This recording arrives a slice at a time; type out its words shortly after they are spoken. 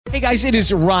Hey guys, it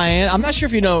is Ryan. I'm not sure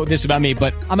if you know this about me,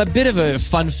 but I'm a bit of a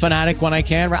fun fanatic when I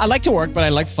can. I like to work, but I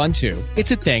like fun too.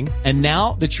 It's a thing. And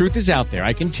now the truth is out there.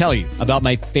 I can tell you about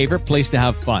my favorite place to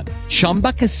have fun.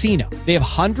 Chumba Casino. They have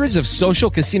hundreds of social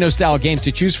casino style games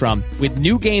to choose from with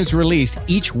new games released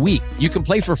each week. You can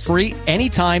play for free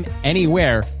anytime,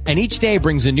 anywhere. And each day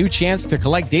brings a new chance to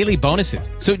collect daily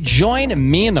bonuses. So join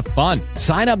me in the fun.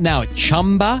 Sign up now at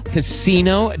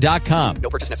ChumbaCasino.com. No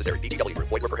purchase necessary. VGW.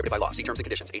 Void where prohibited by law. See terms and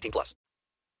conditions. 18 plus.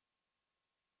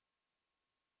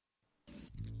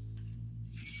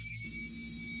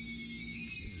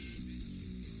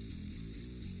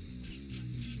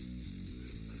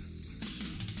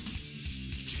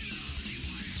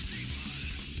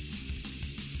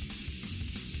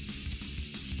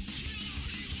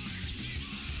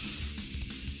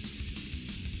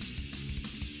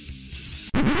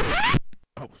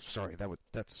 Oh, sorry.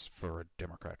 That's for a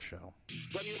Democrat show.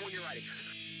 Let me know when you're ready.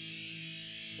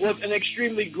 Was an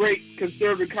extremely great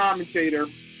conservative commentator.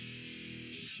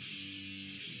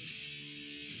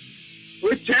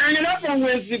 We're tearing it up on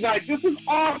Wednesday night. This is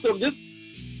awesome. This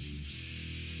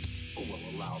will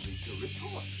allow me to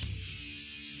retort.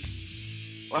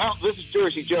 Well, this is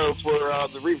Jersey Joe for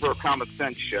the Reverb Common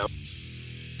Sense Show.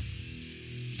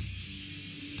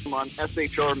 I'm on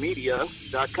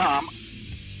shrmedia.com.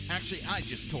 Actually, I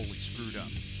just totally screwed up.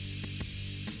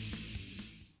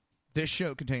 This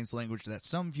show contains language that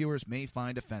some viewers may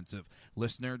find offensive.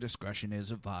 Listener discretion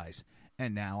is advised.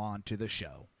 And now on to the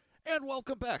show. And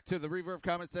welcome back to the Reverb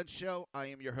Common Sense Show. I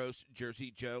am your host,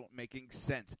 Jersey Joe, making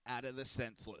sense out of the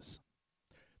senseless.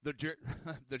 The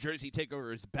Jersey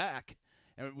Takeover is back,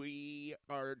 and we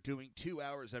are doing 2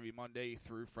 hours every Monday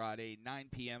through Friday, 9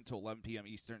 p.m. to 11 p.m.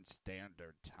 Eastern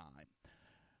Standard Time.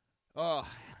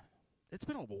 It's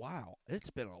been a while. It's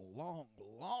been a long,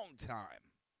 long time.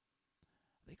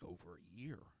 I think over a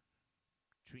year.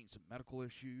 Between some medical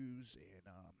issues and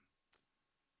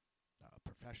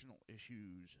professional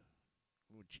issues,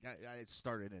 which I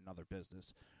started another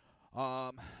business.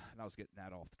 And I was getting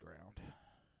that off the ground.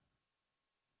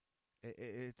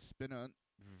 It's been a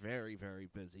very, very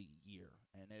busy year,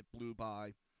 and it blew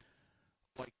by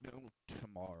like no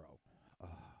tomorrow.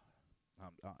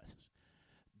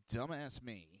 Dumbass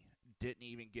me didn't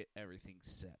even get everything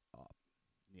set up.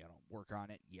 Work on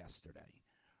it yesterday,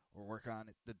 or work on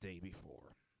it the day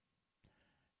before.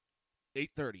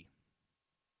 8:30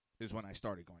 is when I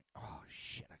started going, oh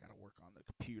shit, I gotta work on the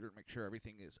computer, make sure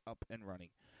everything is up and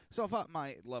running. So if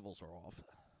my levels are off,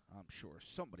 I'm sure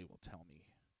somebody will tell me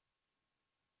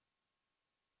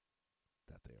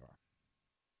that they are.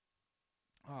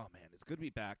 Oh man, it's good to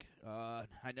be back.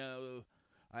 I know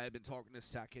I have been talking to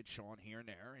Sackhead Sean here and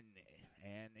there,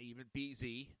 and even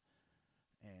BZ,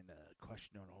 and the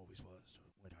question always was,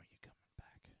 when are you coming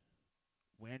back?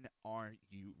 When are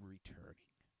you returning?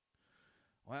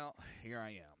 Well, here I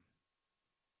am.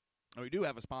 And we do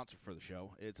have a sponsor for the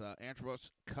show. It's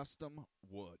Antrobus Custom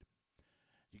Wood.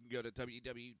 You can go to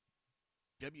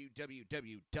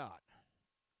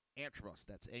www.antrobus,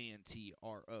 that's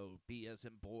A-N-T-R-O-B as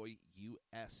in boy,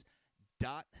 U-S.O-N-E.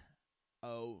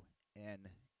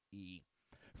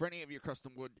 For any of your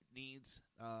custom wood needs,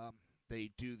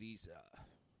 they do these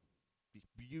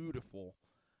beautiful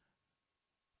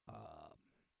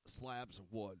slabs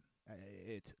of wood.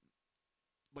 It's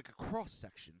like a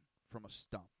cross-section from a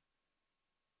stump.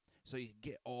 So you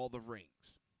get all the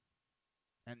rings.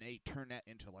 And they turn that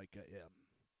into like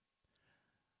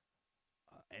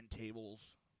end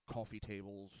tables, coffee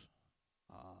tables.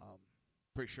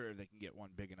 Pretty sure they can get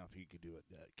one big enough you could do a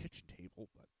kitchen table.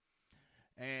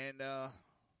 And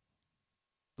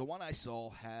the one I saw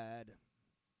had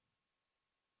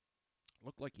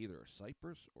looked like either a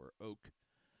cypress or oak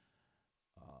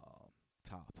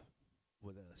top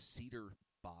with a cedar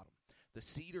bottom. The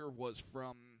cedar was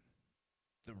from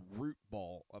the root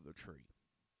ball of the tree,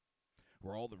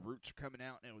 where all the roots are coming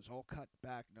out, and it was all cut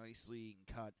back nicely and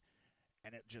cut,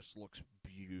 and it just looks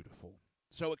beautiful.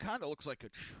 So it kind of looks like a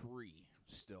tree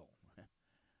still, a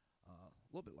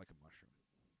little bit like a mushroom.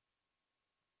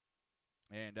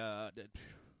 And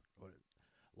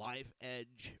Live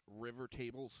Edge river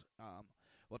tables.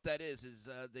 What that is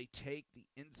they take the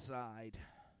inside.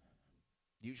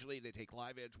 Usually they take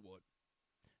live edge wood.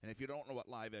 And if you don't know what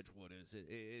live edge wood is,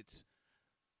 it's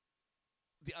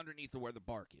the underneath of where the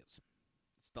bark is.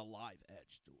 It's the live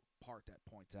edge, the part that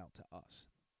points out to us.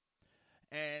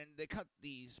 And they cut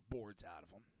these boards out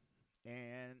of them,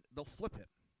 and they'll flip it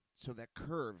so that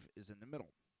curve is in the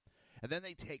middle. And then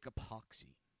they take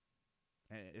epoxy,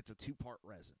 and it's a 2-part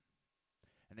resin,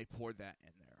 and they pour that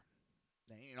in there.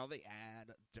 They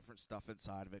add different stuff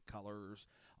inside of it, colors,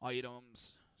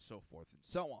 items, so forth and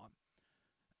so on.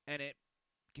 And it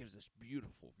gives this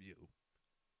beautiful view.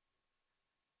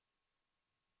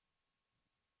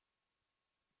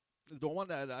 The one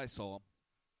that I saw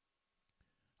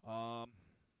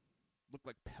looked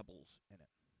like pebbles in it.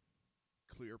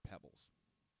 Clear pebbles.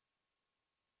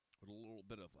 With a little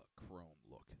bit of a chrome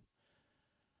look.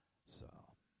 So,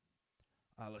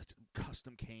 I listed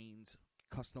custom canes,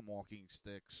 custom walking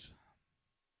sticks.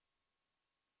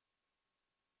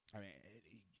 I mean,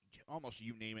 almost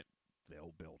you name it,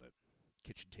 they'll build it.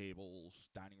 Kitchen tables,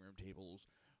 dining room tables,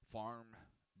 farm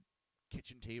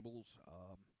kitchen tables.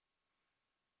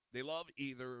 They love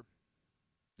either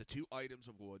the two items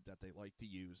of wood that they like to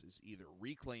use is either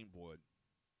reclaimed wood.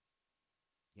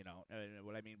 And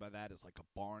what I mean by that is like a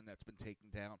barn that's been taken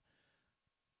down,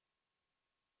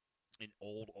 an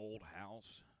old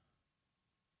house,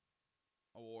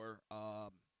 or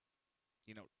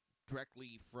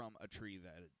directly from a tree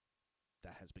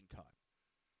that has been cut.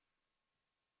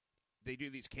 They do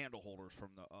these candle holders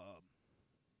from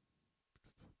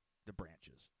the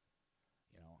branches,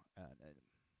 and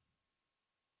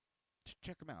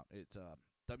check them out. It's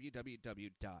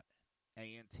www.antrob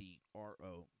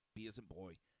as in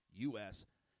boy us.one.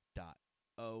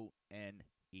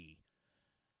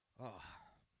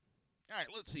 All right,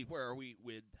 let's see. Where are we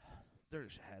with? There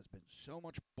has been so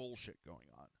much bullshit going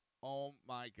on. Oh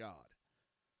my God.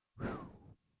 Whew.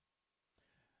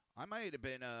 I might have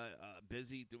been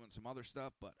busy doing some other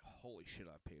stuff, but holy shit,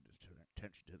 I've paid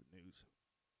attention to the news.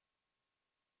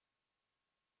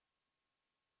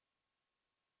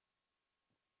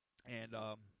 And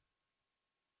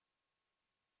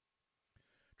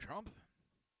Trump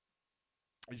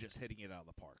is just hitting it out of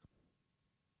the park.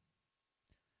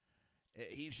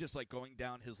 He's just like going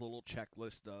down his little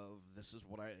checklist of this is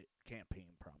what I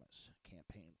campaign promise,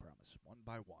 one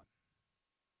by one.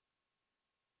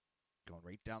 Going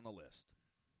right down the list.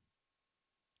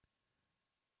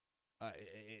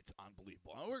 It's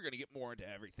unbelievable. We're going to get more into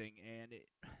everything, and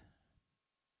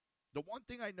the one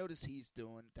thing I notice he's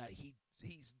doing that he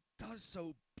does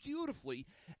so beautifully,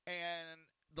 and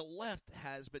the left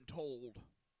has been told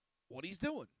what he's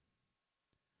doing,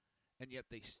 and yet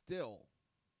they still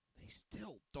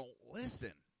don't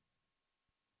listen.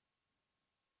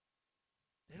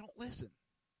 They don't listen.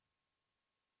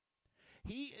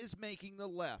 He is making the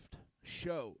left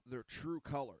show their true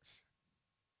colors.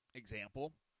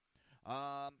 Example,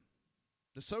 the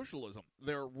socialism.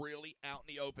 They're really out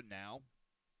in the open now,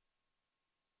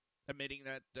 admitting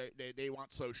that they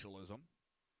want socialism.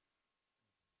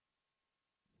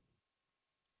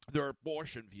 Their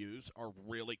abortion views are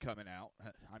really coming out.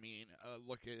 I mean,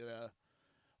 look at,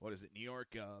 what is it, New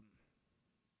York,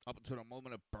 up until the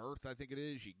moment of birth, I think it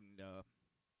is, you can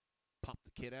pop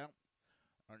the kid out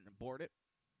and abort it.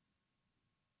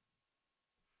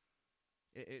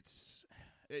 It's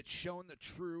showing the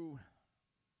true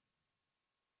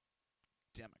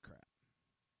Democrat.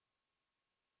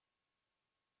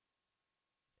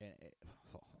 And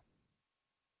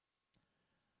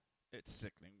it's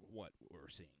sickening what we're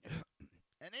seeing.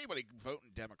 And anybody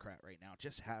voting Democrat right now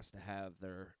just has to have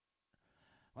their,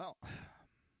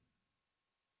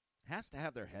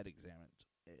 head examined.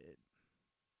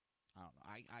 I don't know.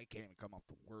 I can't even come up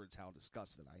with words how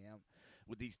disgusted I am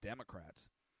with these Democrats.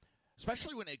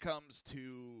 Especially when it comes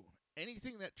to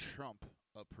anything that Trump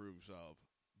approves of,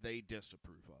 they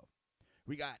disapprove of.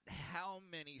 We got how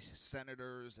many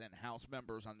senators and House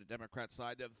members on the Democrat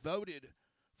side that voted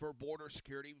for border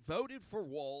security, voted for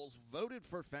walls, voted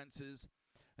for fences,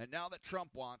 and now that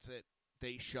Trump wants it,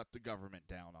 they shut the government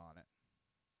down on it.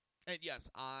 And yes,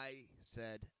 I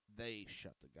said they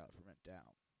shut the government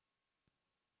down.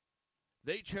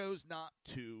 They chose not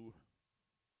to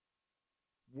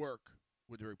work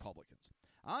with the Republicans.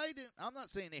 I'm not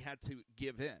saying they had to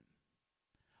give in.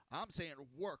 I'm saying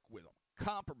work with them,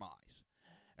 compromise.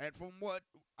 And from what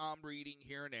I'm reading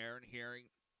here and there and hearing,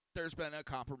 there's been a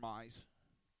compromise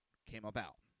came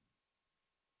about.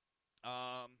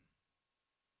 I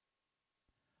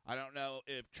don't know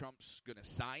if Trump's going to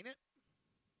sign it.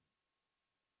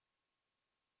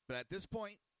 But at this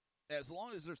point, as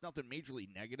long as there's nothing majorly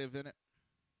negative in it,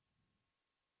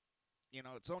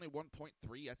 it's only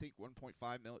 1.3, I think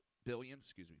 1.5 billion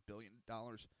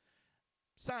dollars.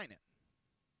 Sign it.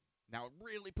 Now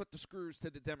really put the screws to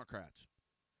the Democrats.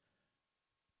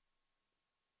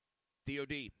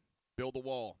 DOD, build a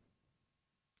wall.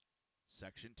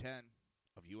 Section 10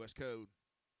 of U.S. Code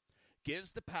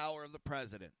gives the power of the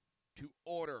president to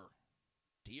order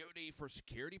DOD for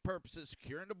security purposes,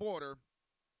 securing the border,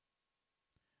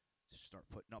 to start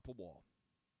putting up a wall.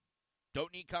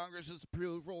 Don't need Congress's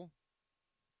approval.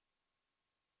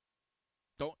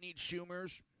 Don't need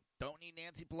Schumer's. Don't need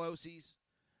Nancy Pelosi's.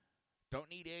 Don't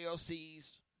need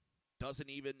AOC's. Doesn't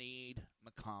even need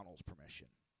McConnell's permission.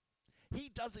 He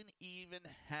doesn't even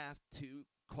have to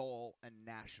call a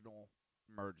national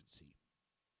emergency.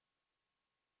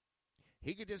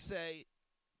 He could just say,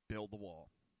 build the wall.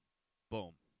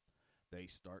 Boom. They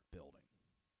start building.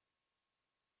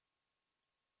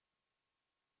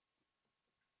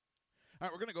 All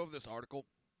right, we're going to go over this article.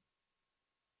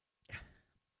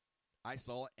 I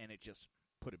saw it, and it just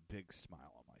put a big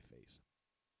smile on my face.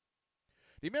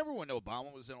 Do you remember when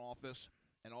Obama was in office,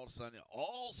 and all of a sudden,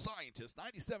 all scientists,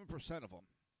 97% of them,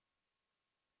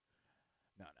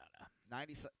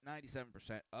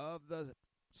 97% of the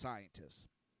scientists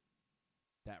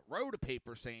that wrote a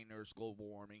paper saying there's global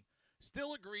warming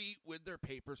still agree with their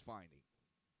paper's finding.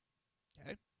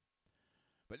 Okay?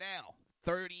 But now,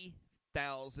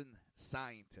 30,000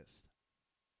 scientists.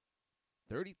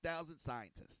 30,000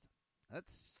 scientists.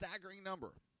 That's a staggering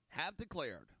number. Have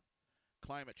declared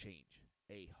climate change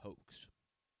a hoax.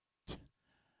 Whew.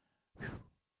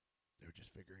 They're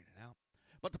just figuring it out.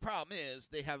 But the problem is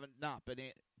they haven't not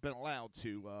been allowed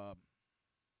to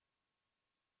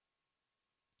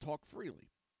talk freely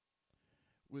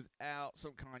without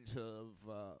some kind of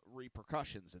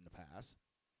repercussions in the past.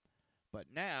 But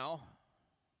now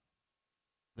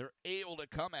they're able to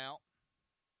come out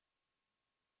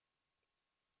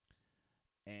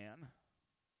and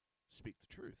speak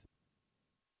the truth.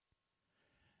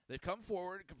 They've come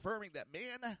forward confirming that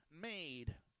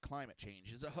man-made climate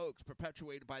change is a hoax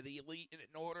perpetuated by the elite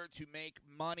in order to make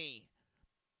money.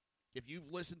 If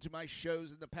you've listened to my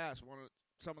shows in the past,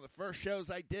 some of the first shows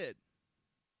I did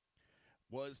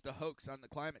was the hoax on the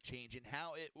climate change and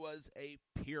how it was a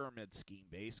pyramid scheme,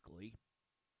 basically.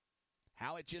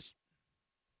 How it just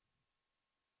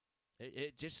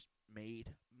made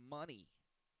money.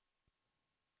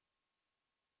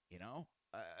 You know?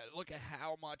 Look at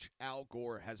how much Al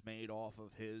Gore has made off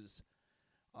of his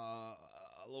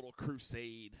little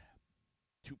crusade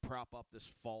to prop up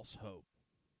this false hope.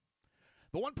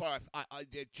 The one part I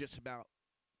did just about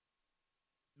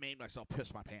made myself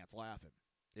piss my pants laughing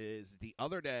is the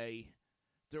other day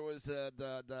there was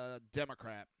the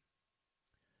Democrat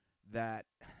that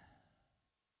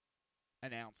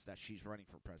announced that she's running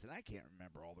for president. I can't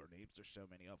remember all their names. There's so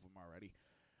many of them already.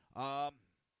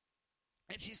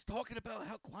 And she's talking about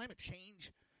how climate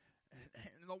change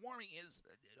and the warming is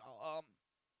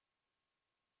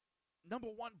number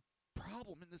one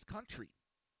problem in this country.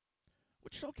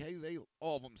 Which is okay,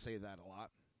 all of them say that a lot.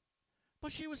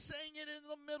 But she was saying it in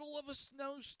the middle of a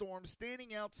snowstorm,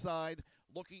 standing outside,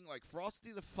 looking like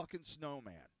Frosty the fucking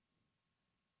Snowman.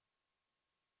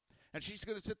 And she's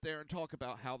going to sit there and talk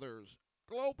about how there's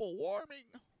global warming.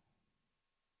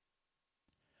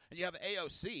 And you have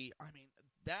AOC. I mean,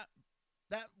 that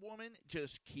woman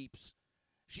just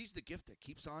she's the gift that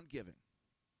keeps on giving.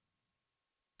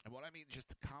 And what I mean, just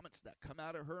the comments that come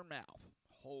out of her mouth.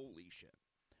 Holy shit.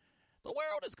 The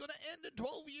world is going to end in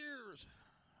 12 years.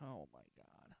 Oh, my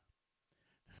God.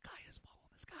 The sky has fallen.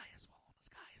 The sky has fallen. The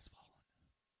sky has fallen.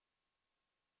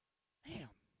 Damn.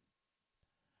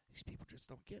 These people just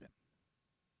don't get it.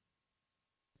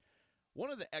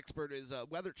 One of the experts is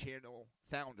Weather Channel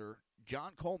founder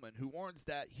John Coleman, who warns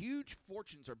that huge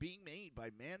fortunes are being made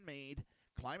by man-made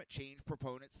climate change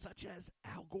proponents such as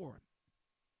Al Gore.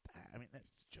 I mean,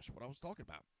 that's just what I was talking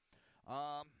about.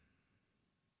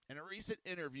 In a recent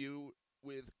interview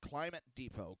with Climate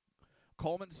Depot,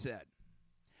 Coleman said,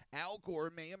 Al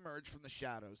Gore may emerge from the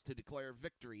shadows to declare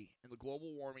victory in the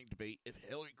global warming debate if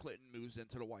Hillary Clinton moves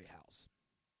into the White House.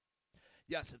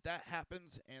 Yes, if that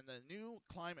happens and the new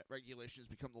climate regulations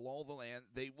become the law of the land,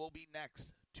 they will be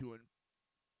next to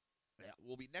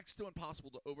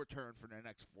impossible to overturn for the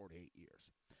next 4 to 8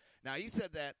 years. Now, he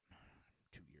said that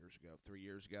 2 years ago, 3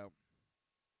 years ago.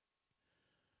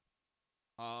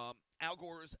 Al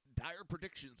Gore's dire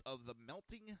predictions of the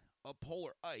melting of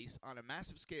polar ice on a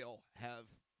massive scale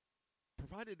have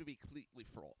provided to be completely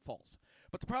false.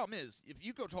 But the problem is, if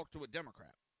you go talk to a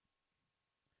Democrat,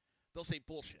 they'll say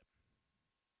bullshit.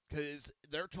 Because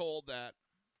they're told that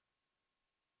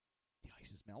the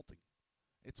ice is melting.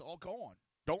 It's all gone.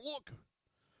 Don't look.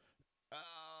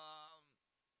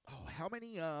 How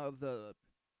many of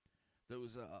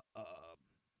those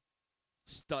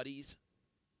studies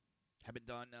have been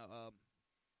done,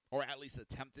 or at least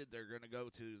attempted? They're going to go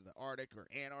to the Arctic or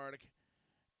Antarctic,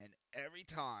 and every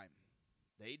time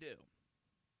they do,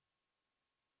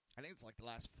 I think it's like the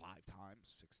last 5 times,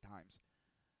 6 times,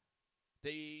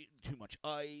 too much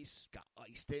ice, got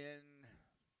iced in,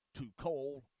 too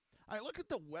cold. I look at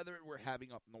the weather we're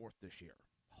having up north this year.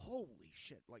 Holy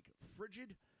shit, like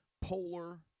frigid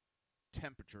polar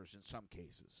temperatures in some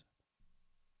cases.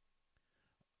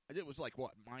 It was like,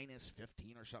 what, minus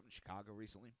 15 or something in Chicago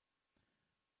recently?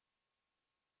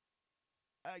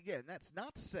 Again, that's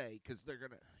not to say, because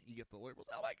you get the liberals,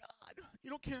 oh my God, you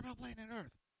don't care about planet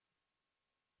Earth.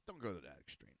 Don't go to that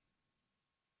extreme.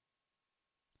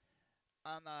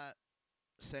 I'm not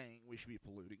saying we should be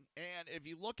polluting. And if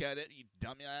you look at it, you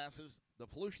dumbasses, the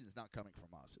pollution is not coming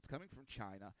from us. It's coming from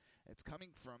China. It's coming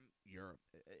from Europe.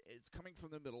 It's coming from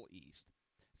the Middle East.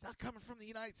 It's not coming from the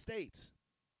United States.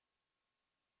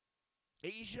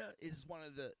 Asia is one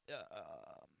of the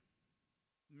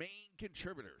main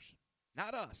contributors,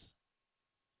 not us.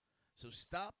 So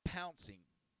stop pouncing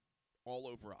all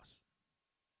over us.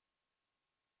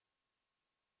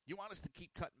 You want us to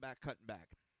keep cutting back.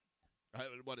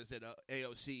 What is it?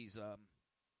 AOC's,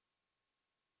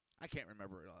 I can't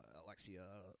remember, Alexia,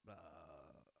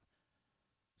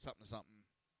 something,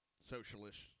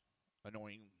 socialist,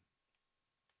 annoying.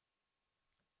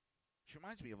 She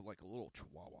reminds me of like a little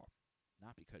chihuahua.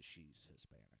 Not because she's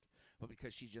Hispanic, but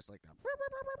because she's just like that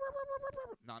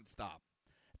nonstop.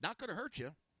 Not going to hurt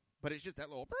you, but it's just that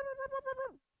little.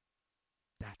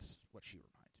 That's what she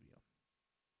reminds me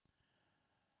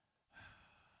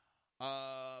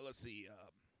of. Let's see.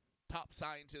 Top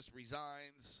scientist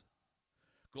resigns.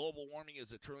 Global warming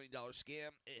is a $1 trillion scam.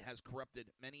 It has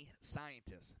corrupted many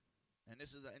scientists. And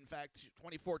this is, in fact,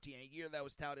 2014, a year that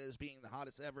was touted as being the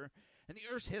hottest ever in the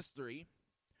Earth's history.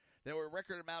 There were a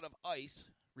record amount of ice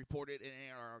reported in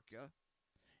Antarctica,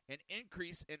 an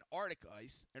increase in Arctic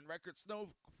ice, and record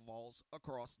snowfalls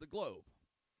across the globe.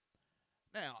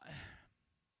 Now,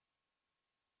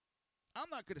 I'm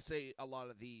not going to say a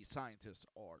lot of these scientists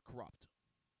are corrupt.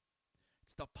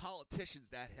 It's the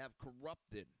politicians that have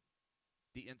corrupted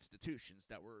the institutions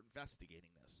that were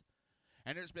investigating this.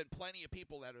 And there's been plenty of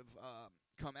people that have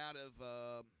come out of,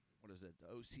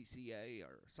 OCCA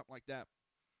or something like that.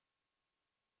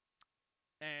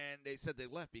 And they said they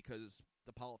left because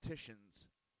the politicians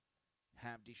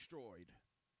have destroyed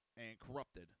and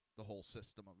corrupted the whole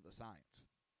system of the science.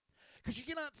 Because you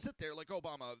cannot sit there like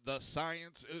Obama, the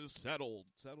science is settled.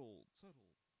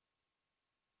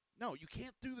 No, you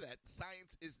can't do that.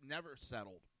 Science is never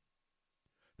settled.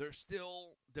 They're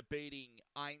still debating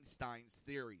Einstein's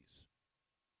theories.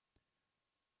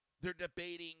 They're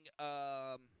debating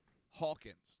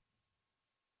Hawkins.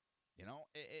 You know,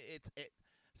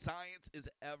 science is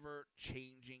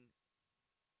ever-changing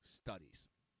studies.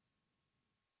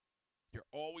 You're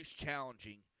always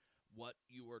challenging what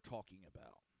you are talking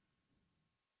about.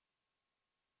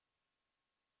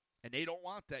 And they don't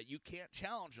want that. You can't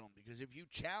challenge them, because if you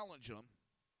challenge them,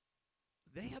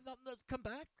 they have nothing to come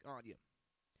back on you.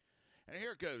 And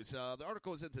here it goes. The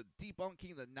article is into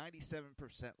debunking the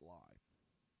 97% lie.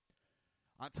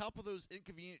 On top of those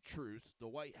inconvenient truths, the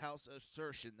White House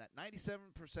assertion that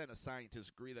 97% of scientists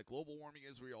agree that global warming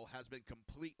is real has been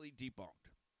completely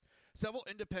debunked. Several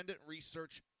independent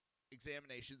research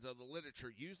examinations of the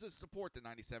literature used to support the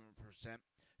 97%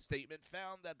 statement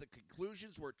found that the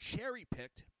conclusions were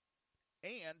cherry-picked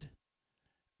and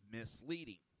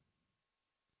misleading.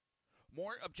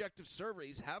 More objective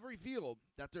surveys have revealed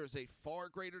that there is a far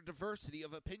greater diversity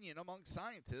of opinion among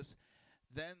scientists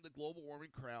than the global warming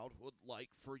crowd would like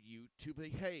for you to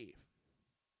behave.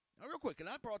 Now, real quick, and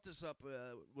I brought this up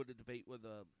with a debate with,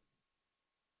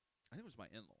 I think it was my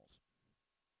in-laws.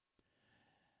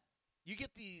 You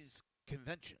get these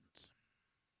conventions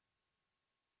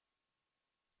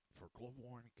for global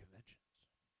warming conventions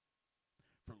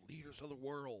for leaders of the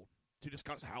world to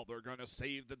discuss how they're going to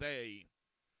save the day.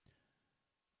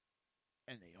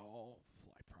 And they all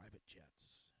fly private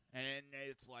jets. And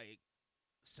it's like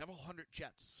several hundred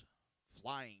jets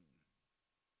flying.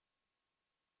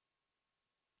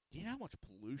 Do you know how much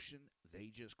pollution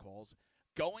they just cause?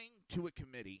 Going to a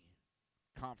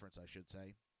conference, I should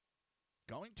say.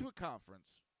 Going to a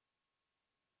conference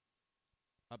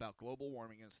about global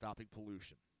warming and stopping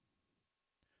pollution.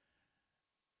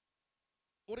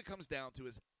 What it comes down to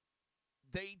is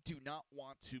they do not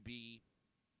want to be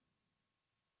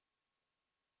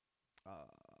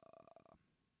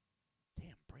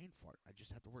damn, brain fart. I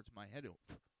just had the words in my head out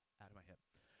of my head.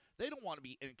 They don't want to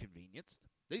be inconvenienced.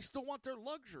 They still want their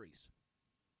luxuries.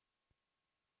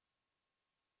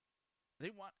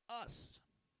 They want us,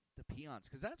 the peons,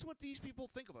 because that's what these people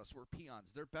think of us. We're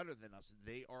peons. They're better than us.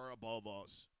 They are above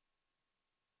us.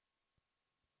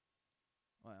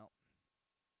 Well,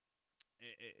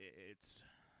 it's...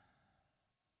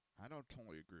 I don't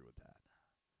totally agree with that.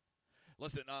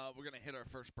 Listen, we're going to hit our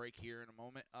first break here in a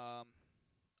moment.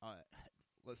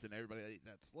 listen, everybody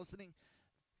that's listening,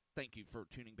 thank you for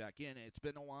tuning back in. It's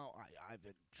been a while. I've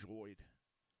enjoyed,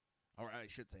 or I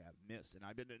should say I've missed, and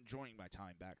I've been enjoying my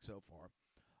time back so far.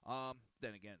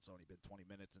 Then again, it's only been 20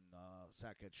 minutes, and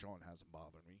Sackhead Sean hasn't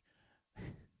bothered me.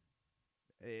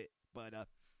 But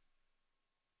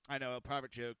I know, a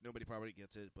private joke. Nobody probably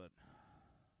gets it, but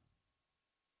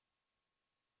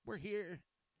we're here,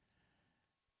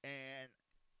 and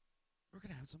we're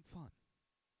going to have some fun.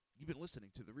 You've been listening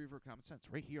to the Reverb Common Sense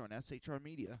right here on SHR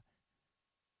Media,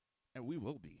 and we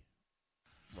will be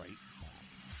right back.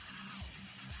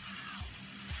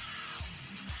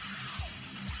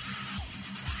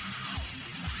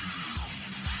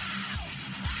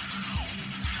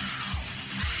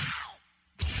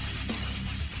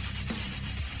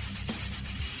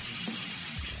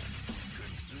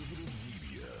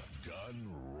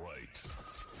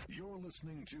 You're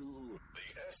listening to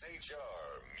the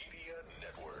SHR Media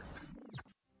Network.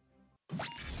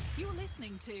 You're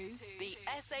listening to the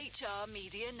SHR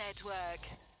Media Network.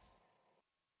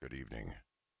 Good evening.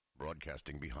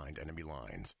 Broadcasting behind enemy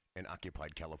lines in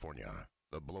occupied California,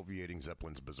 the bloviating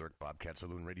Zeppelin's Berserk Bobcat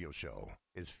Saloon radio show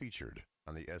is featured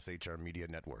on the SHR Media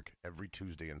Network every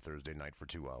Tuesday and Thursday night for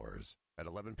 2 hours at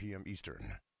 11 p.m.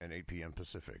 Eastern and 8 p.m.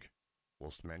 Pacific.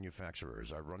 Whilst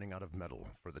manufacturers are running out of metal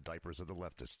for the diapers of the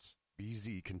leftists,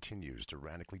 BZ continues to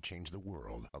radically change the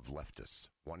world of leftists,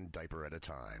 one diaper at a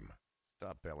time.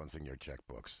 Stop balancing your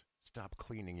checkbooks. Stop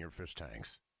cleaning your fish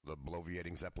tanks. The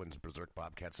bloviating Zeppelin's Berserk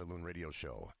Bobcat Saloon radio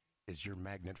show is your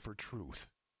magnet for truth,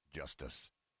 justice,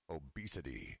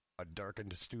 obesity, a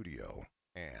darkened studio,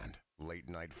 and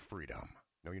late-night freedom.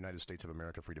 No United States of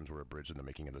America freedoms were abridged in the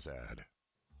making of this ad.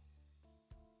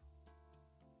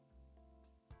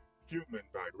 Human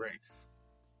by race,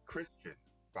 Christian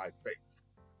by faith,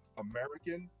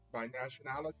 American by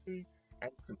nationality,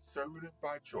 and conservative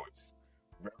by choice.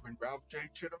 Reverend Ralph J.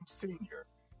 Chittum Sr.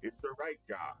 is the right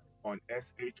guy on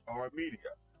SHR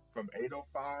Media from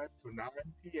 8:05 to 9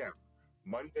 p.m.,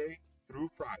 Monday through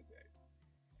Friday.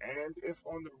 And if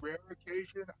on the rare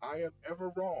occasion I am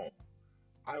ever wrong,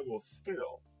 I will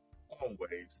still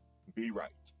always be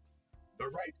right. The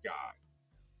right guy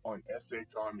on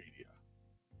SHR Media.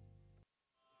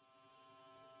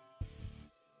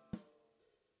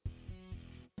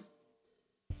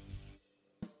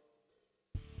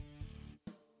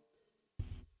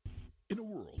 In a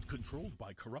world controlled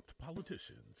by corrupt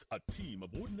politicians, a team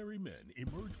of ordinary men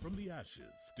emerge from the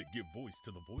ashes to give voice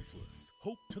to the voiceless,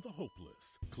 hope to the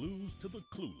hopeless, clues to the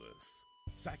clueless.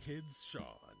 Sackheads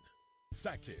Sean,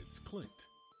 Sackheads Clint,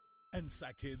 and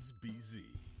Sackheads BZ.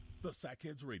 The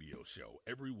Sackheads Radio Show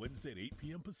every Wednesday at 8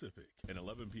 p.m. Pacific and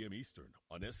 11 p.m. Eastern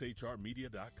on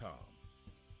shrmedia.com.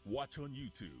 Watch on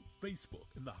YouTube,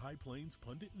 Facebook, and the High Plains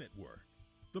Pundit Network.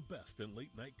 The best in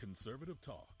late-night conservative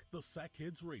talk. The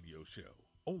Sackheads Radio Show,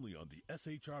 only on the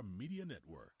SHR Media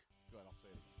Network. Go ahead, I'll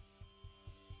say it again.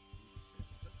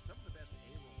 Some of the best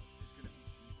A-roll is going to be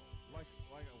B-roll. Like,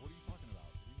 what are you talking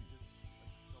about?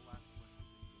 The last question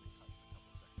that you really cut a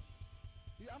couple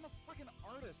seconds. Yeah, I'm a freaking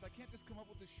artist. I can't just come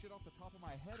up with this shit off the top of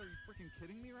my head. Are you freaking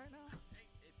kidding me right now?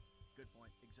 Good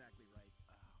point. Exactly right.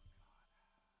 Oh,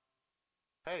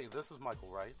 God. Hey, this is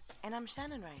Michael Wright. And I'm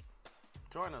Shannon Wright.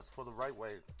 Join us for The Right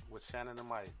Way with Shannon and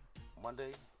Mike,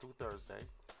 Monday through Thursday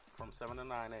from 7 to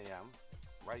 9 a.m.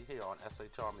 right here on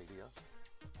SHR Media.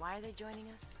 Why are they joining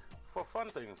us? For fun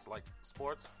things like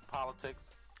sports,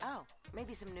 politics. Oh,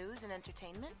 maybe some news and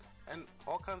entertainment? And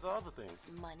all kinds of other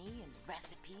things. Money and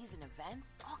recipes and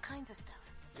events, all kinds of stuff.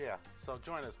 Yeah, so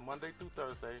join us Monday through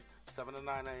Thursday, 7 to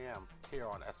 9 a.m. here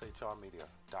on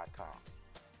shrmedia.com.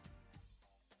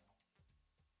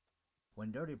 When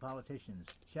dirty politicians,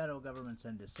 shadow governments,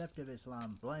 and deceptive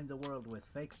Islam blind the world with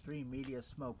fake stream media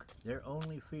smoke, their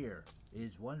only fear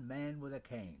is one man with a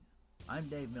cane. I'm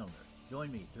Dave Milner.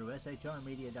 Join me through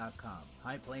shrmedia.com,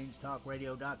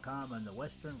 highplainstalkradio.com, and the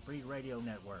Western Free Radio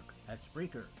Network at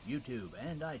Spreaker, YouTube,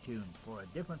 and iTunes for a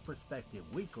different perspective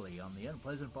weekly on the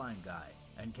Unpleasant Blind Guy.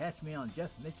 And catch me on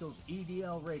Jeff Mitchell's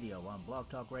EDL Radio on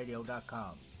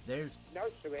blogtalkradio.com. There's no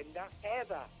surrender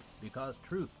ever. Because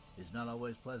truth is not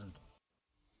always pleasant.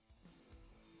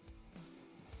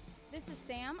 This is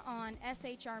Sam on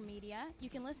SHR Media. You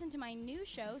can listen to my new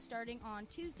show starting on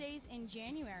Tuesdays in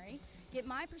January. Get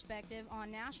my perspective on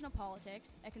national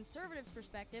politics, a conservative's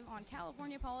perspective on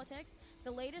California politics,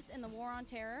 the latest in the war on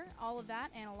terror, all of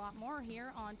that and a lot more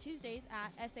here on Tuesdays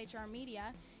at SHR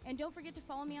Media. And don't forget to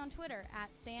follow me on Twitter at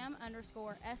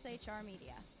Sam_SHR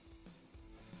Media.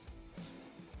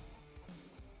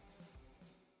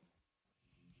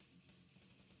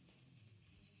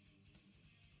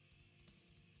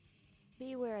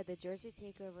 Beware, the Jersey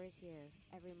Takeover is here.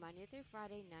 Every Monday through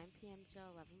Friday, 9 p.m. to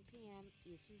 11 p.m.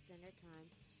 Eastern Standard Time,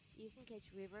 you can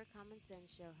catch River Common Sense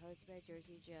Show hosted by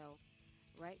Jersey Joe,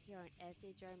 right here on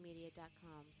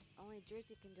shrmedia.com. Only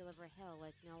Jersey can deliver hell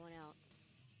like no one else.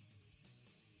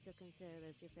 So consider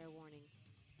this your fair warning.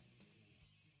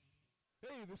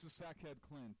 Hey, this is Sackhead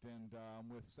Clint, and I'm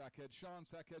with Sackhead Sean,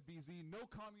 Sackhead BZ. No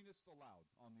communists allowed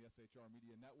on the SHR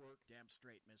Media Network. Damn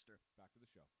straight, mister. Back to the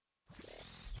show.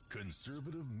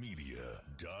 Conservative media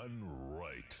done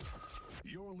right.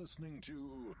 You're listening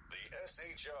to the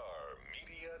SHR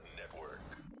Media Network.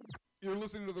 You're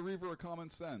listening to the Reaver of Common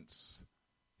Sense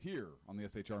here on the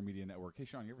SHR Media Network. Hey,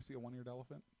 Sean, you ever see a one-eared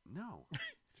elephant? No.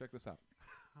 Check this out.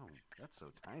 Oh, that's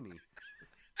so tiny.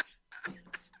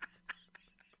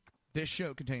 This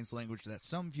show contains language that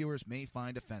some viewers may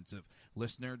find offensive.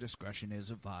 Listener discretion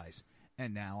is advised.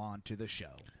 And now on to the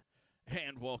show.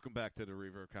 And welcome back to the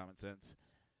Reaver of Common Sense.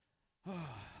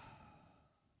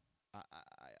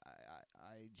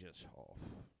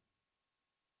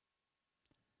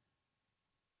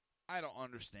 I don't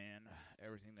understand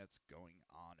everything that's going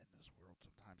on in this world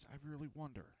sometimes. I really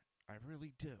wonder. I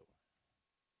really do.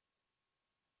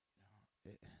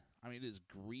 Is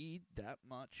greed that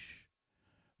much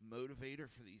motivator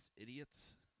for these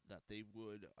idiots that they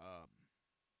would do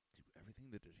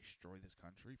everything to destroy this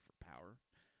country for power?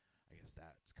 I guess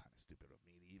that's kind of stupid of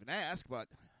me to even ask, but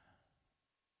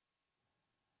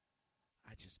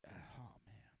I just, oh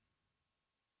man.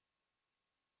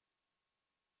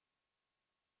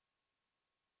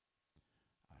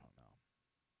 I don't know.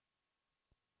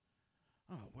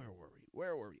 Oh, where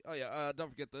were we? Oh yeah, don't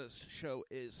forget the show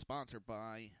is sponsored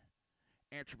by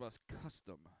Antrobus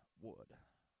Custom Wood.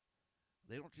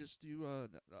 They don't just do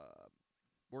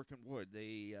work in wood.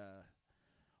 They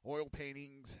oil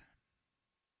paintings,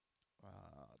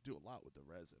 do a lot with the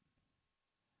resin.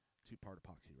 2-part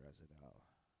epoxy resin.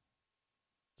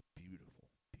 It's beautiful,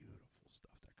 beautiful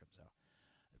stuff that comes out.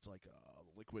 It's like a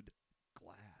liquid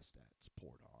glass that's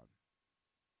poured on.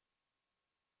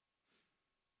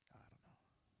 I don't know.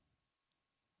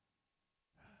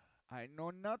 I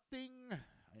know nothing. I'll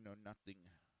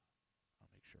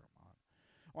make sure I'm on.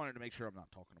 I wanted to make sure I'm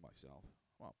not talking to myself.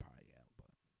 Well, probably am,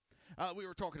 but we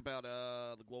were talking about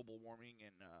the global warming,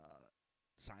 and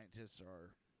scientists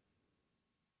are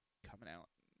coming out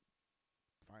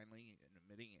finally and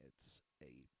admitting it's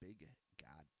a big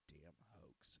goddamn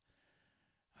hoax.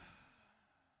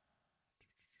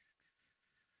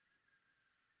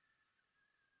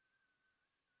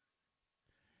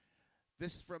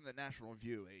 This is from the National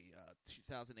Review, a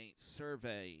 2008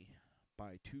 survey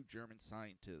by 2 German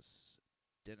scientists,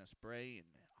 Dennis Bray and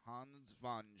Hans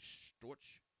von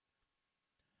Storch,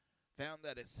 found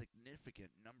that a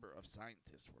significant number of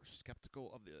scientists were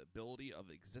skeptical of the ability of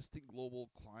existing global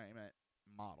climate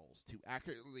models to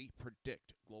accurately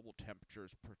predict global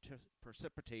temperatures,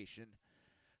 precipitation,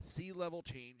 sea level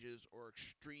changes, or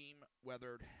extreme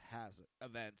weather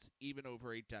events even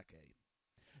over a decade.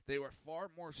 They were far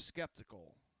more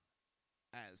skeptical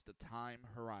as the time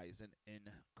horizon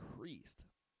increased.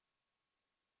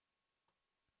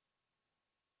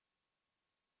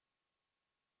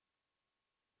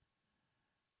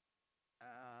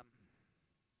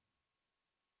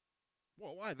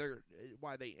 Well, why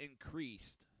they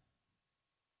increased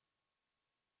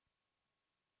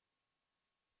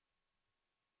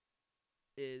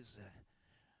is,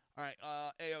 all right,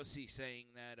 AOC saying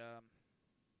that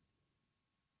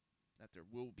there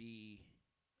will be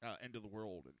end of the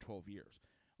world in 12 years.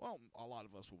 Well, a lot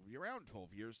of us will be around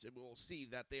 12 years, and we'll see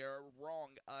that they are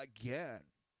wrong again.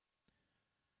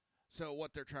 So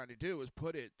what they're trying to do is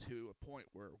put it to a point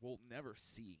where we'll never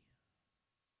see.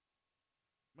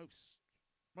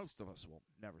 Most of us will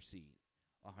never see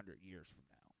 100 years from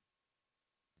now.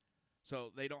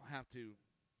 So they don't have to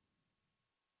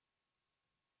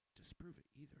disprove it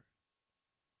either.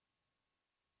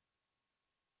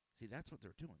 See, that's what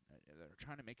they're doing. They're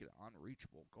trying to make it an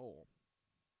unreachable goal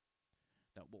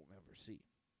that we'll never see.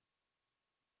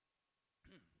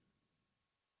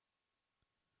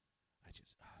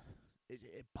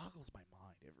 It boggles my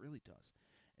mind. It really does.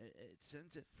 It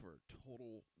sends it for a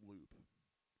total loop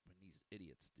when these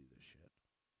idiots do this shit.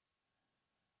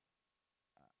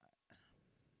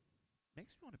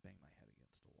 Makes me want to bang my head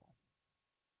against the wall.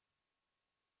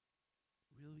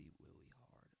 Really, really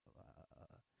hard.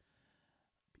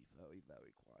 Be very,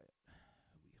 very quiet. We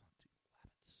hunting rabbits.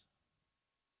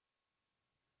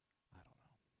 I don't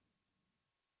know.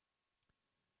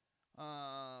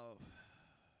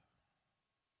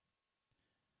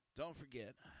 Don't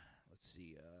forget, let's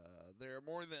see, there are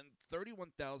more than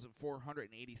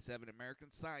 31,487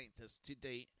 American scientists to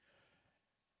date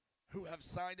who have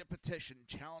signed a petition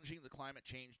challenging the climate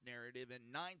change narrative,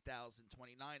 and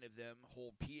 9,029 of them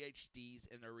hold PhDs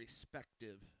in their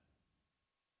respective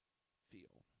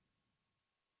field.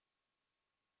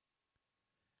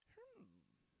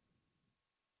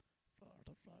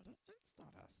 Florida, it's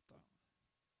not us, though.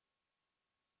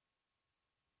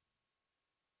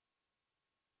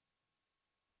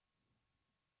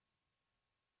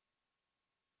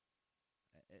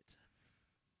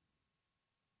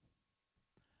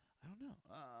 I don't know.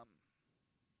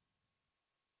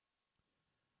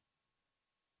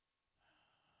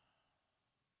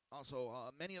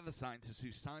 Also, many of the scientists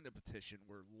who signed the petition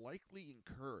were likely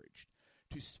encouraged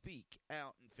to speak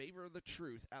out in favor of the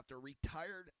truth after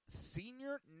retired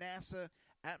senior NASA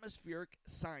atmospheric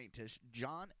scientist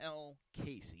John L.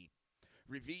 Casey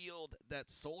revealed that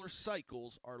solar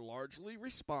cycles are largely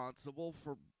responsible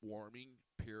for warming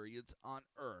periods on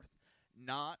Earth,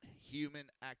 not human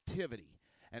activity.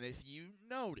 And if you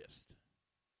noticed,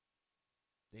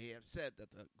 they have said that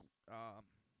the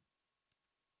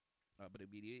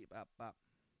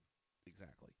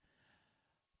exactly.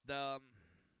 The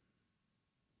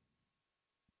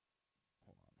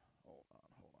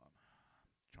hold on.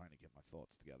 Trying to get my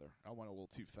thoughts together. I went a little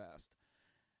too fast.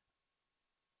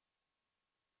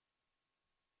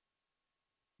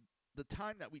 The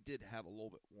time that we did have a little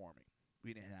bit warming,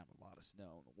 we didn't have a lot of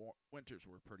snow. The winters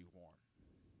were pretty warm.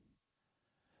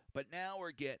 But now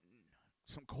we're getting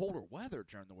some colder weather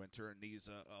during the winter in these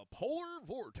polar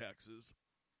vortexes.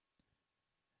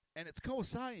 And it's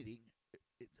coinciding.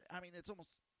 It's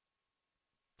almost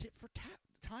tit for tat,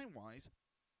 time-wise,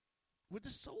 with the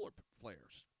solar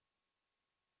flares.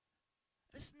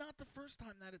 It's not the first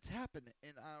time that it's happened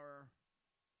in our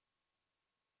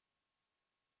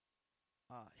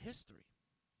history.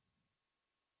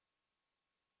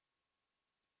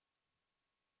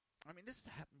 This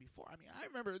happened before. I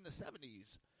remember in the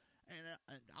 70s, and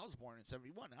I was born in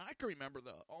 71, and I can remember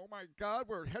oh my God,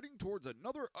 we're heading towards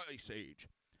another ice age.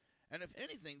 And if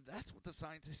anything, that's what the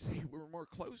scientists say we're more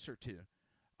closer to,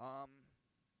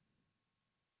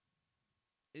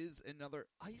 is another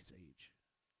ice age.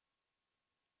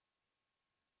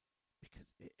 Because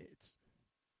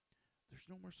there's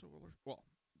no more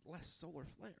less solar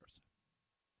flares.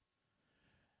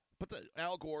 But the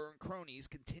Al Gore and cronies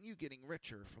continue getting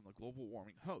richer from the global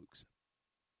warming hoax.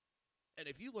 And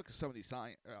if you look at some of these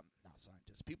not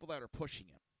scientists, people that are pushing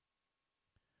it,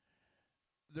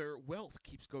 their wealth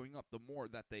keeps going up the more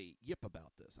that they yip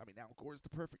about this. Al Gore is the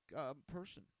perfect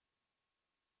person.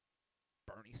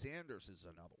 Bernie Sanders is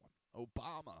another one.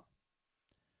 Obama.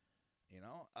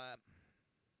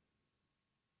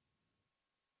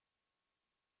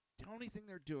 The only thing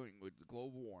they're doing with the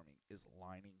global warming is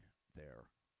lining their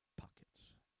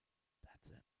pockets. That's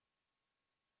it.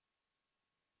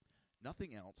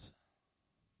 Nothing else.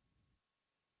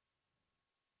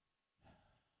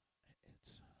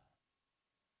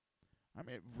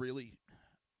 It really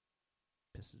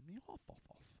pisses me off.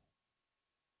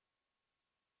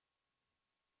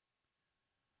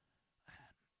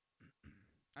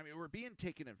 We're being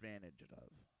taken advantage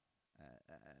of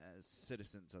as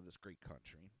citizens of this great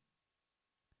country.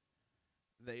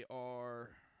 They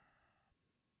are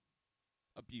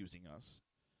abusing us.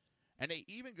 And they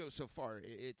even go so far,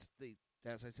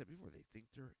 as I said before, they think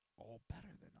they're all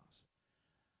better than us.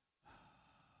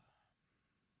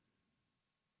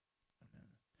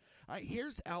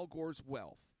 Here's Al Gore's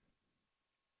wealth.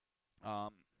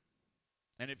 And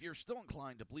if you're still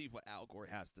inclined to believe what Al Gore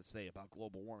has to say about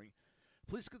global warming,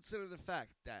 please consider the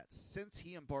fact that since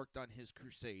he embarked on his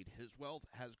crusade, his wealth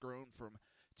has grown from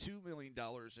 $2 million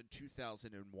in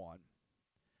 2001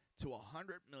 to $100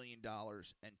 million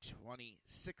in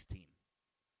 2016,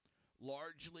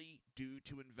 largely due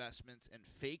to investments in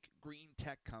fake green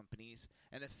tech companies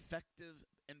and effective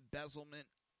embezzlement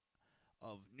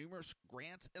of numerous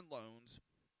grants and loans.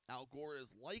 Al Gore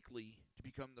is likely to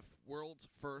become the world's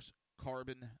first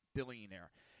carbon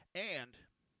billionaire. And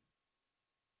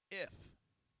if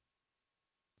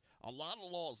a lot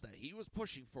of laws that he was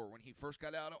pushing for when he first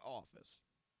got out of office,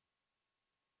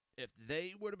 if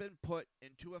they would have been put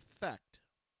into effect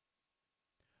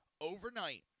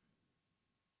overnight,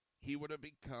 he would have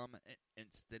become an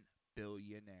instant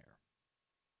billionaire.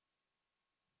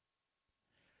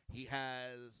 He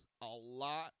has a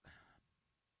lot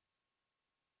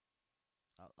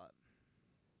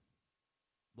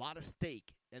of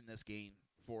stake in this game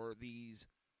for these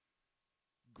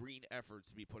green efforts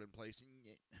to be put in place.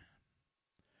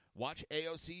 Watch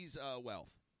AOC's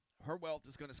wealth. Her wealth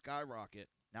is going to skyrocket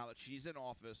now that she's in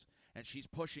office and she's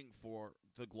pushing for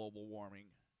the global warming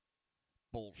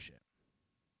bullshit.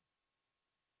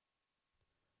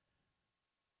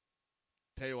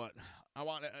 Tell you what, I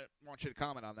want you to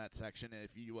comment on that section.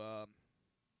 If you on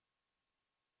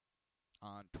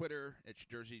Twitter, it's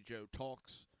Jersey Joe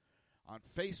Talks. On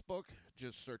Facebook,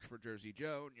 just search for Jersey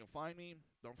Joe, and you'll find me.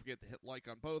 Don't forget to hit like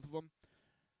on both of them.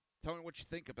 Tell me what you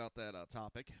think about that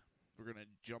topic. We're going to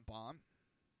jump on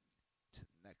to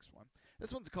the next one.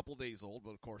 This one's a couple days old,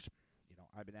 but of course,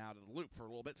 I've been out of the loop for a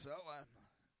little bit, so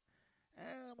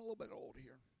I'm a little bit old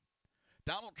here.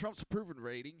 Donald Trump's approval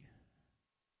rating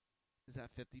is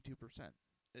at 52%.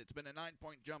 It's been a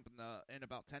 9-point jump in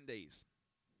about 10 days.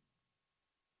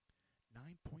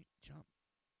 9-point jump.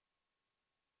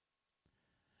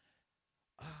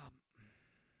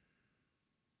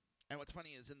 And what's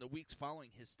funny is in the weeks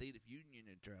following his State of Union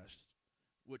address,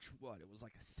 which it was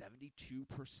like a 72%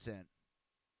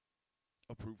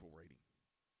 approval rating.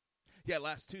 Yeah,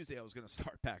 last Tuesday I was going to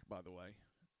start back, by the way.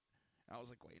 I was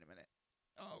like, wait a minute.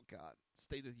 Oh, God.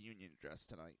 State of the Union address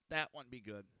tonight. That one be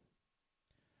good.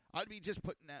 I'd be just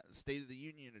putting that State of the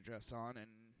Union address on, and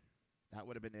that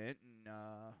would have been it. And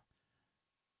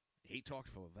he talked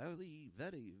for a very,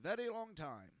 very, very long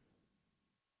time.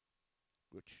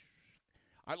 Which,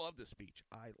 I love this speech.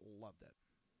 I loved it.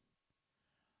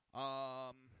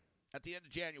 At the end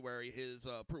of January, his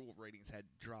approval ratings had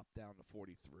dropped down to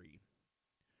 43.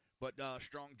 But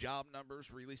strong job numbers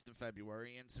released in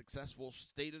February and successful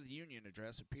State of the Union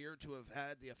address appear to have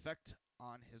had the effect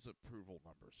on his approval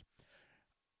numbers.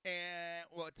 And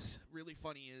what's really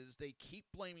funny is they keep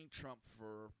blaming Trump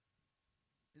for,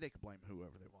 they can blame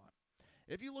whoever they want.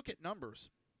 If you look at numbers,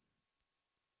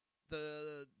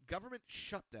 the government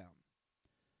shutdown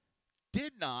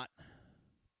did not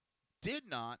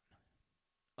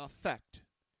affect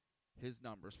his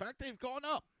numbers. In fact, they've gone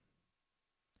up.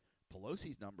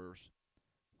 Pelosi's numbers,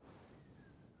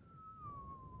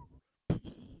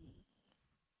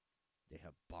 they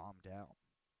have bombed out.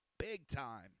 Big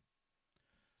time.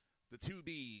 The two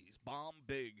B's, bomb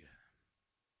big.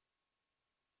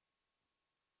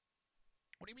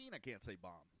 What do you mean I can't say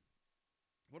bomb?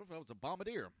 What if I was a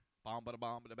bombardier? Bomb, bada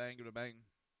bomb, bada bang, bada bang.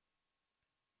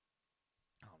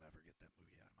 I'll never get that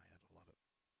movie out of my head. I love it.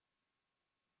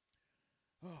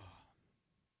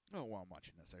 Oh, while I'm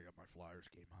watching this, I got my Flyers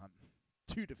game on.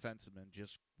 2 defensemen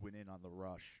just went in on the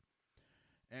rush.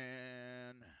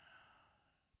 And,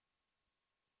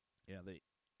 yeah, I think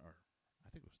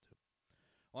it was 2.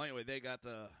 Well, anyway, they got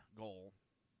the goal.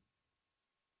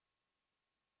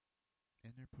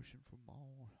 And they're pushing for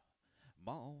more.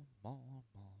 More.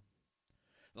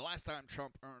 The last time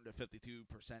Trump earned a 52%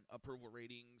 approval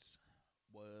ratings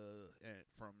was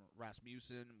from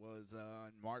Rasmussen was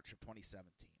in March of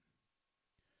 2017.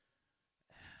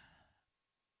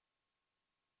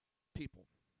 People,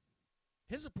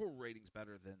 his approval rating's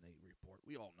better than they report.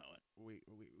 We all know it.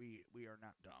 We are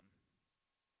not dumb.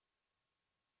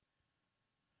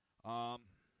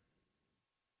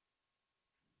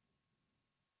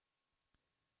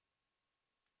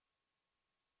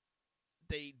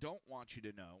 They don't want you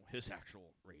to know his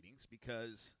actual ratings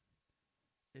because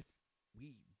if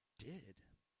we did,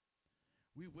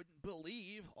 we wouldn't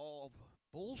believe all the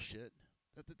bullshit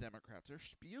that the Democrats are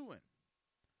spewing.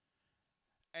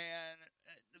 And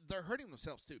they're hurting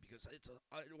themselves, too, because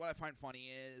what I find funny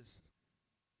is,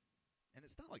 and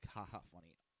it's not like ha-ha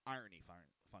funny, irony funny.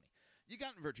 You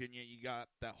got in Virginia, you got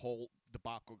that whole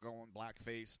debacle going,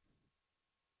 blackface,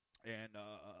 and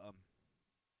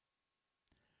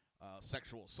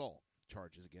sexual assault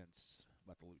charges against,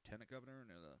 the lieutenant governor? And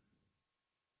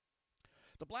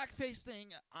the blackface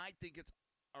thing, I think it's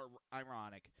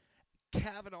ironic.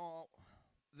 Kavanaugh,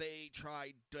 they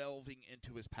tried delving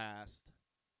into his past.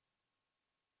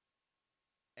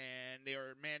 And they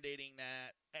are mandating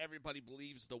that everybody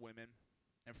believes the women.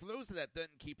 And for those that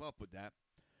didn't keep up with that,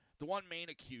 the one main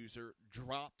accuser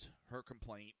dropped her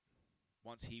complaint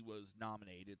once he was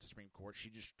nominated to the Supreme Court. She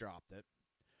just dropped it.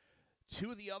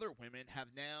 2 of the other women have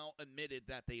now admitted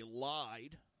that they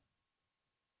lied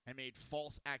and made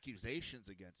false accusations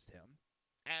against him,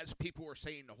 as people were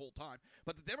saying the whole time.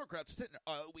 But the Democrats sitting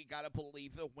there, we got to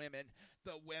believe the women,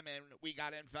 we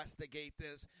got to investigate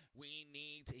this,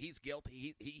 he's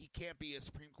guilty, he can't be a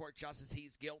Supreme Court justice,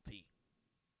 he's guilty.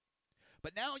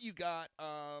 But now you got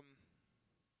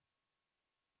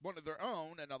one of their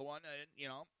own, another one,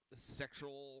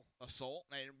 sexual assault,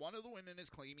 and one of the women is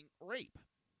claiming rape.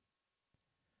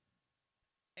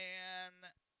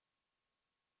 And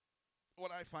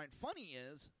what I find funny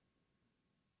is,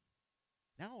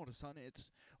 now all of a sudden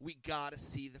we got to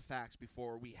see the facts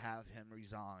before we have him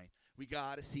resign. We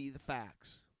got to see the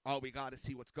facts. Oh, we got to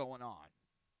see what's going on.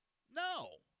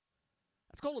 No.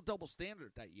 That's called a double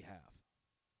standard that you have.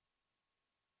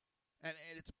 And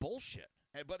it's bullshit.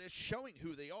 but it's showing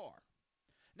who they are.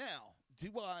 Now,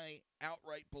 do I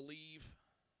outright believe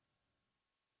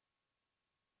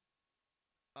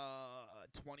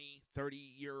 20,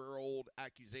 30-year-old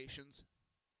accusations?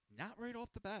 Not right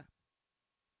off the bat.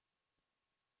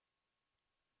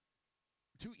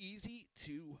 Too easy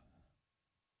to...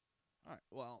 All right,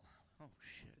 well, oh,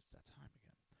 shit, it's that time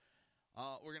again.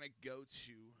 We're going to go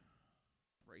to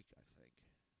break, I think.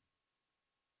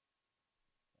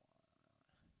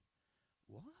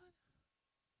 What?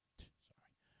 Sorry.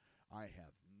 I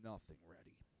have nothing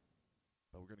ready.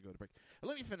 But we're going to go to break.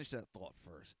 Let me finish that thought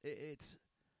first. It's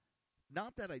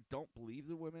not that I don't believe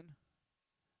the women,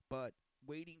 but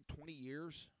waiting 20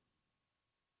 years,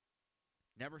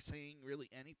 never saying really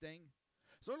anything.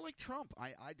 Sort of like Trump.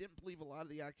 I didn't believe a lot of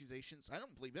the accusations. I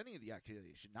don't believe any of the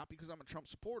accusations, not because I'm a Trump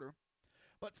supporter,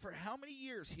 but for how many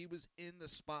years he was in the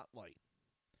spotlight.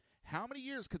 How many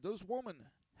years could those women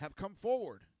have come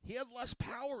forward? He had less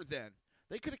power then.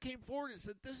 They could have came forward and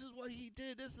said, this is what he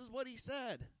did, this is what he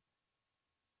said.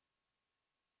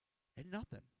 And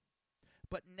nothing.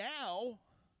 But now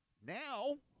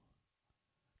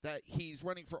that he's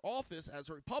running for office as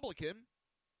a Republican,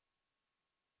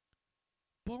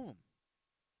 boom.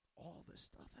 All this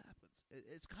stuff happens.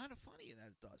 It's kind of funny that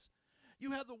it does.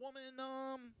 You have the woman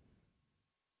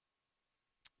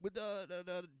with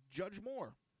the Judge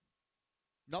Moore.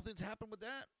 Nothing's happened with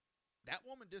that. That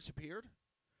woman disappeared.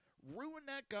 Ruined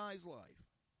that guy's life.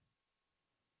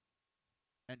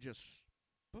 And just,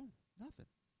 boom, nothing.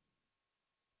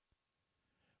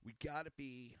 We got to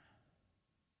be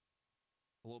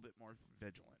a little bit more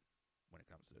vigilant when it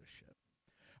comes to this shit.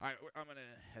 All right, I'm going to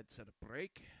head set a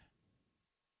break.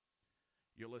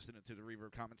 You're listening to the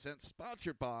Reverb Common Sense,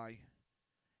 sponsored by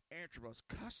Antrobus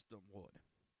Custom Wood.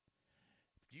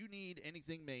 If you need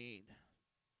anything made,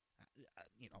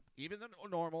 even the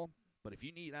normal, but if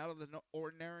you need out of the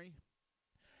ordinary,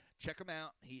 check him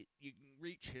out. You can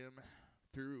reach him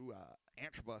through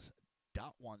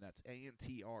Antrobus.one. That's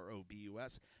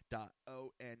ANTROBUS.ONE.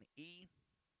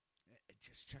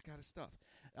 Just check out his stuff.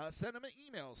 Send him an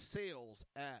email,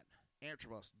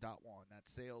 sales@Antrobus.one.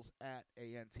 That's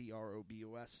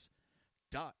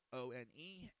sales@ANTROBUS.ONE.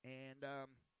 And tell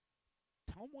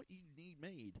him what you need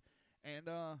made. And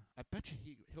I bet you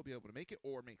he'll be able to make it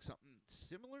or make something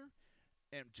similar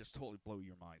and just totally blow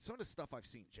your mind. Some of the stuff I've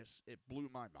seen, it blew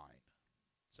my mind.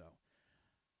 So,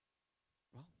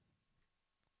 well,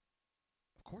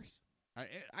 of course. I'm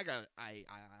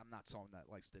not someone that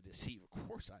likes to deceive. Of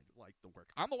course I like the work.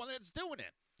 I'm the one that's doing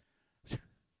it. Of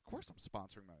course I'm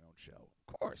sponsoring my own show.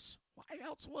 Of course. Why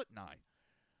else wouldn't I?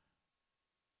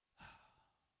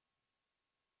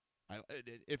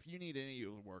 If you need any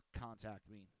of the work, contact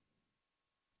me.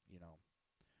 All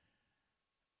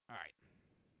right.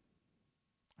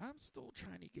 I'm still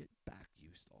trying to get back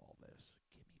used to all this.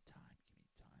 Give me time.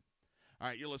 All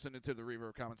right, you're listening to the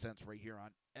Reverb Common Sense right here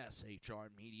on SHR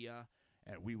Media,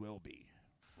 and we will be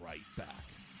right back.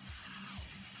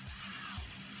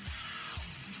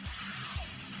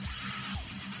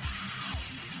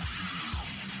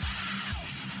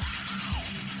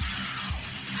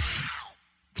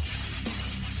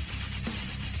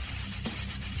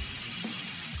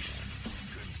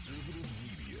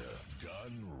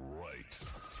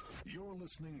 You're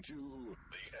listening to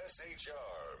the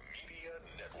SHR Media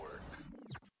Network.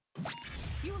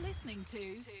 You're listening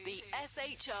to the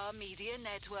SHR Media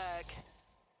Network.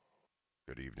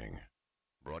 Good evening.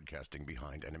 Broadcasting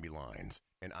behind enemy lines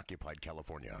in occupied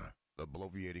California, the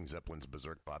Bloviating Zeppelin's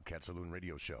Berserk Bobcat Saloon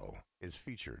radio show is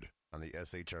featured on the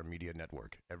SHR Media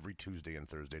Network every Tuesday and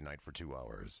Thursday night for 2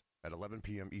 hours at 11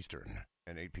 p.m. Eastern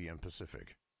and 8 p.m.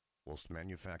 Pacific. Whilst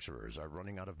manufacturers are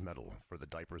running out of metal for the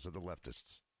diapers of the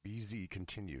leftists, BZ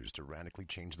continues to radically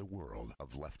change the world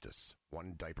of leftists,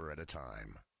 one diaper at a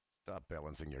time. Stop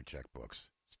balancing your checkbooks.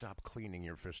 Stop cleaning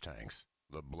your fish tanks.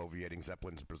 The Bloviating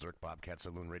Zeppelin's Berserk Bobcat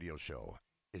Saloon radio show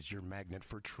is your magnet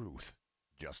for truth,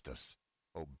 justice,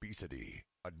 obesity,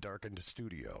 a darkened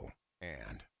studio,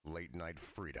 and late-night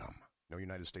freedom. No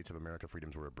United States of America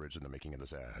freedoms were abridged in the making of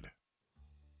this ad.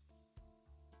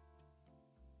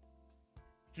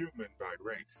 Human by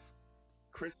race,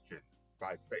 Christian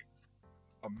by faith,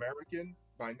 American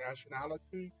by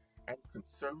nationality, and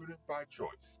conservative by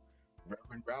choice.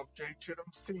 Reverend Ralph J.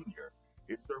 Chittum Sr.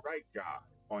 is the right guy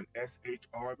on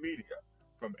SHR Media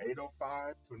from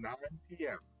 8:05 to 9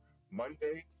 p.m.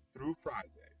 Monday through Friday.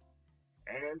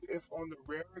 And if on the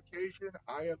rare occasion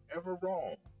I am ever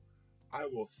wrong, I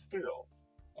will still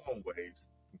always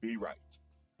be right.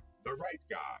 The right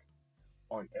guy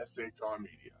on SHR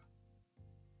Media.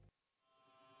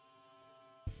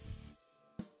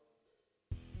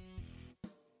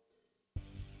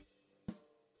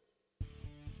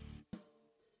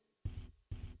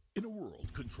 In a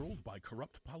world controlled by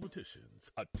corrupt politicians,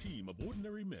 a team of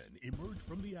ordinary men emerge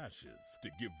from the ashes to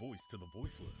give voice to the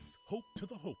voiceless, hope to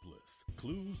the hopeless,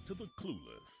 clues to the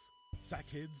clueless.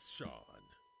 Sackheads Sean,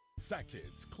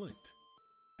 Sackheads Clint,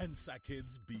 and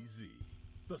Sackheads BZ.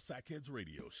 The Sackheads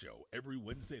Radio Show every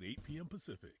Wednesday at 8 p.m.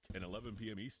 Pacific and 11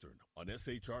 p.m. Eastern on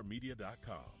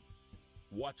shrmedia.com.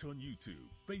 Watch on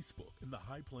YouTube, Facebook, and the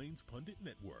High Plains Pundit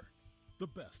Network. The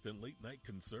best in late-night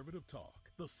conservative talk.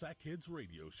 The Sackheads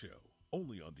Radio Show,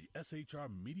 only on the SHR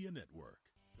Media Network.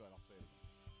 Go ahead, I'll say it again.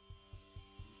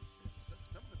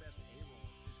 Some of the best A-roll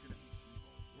is going to be evil.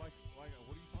 Like, what are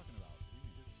you talking about? What do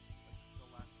you mean? Just the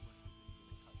last question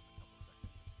we cut a couple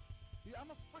seconds. Yeah,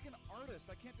 I'm a freaking artist.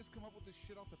 I can't just come up with this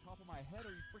shit off the top of my head.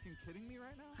 Are you freaking kidding me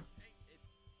right now?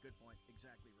 Good point.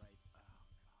 Exactly right.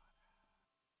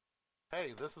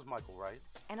 Hey, this is Michael Wright.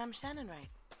 And I'm Shannon Wright.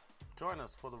 Join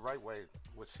us for The Right Way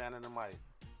with Shannon and Mike,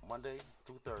 Monday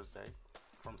through Thursday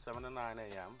from 7 to 9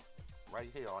 a.m.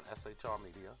 right here on SHR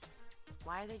Media.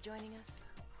 Why are they joining us?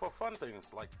 For fun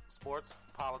things like sports,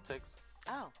 politics.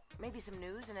 Oh, maybe some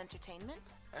news and entertainment?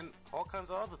 And all kinds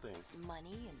of other things.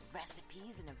 Money and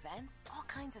recipes and events, all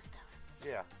kinds of stuff.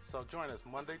 Yeah, so join us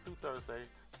Monday through Thursday,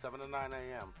 7 to 9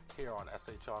 a.m. here on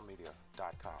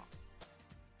shrmedia.com.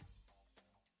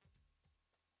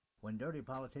 When dirty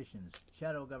politicians,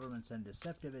 shadow governments, and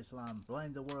deceptive Islam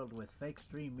blind the world with fake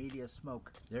stream media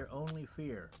smoke, their only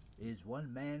fear is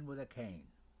one man with a cane.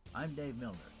 I'm Dave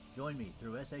Milner. Join me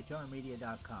through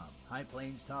shrmedia.com,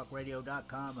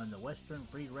 highplainstalkradio.com, and the Western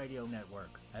Free Radio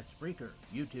Network at Spreaker,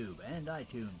 YouTube, and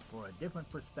iTunes for a different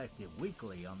perspective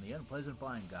weekly on the Unpleasant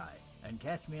Blind Guy. And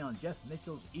catch me on Jeff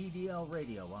Mitchell's EDL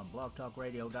Radio on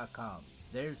blogtalkradio.com.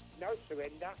 There's no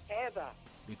surrender ever.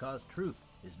 Because truth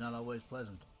is not always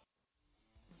pleasant.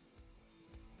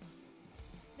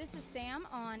 This is Sam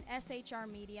on SHR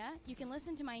Media. You can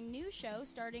listen to my new show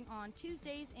starting on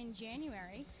Tuesdays in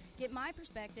January. Get my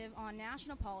perspective on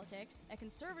national politics, a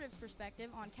conservative's perspective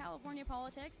on California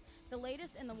politics, the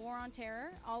latest in the war on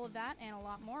terror, all of that and a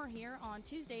lot more here on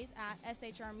Tuesdays at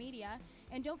SHR Media.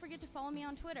 And don't forget to follow me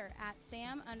on Twitter at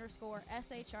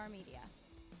Sam_SHR Media.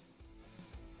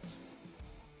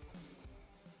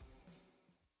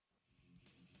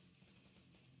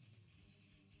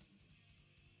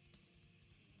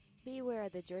 Beware,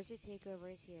 the Jersey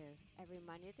Takeover is here. Every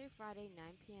Monday through Friday, 9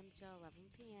 p.m. till 11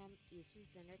 p.m. Eastern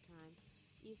Standard Time,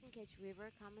 you can catch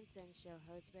Reaver Common Sense Show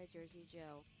hosted by Jersey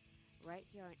Joe, right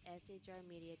here on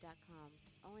shrmedia.com.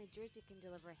 Only Jersey can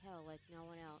deliver hell like no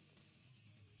one else.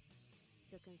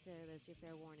 So consider this your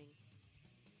fair warning.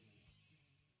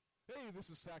 Hey, this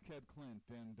is Sackhead Clint,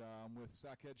 and I'm with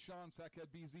Sackhead Sean,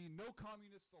 Sackhead BZ. No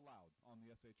communists allowed on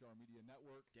the SHR Media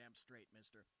Network. Damn straight,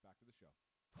 mister. Back to the show.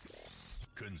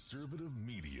 Conservative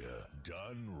media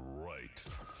done right.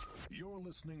 You're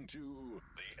listening to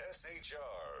the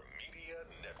SHR Media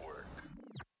Network.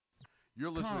 You're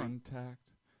listening. Contact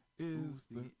is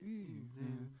the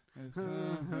evening.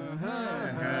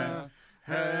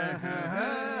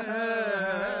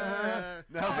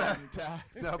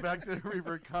 Now back to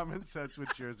Reaver Common Sense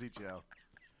with Jersey Joe.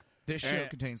 This show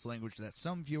contains language that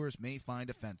some viewers may find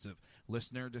offensive.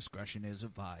 Listener discretion is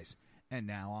advised. And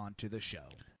now on to the show.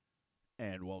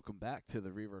 And welcome back to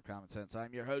the Reaver Common Sense.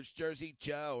 I'm your host, Jersey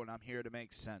Joe, and I'm here to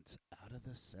make sense out of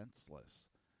the senseless.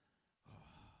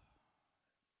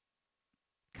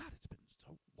 God, it's been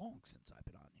so long since I've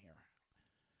been on here.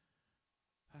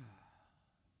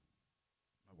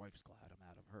 My wife's glad I'm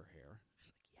out of her hair.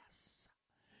 She's like, yes.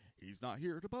 He's not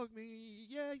here to bug me.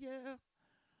 Yeah, yeah.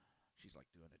 She's like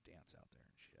doing a dance out there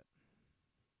and shit.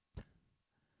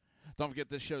 Don't forget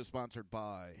this show is sponsored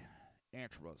by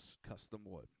Antros Custom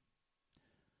Wood.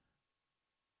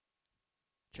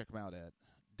 Check them out at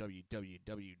www.antros,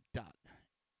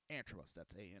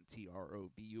 that's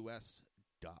ANTROBUS.ONE.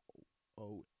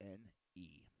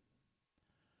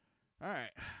 All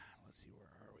right, let's see, where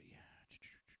are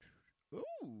we?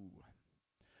 Ooh.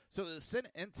 So the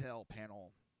Senate Intel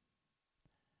panel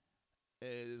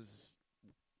is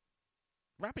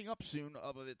wrapping up soon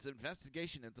of its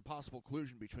investigation into possible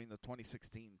collusion between the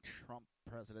 2016 Trump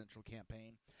presidential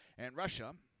campaign and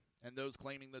Russia, and those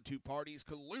claiming the two parties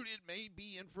colluded may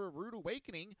be in for a rude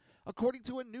awakening, according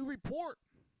to a new report.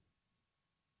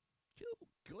 Oh,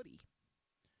 goody.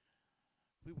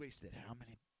 We wasted how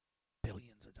many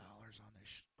billions of dollars on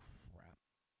this crap?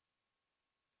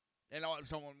 And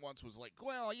someone once was like,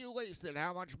 well, you wasted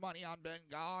how much money on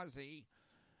Benghazi?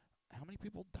 How many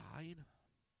people died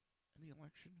in the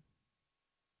election?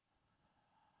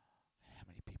 How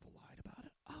many people lied about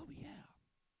it? Oh, yeah.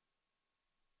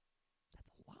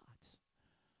 That's a lot.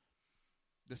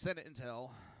 The Senate Intel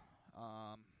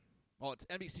Well, it's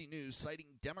NBC News citing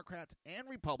Democrats and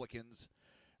Republicans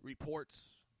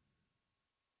reports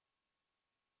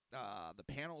the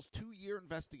panel's 2-year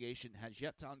investigation has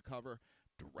yet to uncover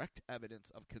direct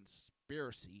evidence of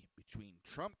conspiracy between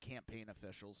Trump campaign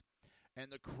officials and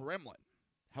the Kremlin.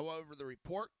 However, the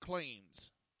report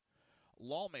claims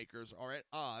lawmakers are at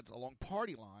odds along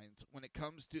party lines when it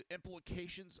comes to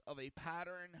implications of a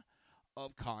pattern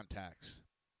of contacts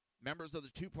members of the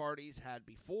two parties had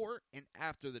before and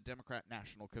after the Democrat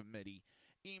National Committee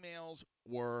emails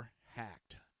were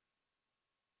hacked.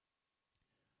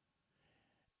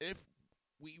 If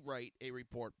we write a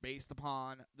report based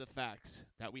upon the facts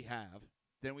that we have,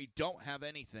 then we don't have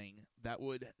anything that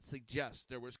would suggest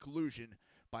there was collusion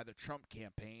by the Trump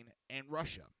campaign and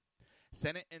Russia.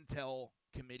 Senate Intel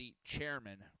Committee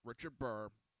Chairman Richard Burr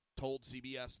told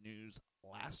CBS News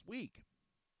last week,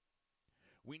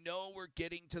 "We know we're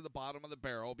getting to the bottom of the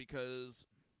barrel because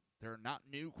there are not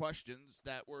new questions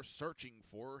that we're searching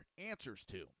for answers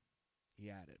to,"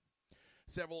 he added.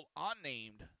 Several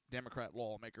unnamed Democrat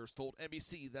lawmakers told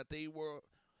NBC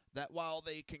that while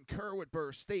they concur with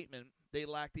Burr's statement, they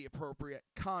lack the appropriate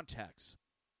context.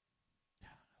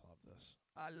 I love this.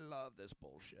 I love this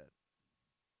bullshit.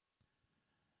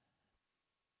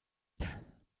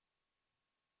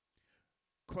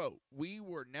 Quote, "We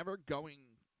were never going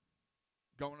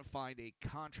to find a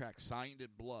contract signed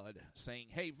in blood saying,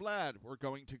 'Hey, Vlad, we're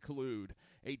going to collude,'"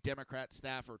 a Democrat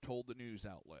staffer told the news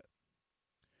outlet.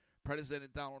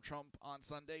 President Donald Trump on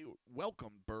Sunday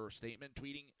welcomed Burr's statement,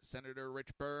 tweeting, "Senator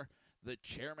Rich Burr, the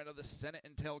chairman of the Senate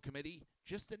Intel Committee,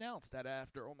 just announced that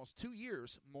after almost 2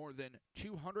 years, more than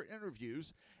 200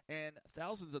 interviews, and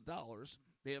thousands of dollars,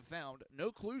 they have found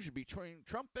no collusion between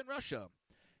Trump and Russia.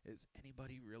 Is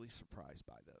anybody really surprised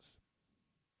by this?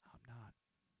 I'm not.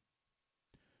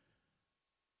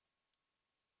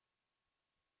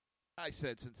 I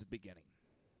said since the beginning,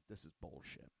 this is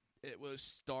bullshit. It was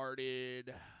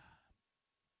started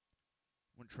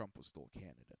when Trump was still a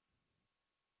candidate.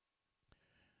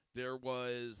 There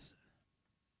was,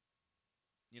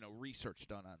 research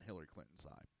done on Hillary Clinton's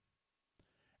side.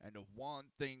 And the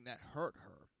one thing that hurt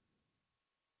her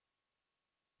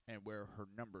and where her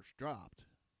numbers dropped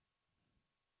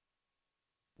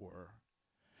were,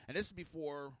 and this is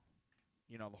before,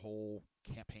 the whole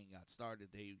campaign got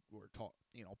started. They were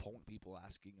polling people,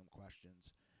 asking them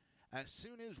questions. As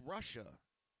soon as Russia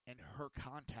and her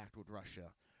contact with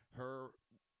Russia, her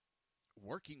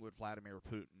working with Vladimir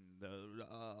Putin,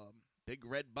 the big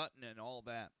red button and all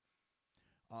that,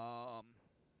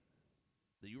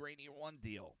 the Uranium One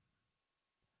deal,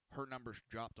 her numbers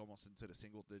dropped almost into the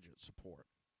single-digit support.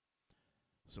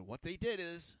 So what they did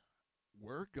is,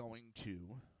 we're going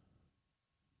to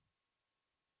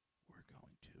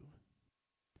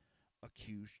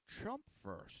accuse Trump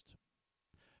first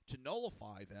to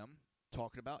nullify them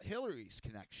talking about Hillary's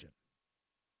connection.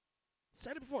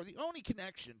 Said it before, the only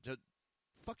connection to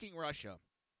fucking Russia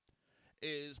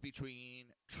is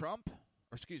between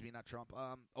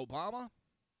Obama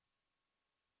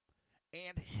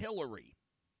and Hillary.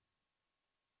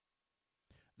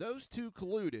 Those two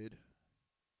colluded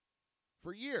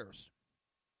for years.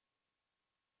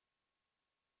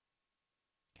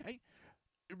 Okay?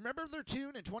 Remember their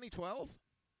tune in 2012?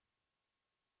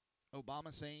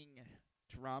 Obama saying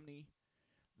to Romney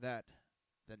that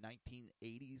the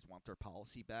 1980s want their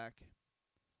policy back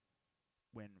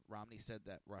when Romney said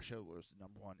that Russia was the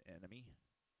number one enemy.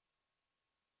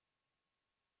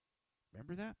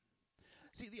 Remember that?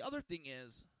 See, the other thing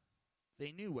is,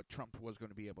 they knew what Trump was going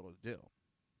to be able to do.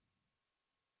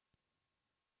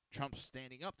 Trump's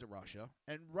standing up to Russia,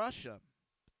 and Russia,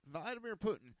 Vladimir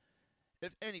Putin,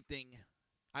 if anything,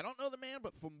 I don't know the man,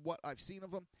 but from what I've seen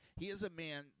of him, he is a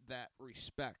man that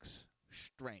respects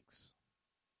strengths.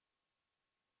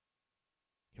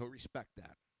 He'll respect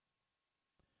that.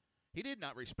 He did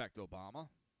not respect Obama.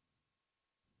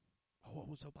 Oh, what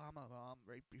was Obama?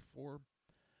 Right before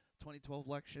 2012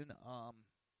 election.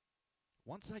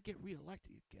 Once I get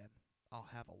reelected again, I'll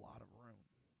have a lot of room.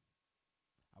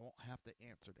 I won't have to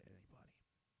answer to anybody.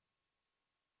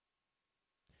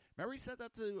 Remember he said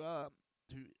that to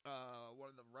one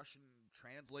of the Russian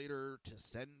translator to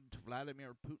send to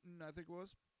Vladimir Putin, I think it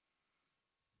was.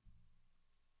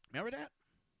 Remember that?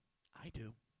 I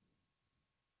do.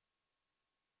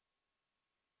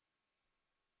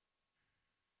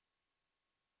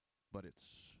 But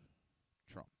it's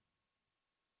Trump.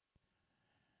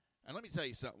 And let me tell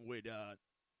you something with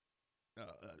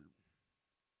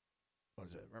what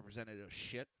is it? Representative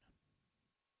Shithead,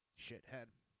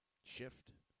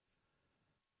 Shift,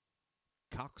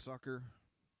 cocksucker,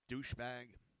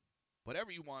 douchebag,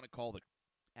 whatever you want to call the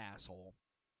asshole.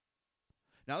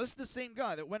 Now, this is the same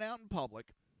guy that went out in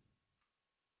public,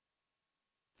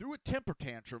 threw a temper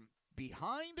tantrum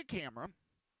behind a camera,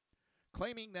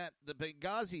 claiming that the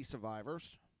Benghazi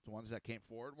survivors, the ones that came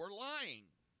forward, were lying.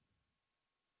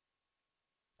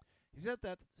 He said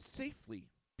that safely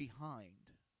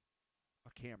behind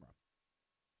a camera.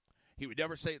 He would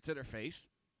never say it to their face.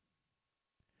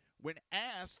 When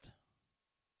asked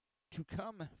to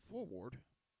come forward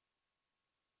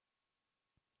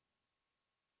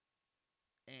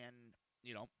and,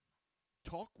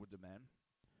 talk with the men,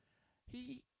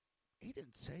 he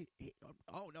didn't say,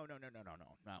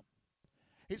 no.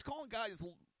 He's calling guys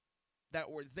that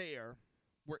were there,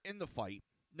 were in the fight,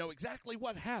 know exactly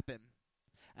what happened,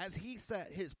 as he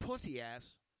sat his pussy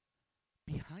ass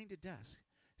behind a desk,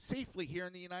 safely here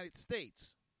in the United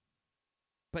States.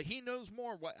 But he knows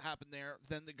more what happened there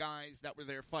than the guys that were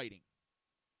there fighting.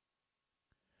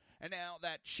 And now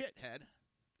that Schiff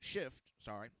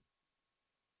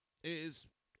is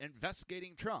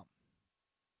investigating Trump.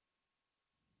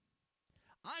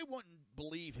 I wouldn't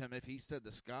believe him if he said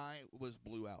the sky was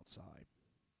blue outside.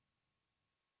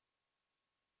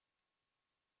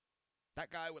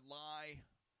 That guy would lie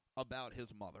about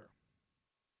his mother.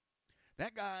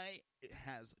 That guy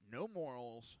has no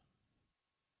morals,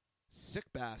 sick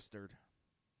bastard,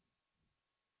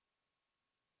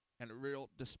 and a real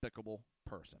despicable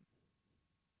person.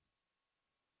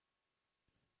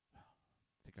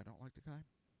 Think I don't like the guy?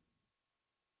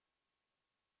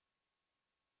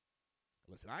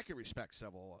 Listen, I can respect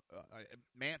several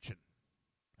Manchin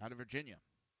out of Virginia.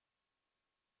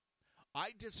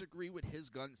 I disagree with his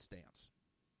gun stance.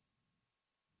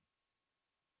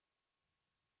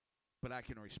 But I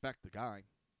can respect the guy.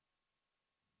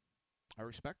 I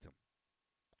respect him.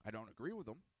 I don't agree with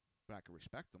him, but I can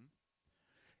respect him.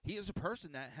 He is a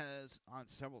person that has, on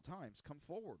several times, come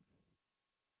forward.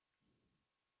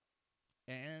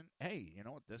 And, hey, you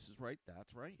know what? This is right.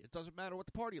 That's right. It doesn't matter what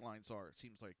the party lines are, it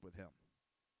seems like, with him.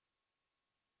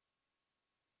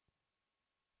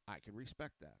 I can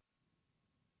respect that.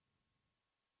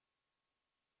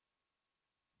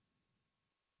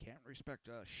 Can't respect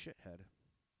a shithead.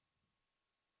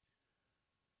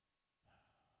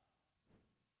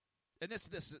 And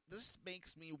this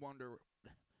makes me wonder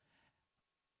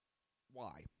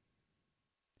why.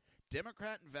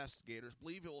 Democrat investigators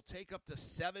believe it will take up to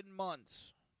 7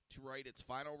 months to write its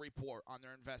final report on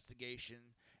their investigation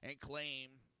and claim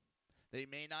they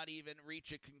may not even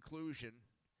reach a conclusion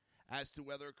as to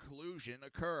whether collusion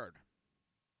occurred.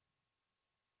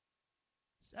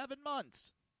 7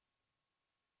 months.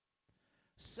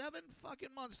 7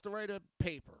 fucking months to write a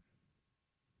paper.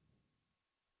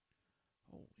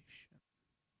 Holy shit.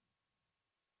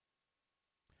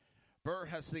 Burr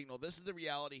has signaled this is the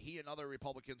reality he and other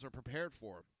Republicans are prepared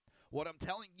for. What I'm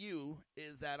telling you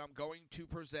is that I'm going to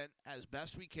present as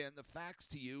best we can the facts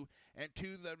to you and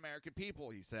to the American people,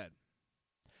 he said.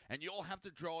 And you'll have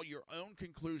to draw your own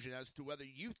conclusion as to whether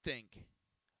you think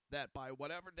that by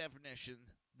whatever definition,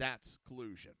 that's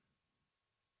collusion.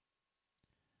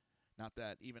 Not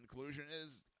that even collusion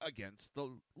is against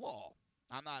the law.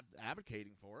 I'm not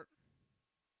advocating for it.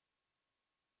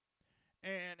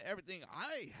 And everything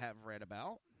I have read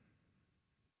about,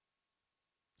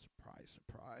 surprise,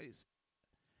 surprise,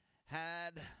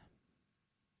 had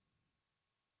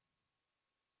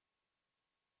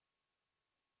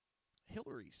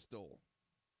Hillary stole.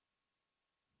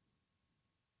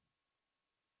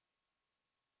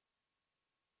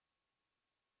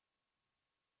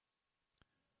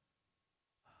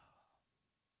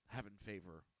 Have in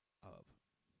favor of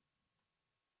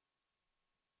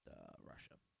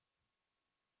Russia.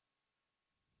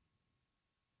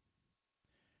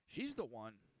 She's the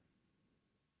one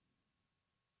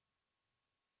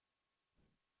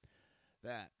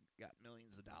that got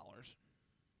millions of dollars.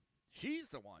 She's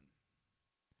the one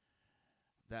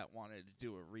that wanted to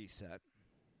do a reset.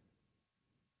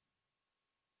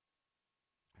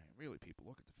 I mean, really, people,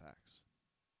 look at the facts.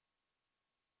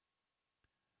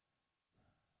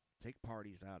 Take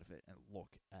parties out of it and look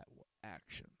at what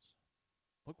actions.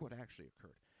 Look what actually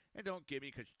occurred. And don't give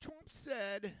me, because Trump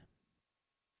said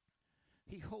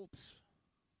he hopes.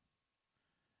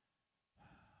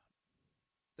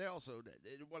 They also,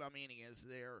 what I'm meaning is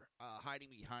they're hiding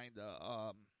behind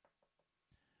the,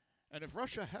 and if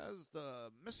Russia has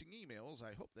the missing emails,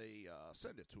 I hope they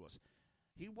send it to us.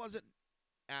 He wasn't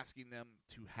asking them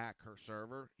to hack her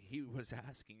server. He was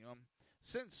asking them,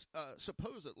 since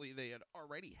supposedly they had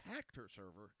already hacked her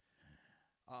server,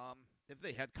 if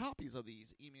they had copies of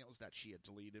these emails that she had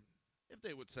deleted, if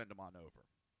they would send them on over.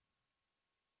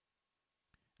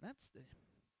 And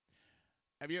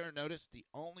have you ever noticed the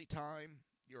only time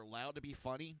you're allowed to be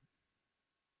funny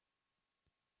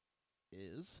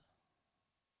is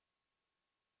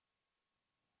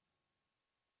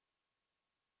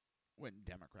when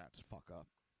Democrats fuck up.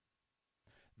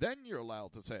 Then you're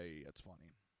allowed to say it's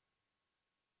funny.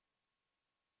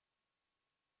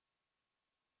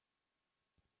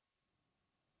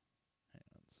 Hang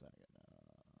on a second.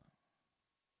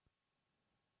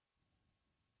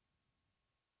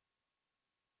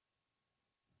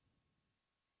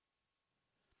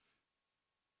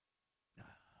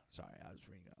 Sorry, I was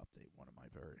reading an update. One of my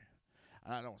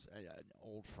an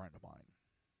old friend of mine,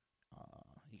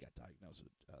 he got diagnosed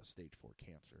with stage 4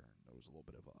 cancer, and there was a little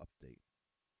bit of an update.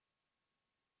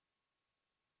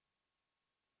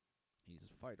 He's a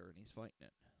fighter, and he's fighting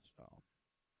it. So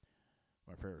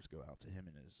my prayers go out to him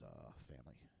and his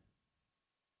family.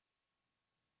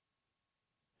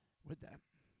 With that,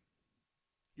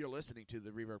 you're listening to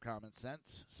the Reverb Common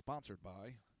Sense, sponsored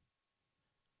by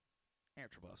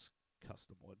Antrobus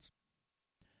Custom Woods.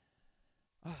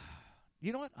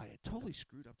 You know what? I had totally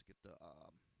screwed up to get the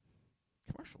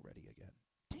commercial ready again.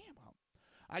 Damn.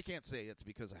 I can't say it's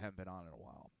because I haven't been on in a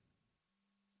while.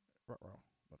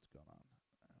 What's going on?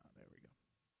 There we go.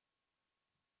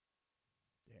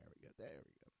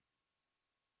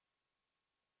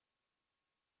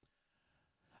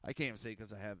 I can't say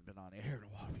because I haven't been on air in a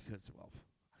while because, well,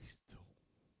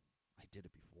 I did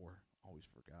it before. Always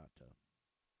forgot to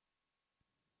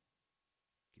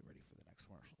get ready for the next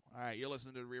commercial. All right, you're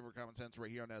listening to the Reverb Common Sense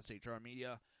right here on SHR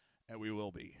Media, and we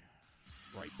will be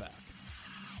right back.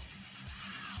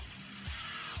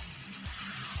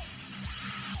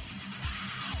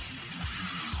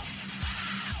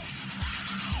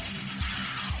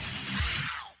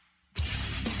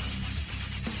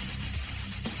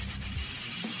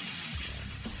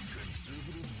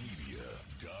 Conservative media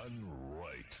done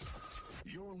right.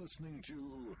 You're listening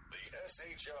to the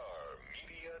SHR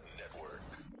Media Network.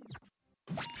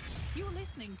 You're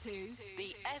listening to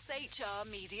the SHR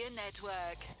Media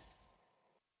Network.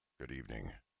 Good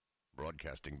evening.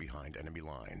 Broadcasting behind enemy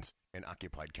lines in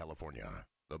occupied California,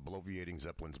 the Bloviating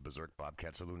Zeppelin's Berserk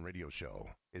Bobcat Saloon radio show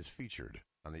is featured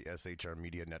on the SHR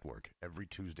Media Network every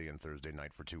Tuesday and Thursday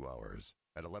night for 2 hours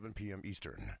at 11 p.m.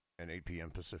 Eastern and 8 p.m.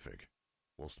 Pacific.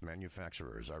 Whilst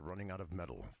manufacturers are running out of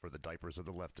metal for the diapers of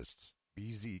the leftists,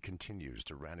 BZ continues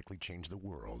to radically change the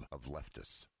world of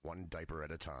leftists, one diaper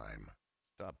at a time.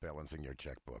 Stop balancing your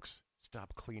checkbooks.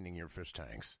 Stop cleaning your fish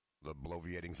tanks. The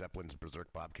Bloviating Zeppelin's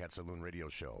Berserk Bobcat Saloon radio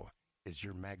show is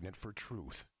your magnet for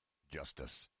truth,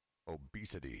 justice,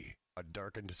 obesity, a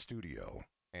darkened studio,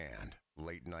 and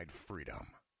late-night freedom.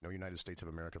 No United States of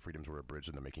America freedoms were abridged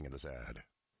in the making of this ad.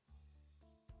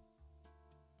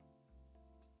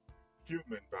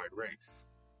 Human by race,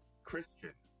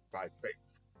 Christian by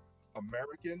faith,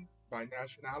 American by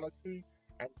nationality,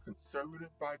 and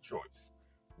conservative by choice.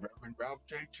 Reverend Ralph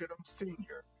J. Chittum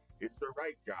Sr. is the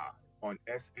right guy on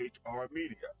SHR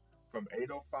Media from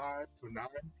 8:05 to 9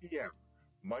 p.m.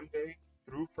 Monday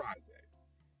through Friday.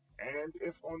 And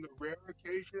if on the rare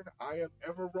occasion I am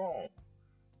ever wrong,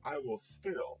 I will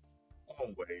still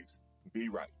always be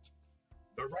right.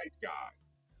 The right guy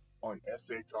on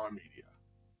SHR Media.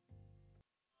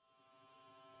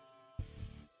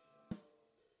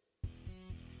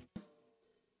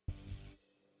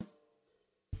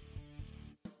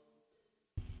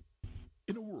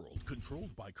 In a world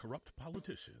controlled by corrupt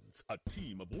politicians, a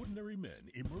team of ordinary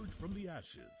men emerge from the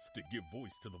ashes to give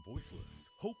voice to the voiceless,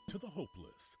 hope to the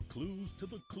hopeless, clues to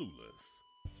the clueless.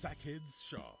 Sackheads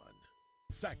Sean,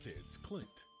 Sackheads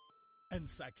Clint, and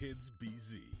Sackheads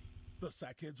BZ. The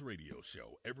Sackheads Radio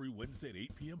Show every Wednesday at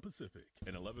 8 p.m. Pacific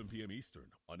and 11 p.m.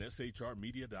 Eastern on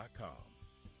shrmedia.com.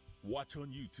 Watch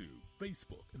on YouTube,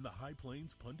 Facebook, and the High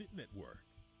Plains Pundit Network.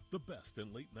 The best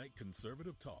in late-night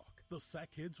conservative talk. The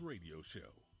Sackheads Radio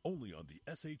Show, only on the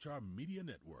SHR Media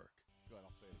Network. Go ahead,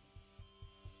 I'll say it again.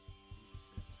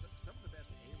 Some of the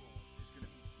best A-roll is going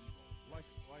to be evil. Like,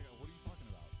 what are you talking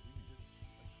about?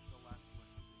 That's the last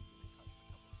question that you really cut a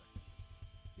couple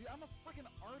seconds. Yeah, I'm a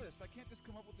freaking artist. I can't just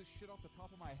come up with this shit off the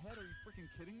top of my head. Are you freaking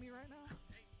kidding me right now?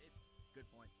 Good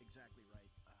point. Exactly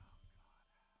right.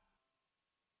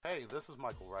 Hey, this is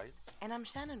Michael Wright. And I'm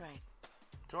Shannon Wright.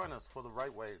 Join us for The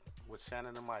Right Way with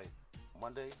Shannon and Mike,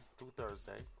 Monday through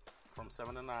Thursday from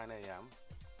 7 to 9 a.m.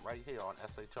 right here on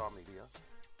SHR Media.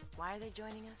 Why are they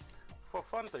joining us? For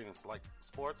fun things like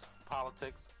sports,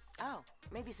 politics. Oh,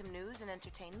 maybe some news and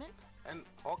entertainment? And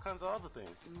all kinds of other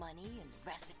things. Money and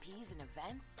recipes and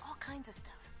events, all kinds of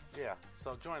stuff. Yeah,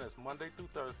 so join us Monday through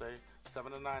Thursday, 7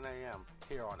 to 9 a.m.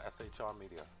 here on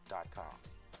shrmedia.com.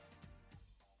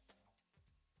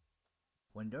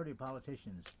 When dirty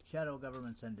politicians, shadow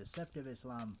governments, and deceptive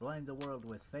Islam blind the world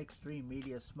with fake stream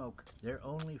media smoke, their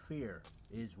only fear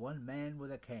is one man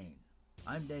with a cane.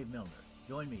 I'm Dave Milner.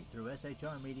 Join me through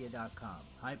shrmedia.com,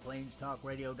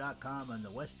 highplains.talkradio.com, and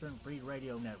the Western Free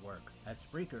Radio Network at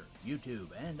Spreaker, YouTube,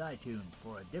 and iTunes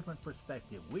for a different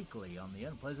perspective weekly on the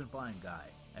Unpleasant Blind Guy.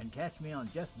 And catch me on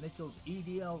Jeff Mitchell's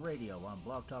EDL Radio on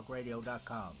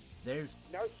blogtalkradio.com. There's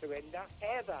no surrender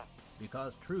ever.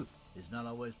 Because truth is not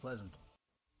always pleasant.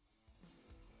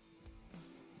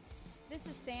 This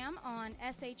is Sam on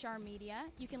SHR Media.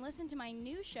 You can listen to my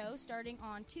new show starting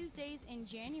on Tuesdays in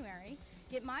January.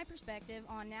 Get my perspective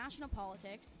on national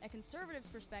politics, a conservative's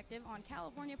perspective on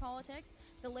California politics,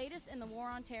 the latest in the war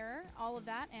on terror, all of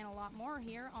that and a lot more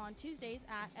here on Tuesdays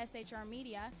at SHR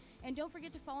Media. And don't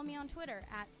forget to follow me on Twitter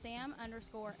at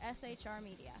Sam_SHR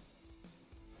Media.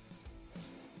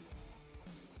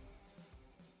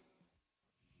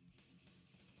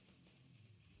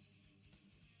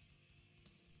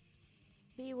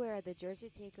 Beware, the Jersey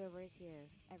Takeover is here.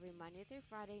 Every Monday through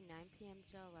Friday, 9 p.m.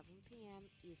 till 11 p.m.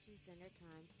 Eastern Standard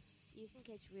Time, you can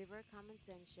catch Reaver Common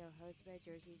Sense Show hosted by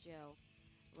Jersey Joe,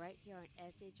 right here on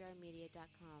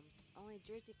shrmedia.com. Only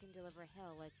Jersey can deliver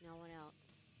hell like no one else.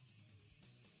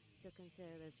 So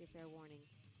consider this your fair warning.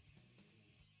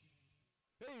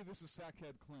 Hey, this is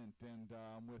Sackhead Clint, and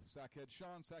I'm with Sackhead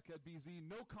Sean, Sackhead BZ.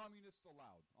 No communists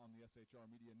allowed on the SHR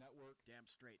Media Network. Damn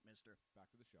straight, mister.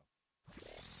 Back to the show.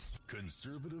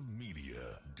 Conservative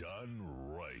media done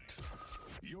right.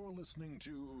 You're listening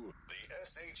to the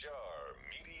SHR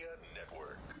Media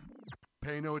Network.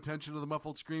 Pay no attention to the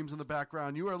muffled screams in the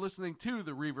background. You are listening to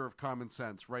the Reaver of Common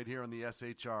Sense right here on the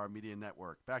SHR Media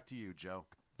Network. Back to you, Joe.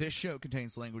 This show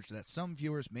contains language that some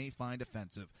viewers may find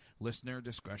offensive. Listener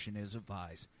discretion is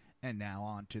advised. And now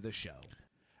on to the show.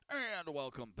 And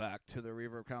welcome back to the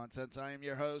Reaver of Common Sense. I am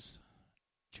your host,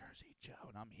 Jersey Joe,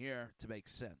 and I'm here to make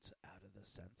sense out of the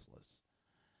senseless.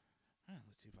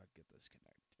 Let's see if I can get this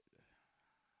connected.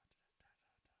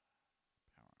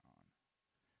 Power on.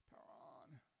 Power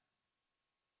on.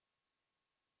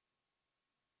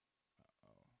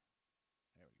 Uh-oh.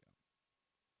 There we go.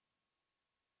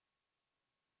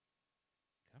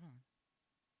 Come on.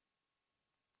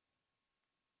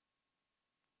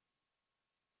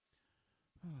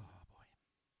 Oh, boy.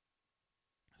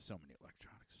 So many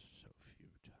electronics, so few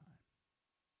time.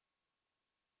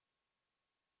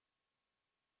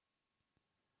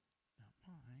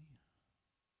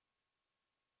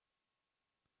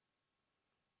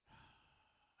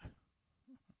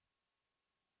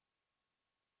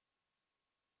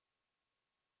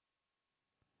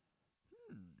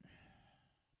 Now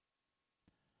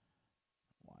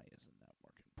why isn't that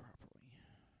working properly?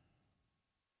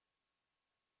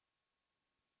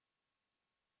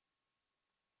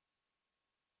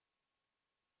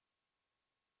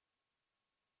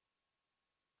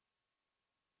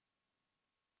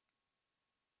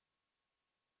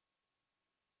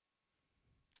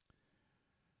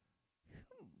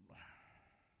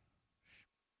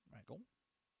 Michael?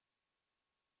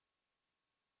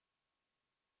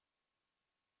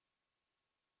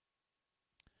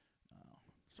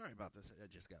 Sorry about this. I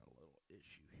just got a little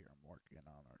issue here I'm working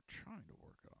on or trying to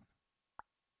work on.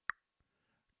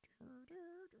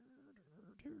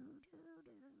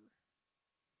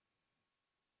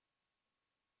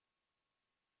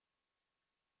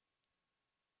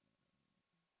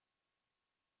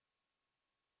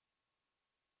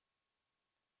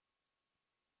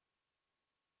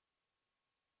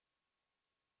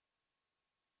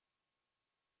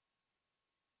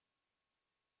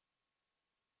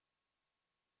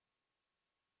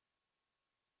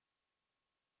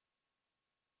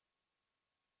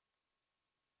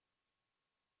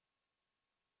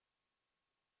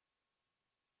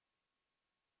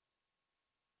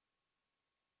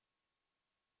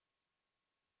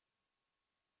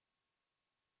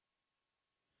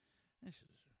 This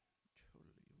is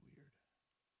totally weird.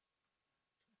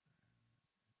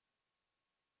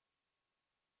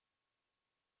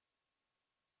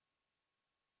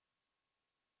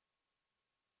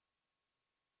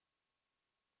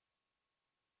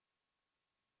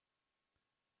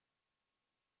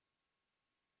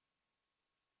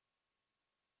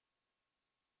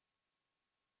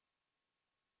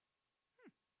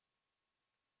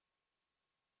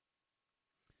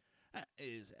 That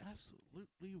is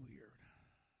absolutely weird.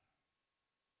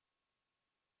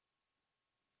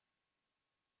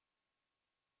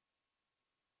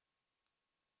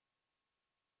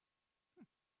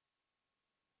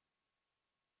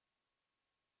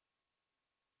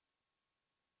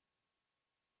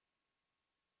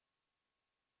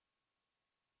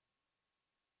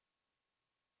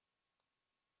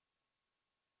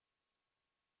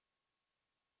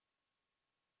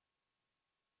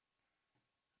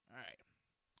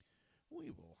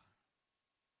 we will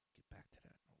get back to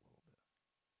that in a little bit.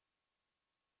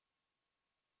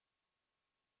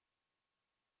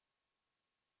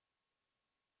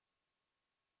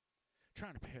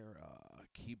 Trying to pair a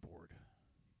keyboard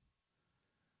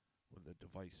with a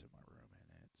device in my room,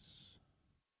 and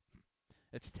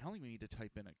it's telling me to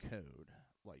type in a code,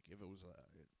 like if it was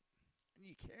and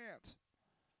you can't.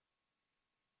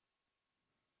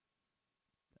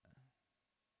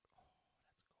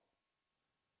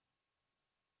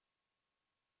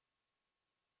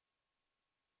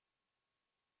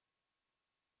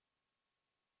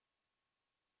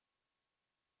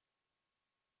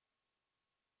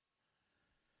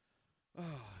 Oh,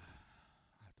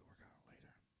 I'll have to work on it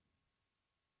later.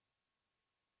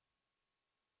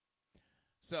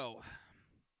 So,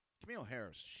 Camille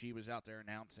Harris, she was out there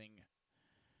announcing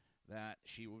that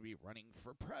she will be running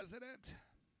for president.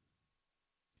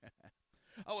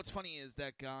 Oh, what's funny is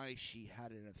that guy she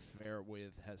had an affair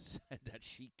with has said that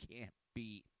she can't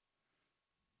beat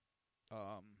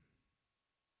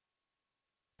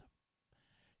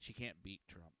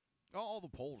Trump. All the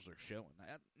polls are showing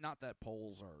that. Not that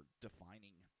polls are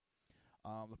defining.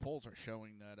 The polls are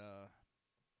showing that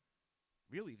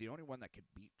really the only one that could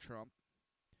beat Trump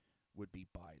would be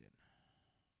Biden.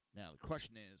 Now, the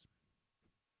question is,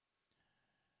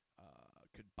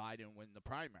 could Biden win the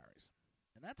primaries?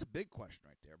 And that's a big question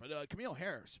right there. But Camille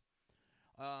Harris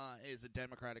is a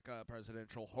Democratic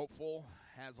presidential hopeful,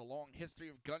 has a long history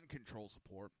of gun control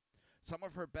support. Some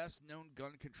of her best-known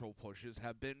gun control pushes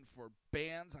have been for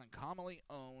bans on commonly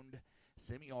owned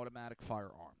semi-automatic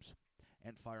firearms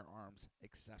and firearms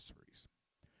accessories.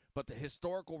 But the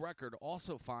historical record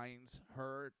also finds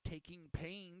her taking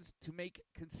pains to make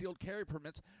concealed carry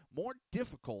permits more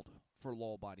difficult for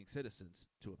law-abiding citizens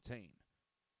to obtain.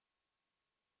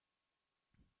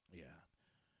 Yeah.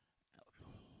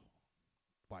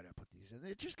 Why did I put these in?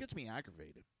 It just gets me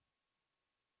aggravated.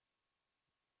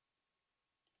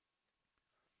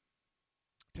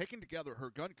 Taken together, her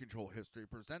gun control history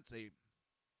presents a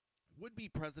would-be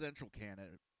presidential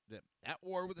candidate at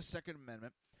war with the Second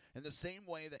Amendment in the same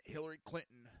way that Hillary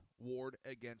Clinton warred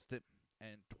against it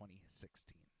in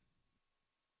 2016.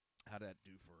 How'd that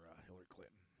do for Hillary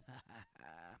Clinton?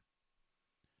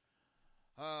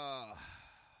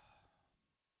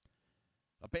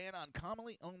 A ban on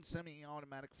commonly owned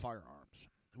semi-automatic firearms.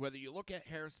 Whether you look at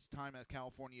Harris's time as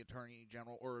California Attorney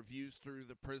General or reviews through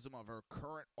the prism of her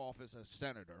current office as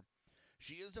senator,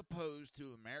 she is opposed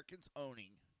to Americans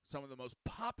owning some of the most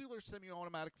popular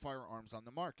semi-automatic firearms on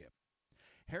the market.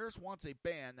 Harris wants a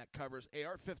ban that covers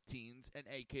AR-15s and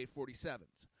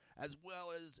AK-47s, as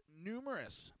well as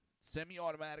numerous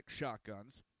semi-automatic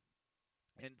shotguns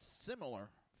and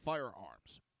similar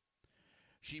firearms.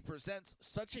 She presents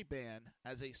such a ban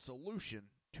as a solution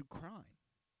to crime.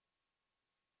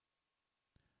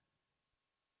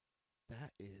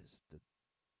 That is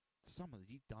some of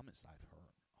the dumbest I've heard.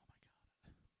 Oh,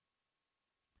 my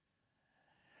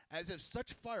God. As if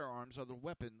such firearms are the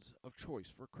weapons of choice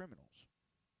for criminals.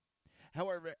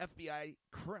 However, FBI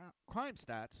crime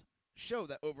stats show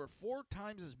that over 4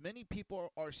 times as many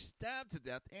people are stabbed to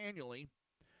death annually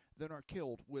than are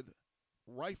killed with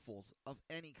rifles of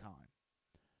any kind.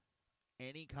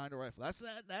 Any kind of rifle.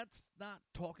 That's not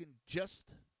talking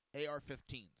just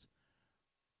AR-15s.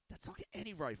 That's talking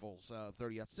any rifles,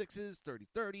 30-06s,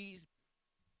 30-30s,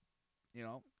 you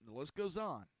know, the list goes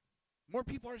on. More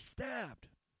people are stabbed.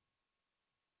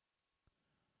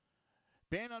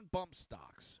 Ban on bump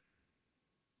stocks.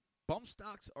 Bump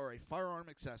stocks are a firearm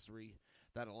accessory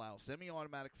that allows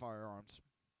semi-automatic firearms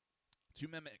to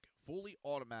mimic fully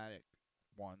automatic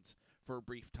ones for a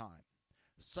brief time.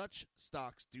 Such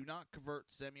stocks do not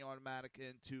convert semi-automatic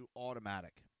into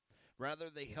automatic. Rather,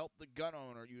 they help the gun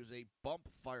owner use a bump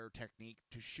fire technique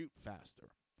to shoot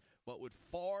faster, but with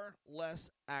far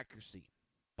less accuracy.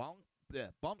 Bump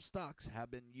stocks have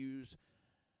been used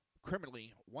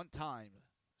criminally one time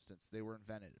since they were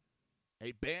invented.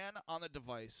 A ban on the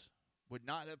device would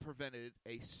not have prevented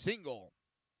a single,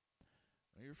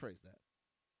 let me rephrase that,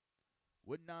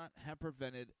 would not have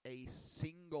prevented a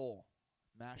single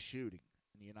mass shooting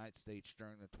in the United States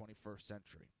during the 21st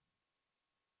century.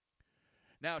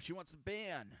 Now, she wants to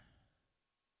ban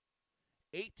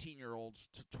 18-year-olds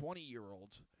to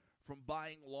 20-year-olds from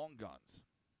buying long guns.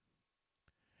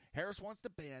 Harris wants to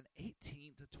ban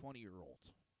 18 to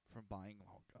 20-year-olds from buying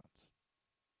long guns.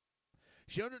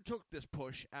 She undertook this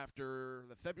push after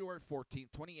the February 14,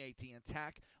 2018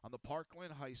 attack on the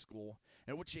Parkland High School,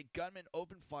 in which a gunman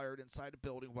opened fire inside a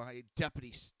building while a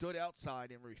deputy stood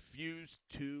outside and refused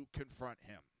to confront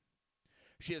him.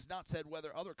 She has not said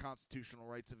whether other constitutional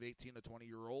rights of 18 to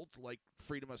 20-year-olds, like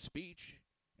freedom of speech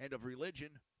and of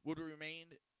religion, would remain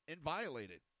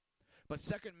inviolated. But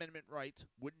Second Amendment rights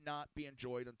would not be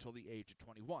enjoyed until the age of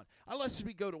 21, unless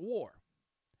we go to war.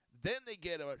 Then they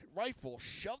get a rifle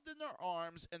shoved in their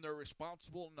arms, and they're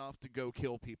responsible enough to go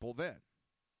kill people then.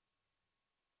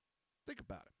 Think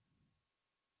about it.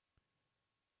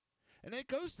 And it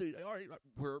goes to, all right,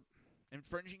 we're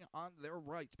infringing on their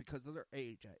rights because of their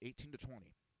age at 18 to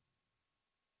 20.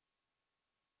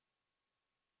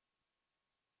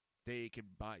 They can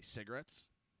buy cigarettes.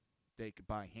 They could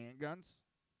buy handguns.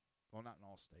 Well, not in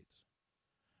all states.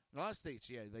 In a lot of states,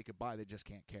 yeah, they could buy, they just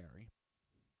can't carry.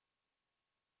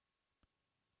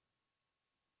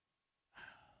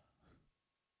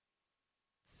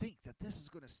 Think that this is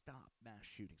going to stop mass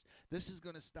shootings. This is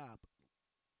going to stop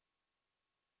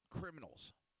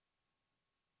criminals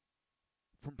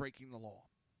from breaking the law.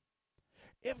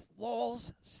 If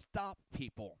laws stop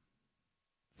people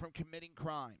from committing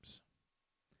crimes,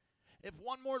 if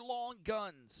one more law on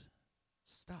guns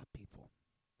stop people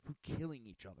from killing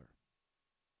each other,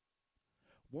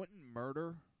 wouldn't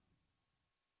murder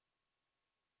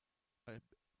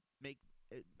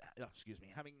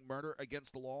having murder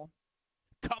against the law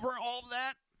cover all of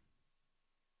that?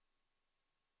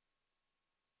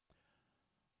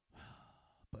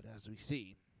 But as we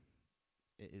see,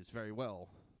 it is very well,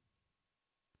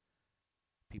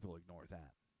 people ignore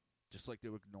that. Just like they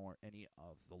would ignore any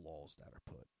of the laws that are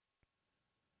put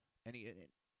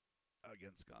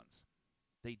against guns.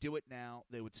 They do it now,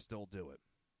 they would still do it.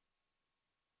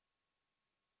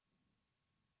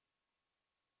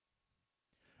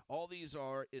 All these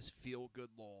is feel-good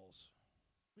laws.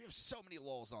 We have so many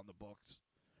laws on the books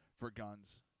for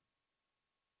guns.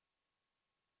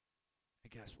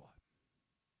 And guess what?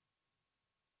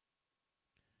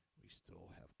 We still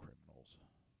have criminals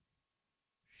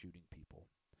shooting people.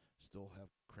 Still have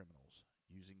criminals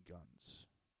using guns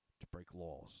to break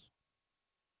laws.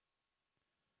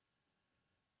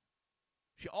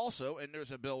 She also, and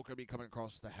there's a bill going to be coming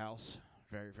across the House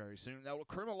very, very soon that will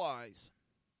criminalize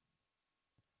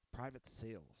private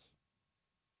sales.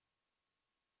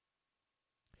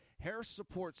 Harris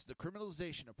supports the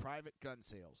criminalization of private gun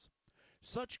sales.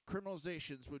 Such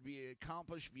criminalizations would be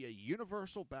accomplished via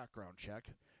universal background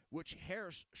check, which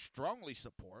Harris strongly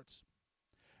supports.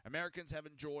 Americans have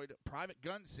enjoyed private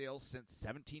gun sales since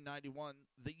 1791,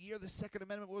 the year the Second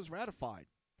Amendment was ratified.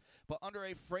 But under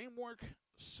a framework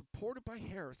supported by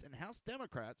Harris and House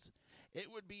Democrats,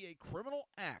 it would be a criminal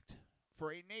act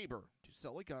for a neighbor to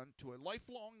sell a gun to a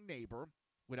lifelong neighbor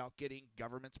without getting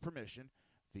government's permission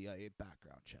via a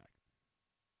background check.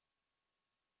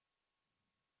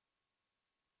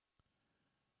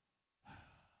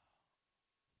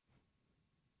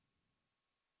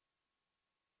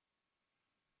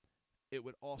 It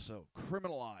would also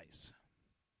criminalize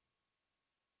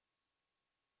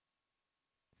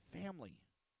family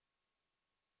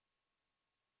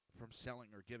from selling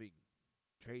or giving,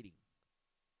 trading.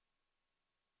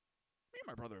 Me and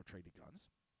my brother have traded guns.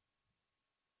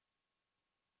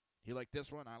 He liked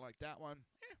this one, I like that one.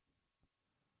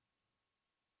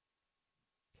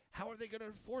 How are they going to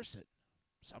enforce it?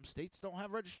 Some states don't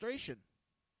have registration.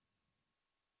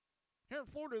 Here in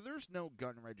Florida, there's no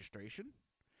gun registration.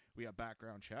 We have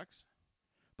background checks,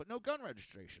 but no gun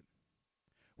registration.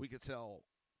 We could sell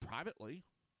privately.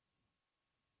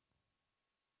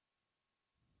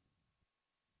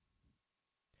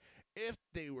 If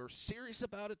they were serious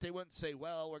about it, they wouldn't say,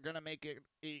 well, we're going to make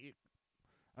it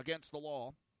against the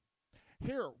law.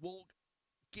 Here, we'll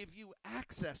give you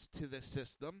access to this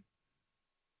system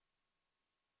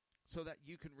so that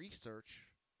you can research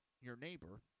your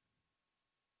neighbor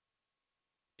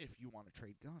if you want to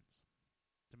trade guns,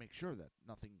 to make sure that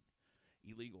nothing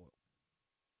illegal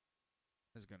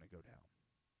is going to go down.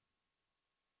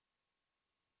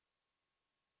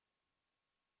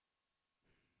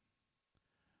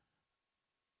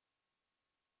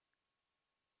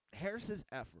 Harris's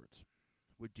efforts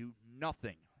would do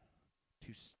nothing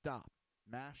to stop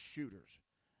mass shooters,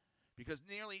 because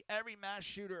nearly every mass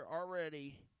shooter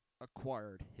already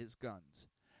acquired his guns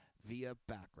via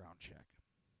background check.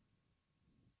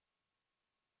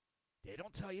 They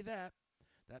don't tell you that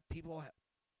people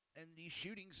in these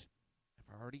shootings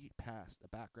have already passed a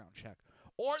background check,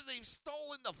 or they've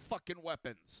stolen the fucking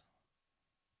weapons.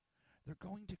 They're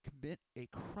going to commit a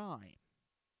crime.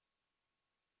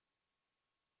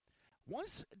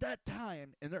 Once that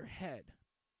time in their head,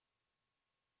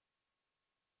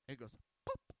 it goes,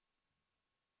 pop.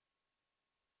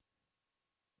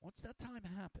 Once that time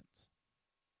happens,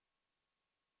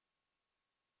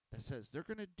 that says they're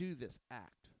going to do this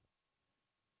act,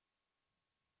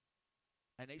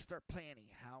 and they start planning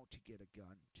how to get a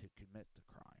gun to commit the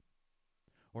crime,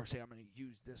 or say, I'm going to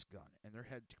use this gun, and they're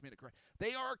headed to commit a crime,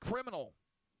 they are a criminal.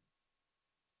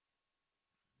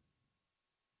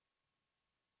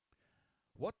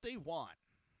 What they want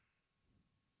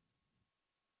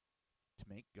to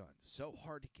make guns so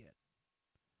hard to get,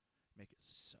 make it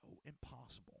so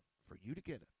impossible for you to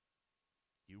get it,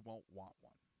 you won't want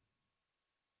one.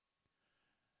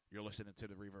 You're listening to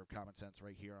the Reverb Common Sense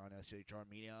right here on SHR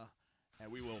Media,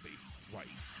 and we will be right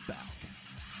back.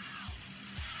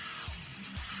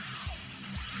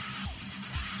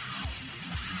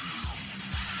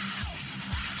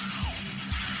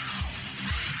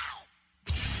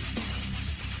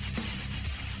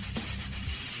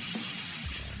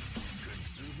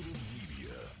 Conservative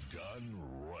media done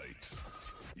right.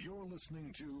 You're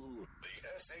listening to the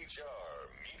SHR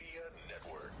Media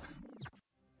Network.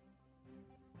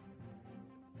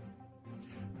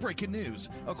 Breaking news.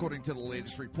 According to the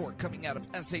latest report coming out of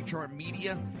SHR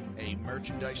Media, a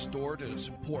merchandise store to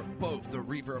support both the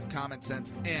Reaver of Common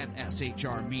Sense and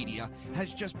SHR Media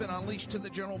has just been unleashed to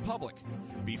the general public.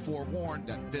 Be forewarned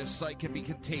that this site can be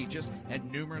contagious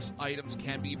and numerous items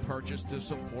can be purchased to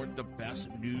support the best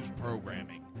news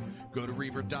programming. Go to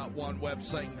Reaver.one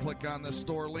website and click on the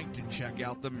store link to check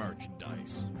out the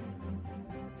merchandise.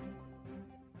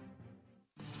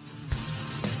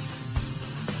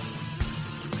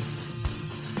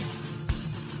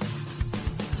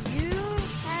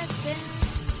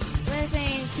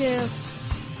 Listening to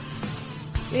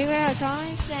Reaver of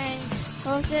Common Sense,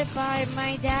 hosted by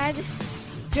my dad,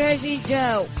 Jersey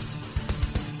Joe.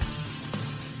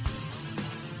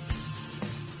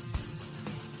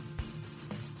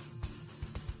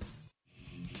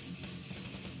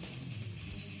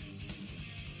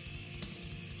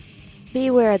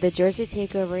 Beware, the Jersey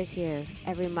Takeover is here.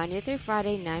 Every Monday through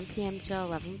Friday, 9 p.m. till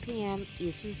 11 p.m.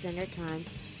 Eastern Standard Time,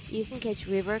 you can catch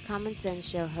Reaver Common Sense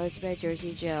Show hosted by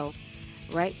Jersey Joe,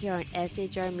 right here on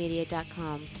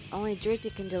shrmedia.com. Only Jersey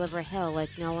can deliver hell like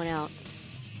no one else.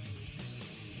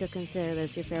 So consider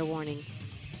this your fair warning.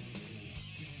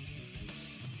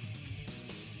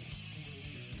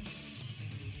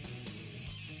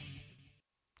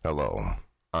 Hello,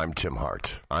 I'm Tim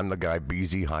Hart. I'm the guy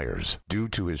BZ hires, due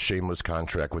to his shameless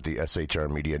contract with the SHR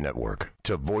Media Network,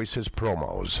 to voice his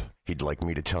promos. He'd like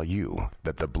me to tell you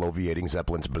that the Bloviating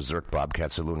Zeppelin's Berserk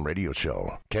Bobcat Saloon radio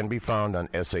show can be found on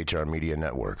SHR Media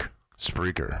Network,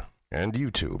 Spreaker, and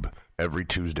YouTube every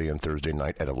Tuesday and Thursday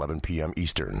night at 11 p.m.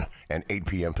 Eastern and 8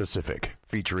 p.m. Pacific,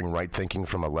 featuring right thinking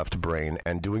from a left brain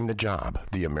and doing the job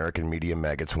the American media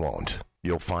maggots won't.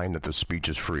 You'll find that the speech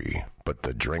is free, but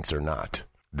the drinks are not.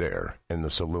 There, in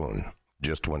the saloon,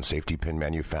 just when safety pin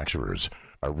manufacturers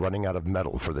are running out of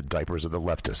metal for the diapers of the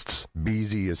leftists,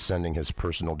 BZ is sending his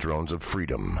personal drones of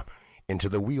freedom into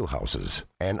the wheelhouses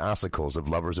and ossicles of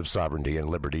lovers of sovereignty and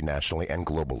liberty nationally and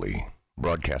globally.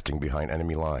 Broadcasting behind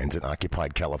enemy lines in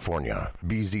occupied California,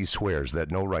 BZ swears that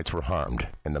no rights were harmed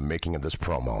in the making of this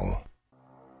promo.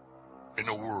 In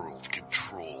a world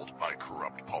controlled by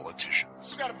corrupt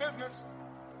politicians, You got a business.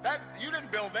 That you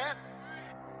didn't build that.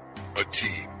 a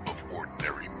team of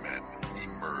ordinary men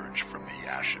emerge from the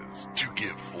ashes to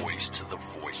give voice to the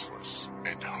voiceless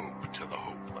and hope to the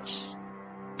hopeless.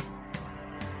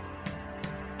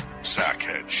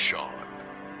 Sackhead Sean.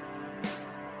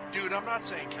 Dude, I'm not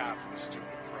saying Catholic, stupid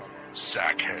bro.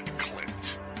 Sackhead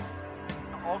Clint.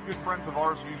 All good friends of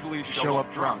ours usually show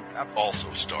up drunk.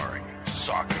 Also starring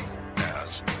Sacco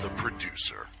as the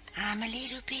producer. I'm a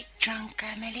little bit drunk, 'cause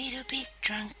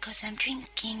I'm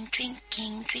drinking.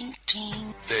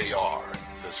 They are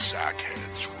the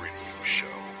Sackheads Radio Show.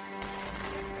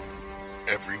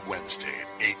 Every Wednesday at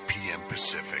 8 p.m.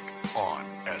 Pacific on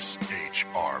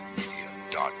shrmedia.com.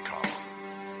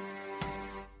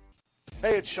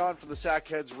 Hey, it's Sean from the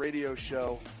Sackheads Radio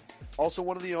Show, also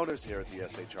one of the owners here at the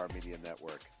SHR Media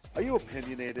Network. Are you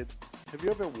opinionated? Have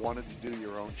you ever wanted to do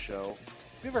your own show?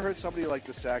 Have you ever heard somebody like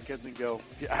the Sackheads and go,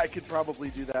 yeah, I could probably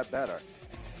do that better?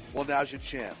 Well, now's your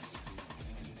chance.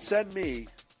 Send me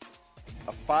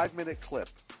a 5-minute clip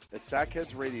at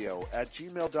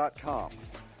sackheadsradio@gmail.com,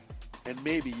 and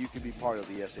maybe you can be part of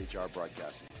the SHR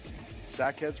broadcasting team.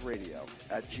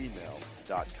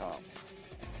 sackheadsradio@gmail.com.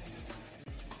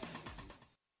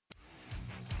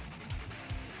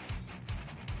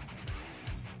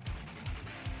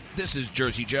 This is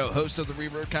Jersey Joe, host of the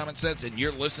Reaver of Common Sense, and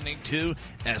you're listening to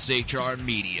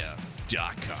shrmedia.com.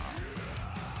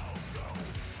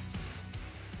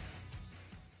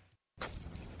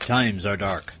 Times are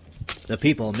dark. The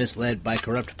people misled by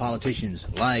corrupt politicians,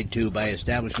 lied to by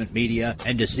establishment media,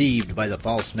 and deceived by the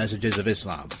false messages of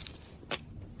Islam.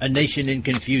 A nation in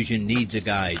confusion needs a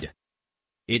guide.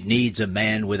 It needs a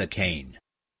man with a cane.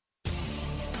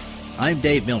 I'm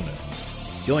Dave Milner.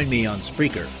 Join me on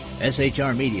Spreaker,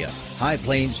 SHR Media, High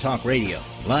Plains Talk Radio,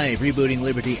 Live Rebooting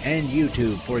Liberty, and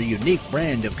YouTube for a unique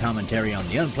brand of commentary on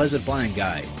the Unpleasant Blind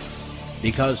Guy.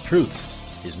 Because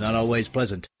truth is not always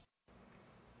pleasant.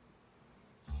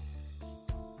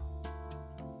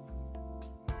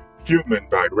 Human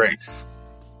by race,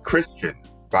 Christian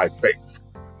by faith,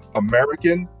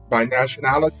 American by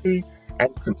nationality,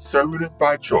 and conservative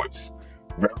by choice.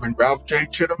 Reverend Ralph J.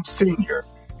 Chittum Sr.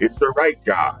 is the right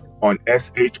guy on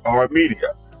SHR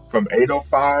Media from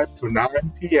 8:05 to 9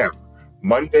 p.m.,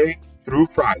 Monday through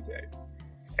Friday.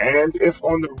 And if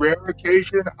on the rare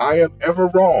occasion I am ever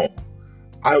wrong,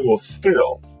 I will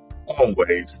still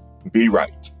always be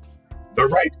right. The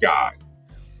right guy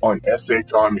on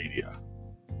SHR Media.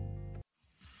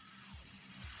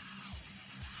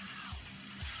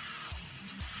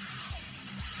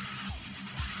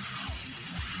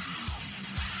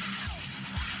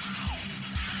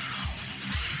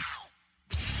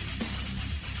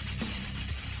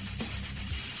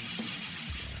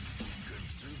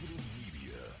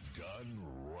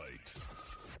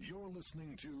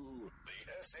 Listening to the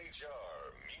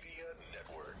SHR Media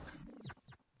Network.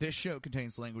 This show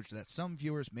contains language that some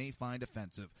viewers may find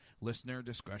offensive. Listener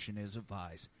discretion is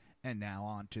advised. And now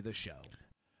on to the show.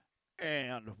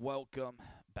 And welcome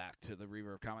back to the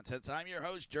Reaver of Common Sense. I'm your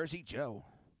host, Jersey Joe.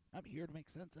 I'm here to make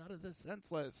sense out of the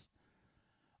senseless.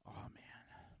 Oh, man.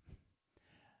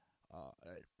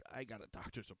 I got a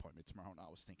doctor's appointment tomorrow, and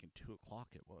I was thinking 2 o'clock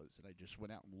it was. And I just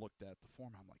went out and looked at the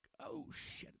form. I'm like, oh,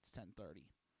 shit, it's 10:30.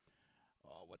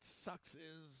 What sucks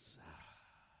is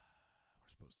we're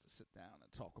supposed to sit down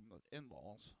and talk with the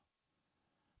in-laws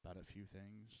about a few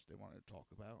things they wanted to talk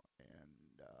about,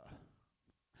 and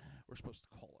we're supposed to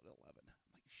call at 11.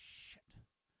 I'm like, shit.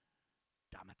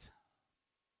 Damn it.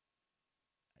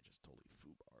 I just totally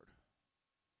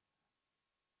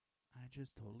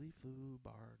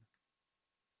foobarred.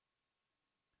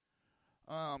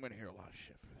 Oh, I'm going to hear a lot of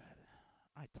shit for that.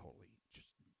 I totally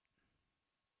just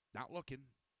not looking.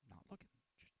 I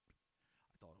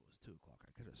thought it was 2 o'clock.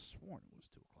 I could have sworn it was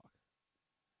 2 o'clock.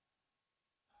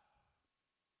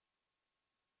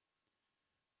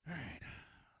 All right.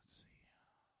 Let's see.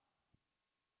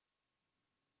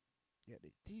 Yeah,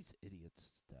 these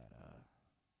idiots that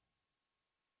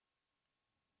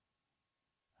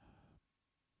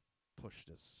push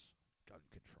this gun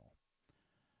control,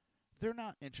 they're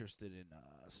not interested in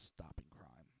stopping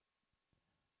crime.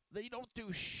 They don't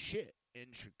do shit in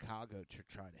Chicago to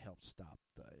try to help stop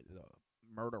the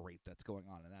murder rate that's going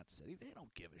on in that city. They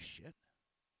don't give a shit.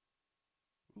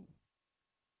 Ooh.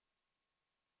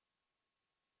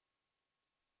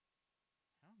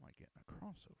 How am I getting a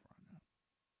crossover on that?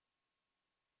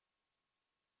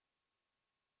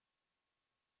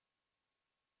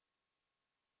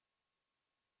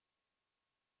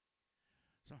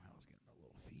 Somehow I was getting a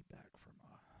little feedback from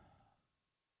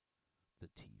the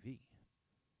TV.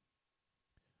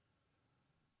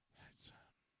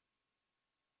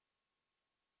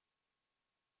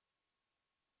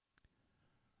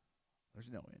 There's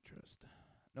no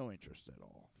interest at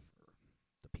all for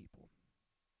the people.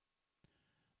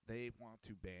 They want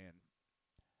to ban.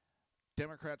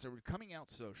 Democrats are coming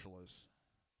out socialists,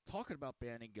 talking about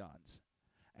banning guns,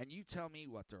 and you tell me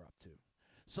what they're up to.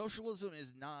 Socialism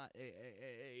is not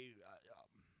a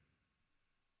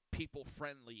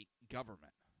people-friendly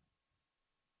government.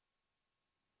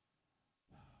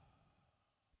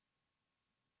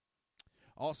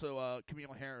 Also,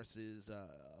 Kamala Harris's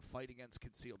fight against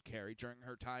concealed carry. During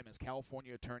her time as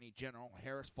California Attorney General,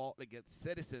 Harris fought against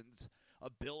citizens'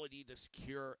 ability to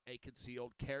secure a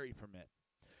concealed carry permit.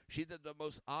 She did the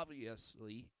most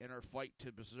obviously in her fight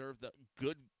to preserve the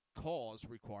good cause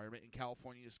requirement in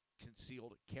California's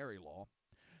concealed carry law.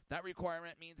 That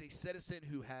requirement means a citizen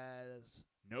who has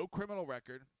no criminal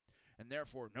record and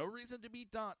therefore no reason to be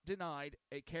denied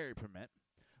a carry permit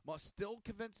must still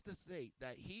convince the state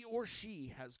that he or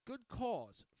she has good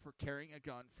cause for carrying a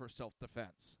gun for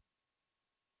self-defense.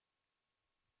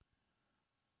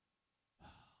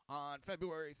 On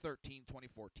February 13,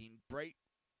 2014,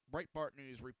 Breitbart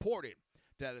News reported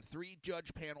that a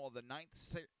 3-judge panel of the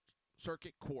Ninth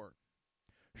Circuit Court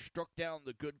struck down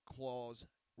the good cause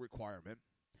requirement.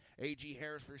 AG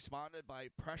Harris responded by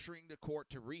pressuring the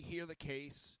court to rehear the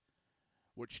case,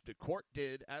 which the court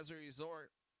did. As a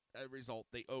result,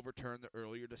 they overturned the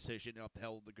earlier decision and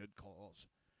upheld the good cause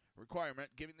requirement,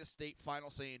 giving the state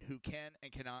final say in who can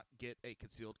and cannot get a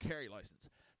concealed carry license.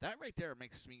 That right there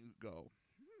makes me go,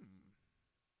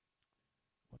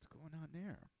 what's going on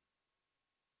there?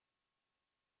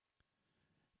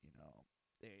 You know,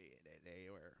 they they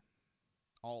were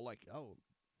all like, oh,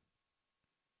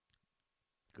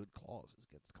 good clauses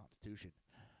against the Constitution.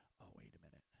 Oh, wait a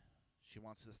minute. She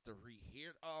wants us to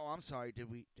rehear. Oh, I'm sorry. Did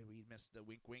we miss the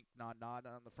wink, wink, nod, nod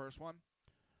on the first one?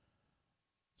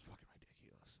 It's fucking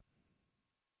ridiculous.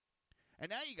 And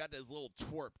now you got this little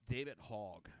twerp, David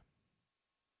Hogg.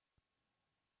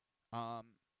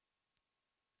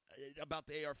 About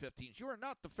the AR-15s. You are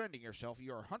not defending yourself.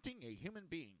 You are hunting a human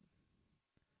being.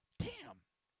 Damn.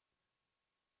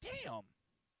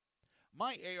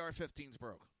 My AR-15's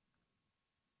broke.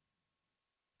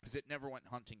 Because it never went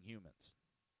hunting humans.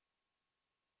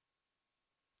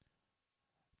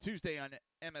 Tuesday on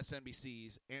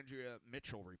MSNBC's Andrea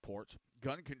Mitchell reports,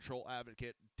 gun control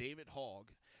advocate David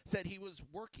Hogg said he was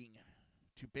working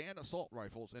to ban assault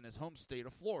rifles in his home state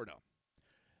of Florida.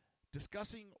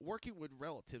 Discussing working with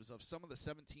relatives of some of the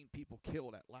 17 people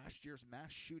killed at last year's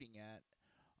mass shooting at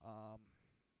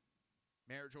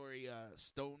Marjorie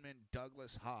Stoneman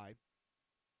Douglas High.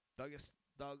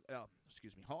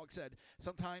 Hogg said,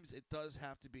 sometimes it does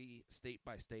have to be state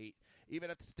by state.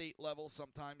 Even at the state level,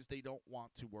 sometimes they don't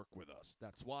want to work with us.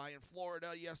 That's why in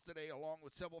Florida yesterday, along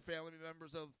with several family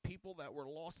members of people that were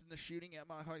lost in the shooting at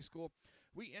my high school,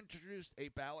 we introduced a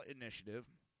ballot initiative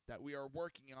that we are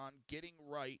working on getting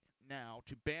right now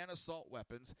to ban assault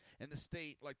weapons in the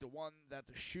state like the one that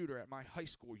the shooter at my high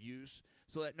school used,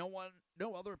 so that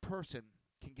no other person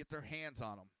can get their hands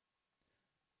on them.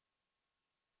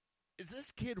 Is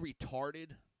this kid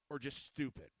retarded or just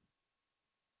stupid?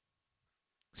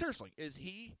 Seriously, is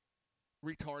he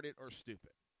retarded or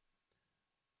stupid?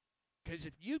 Because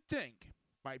if you think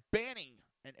by banning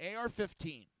an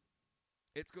AR-15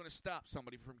 it's going to stop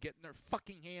somebody from getting their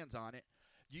fucking hands on it,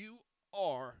 you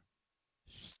are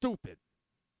stupid.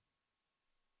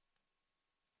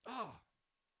 Oh.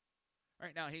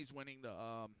 Right now he's winning the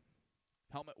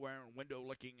helmet-wearing,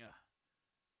 window-licking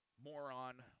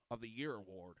moron of the year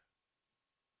award.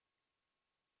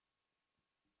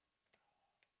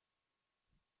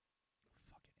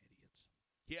 Fucking idiots.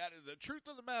 He added, the truth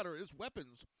of the matter is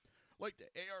weapons like the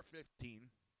AR-15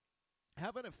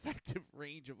 have an effective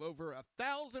range of over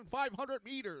 1,500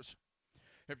 meters.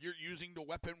 If you're using the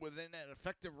weapon within an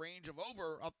effective range of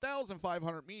over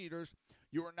 1,500 meters,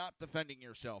 you are not defending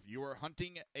yourself. You are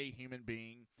hunting a human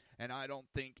being, and I don't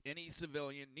think any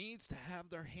civilian needs to have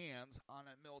their hands on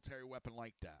a military weapon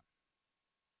like that.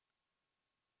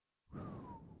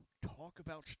 Talk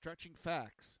about stretching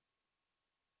facts.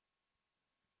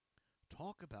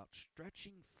 Talk about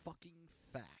stretching fucking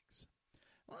facts.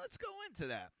 Well, let's go into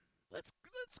that. Let's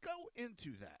go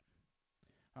into that.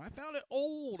 I found an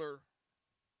older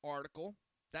article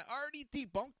that already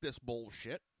debunked this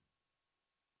bullshit.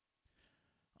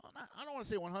 I don't want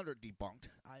to say 100 debunked.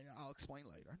 I'll explain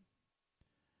later.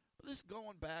 But this is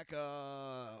going back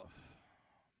a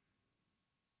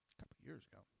couple of years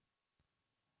ago.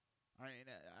 I mean,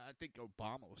 I think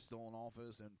Obama was still in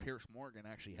office, and Piers Morgan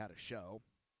actually had a show.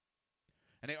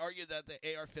 And they argued that the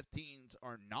AR-15s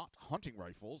are not hunting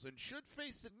rifles and should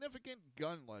face significant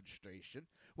gun legislation,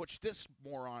 which this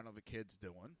moron of a kid's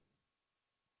doing.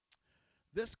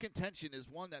 This contention is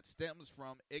one that stems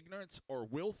from ignorance or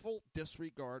willful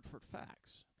disregard for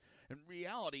facts. In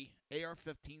reality,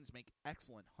 AR-15s make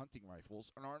excellent hunting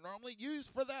rifles and are normally used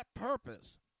for that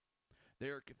purpose. They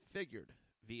are configured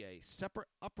via a separate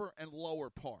upper and lower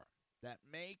part that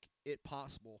make it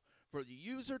possible for the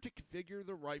user to configure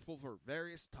the rifle for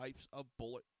various types of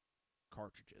bullet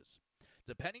cartridges,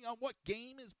 depending on what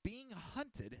game is being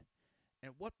hunted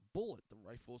and what bullet the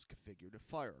rifle is configured to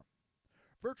fire.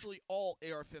 Virtually all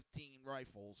AR-15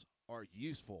 rifles are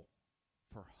useful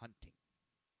for hunting.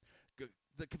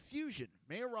 The confusion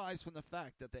may arise from the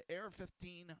fact that the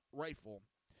AR-15 rifle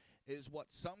is what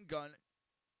some gun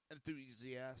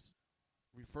enthusiasts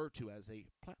refer to as a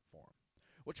platform,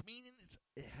 which means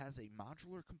it has a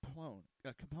modular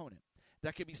component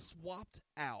that can be swapped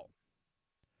out.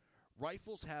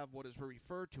 Rifles have what is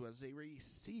referred to as a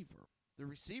receiver. The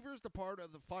receiver is the part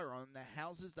of the firearm that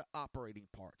houses the operating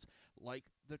parts, like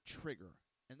the trigger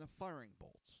and the firing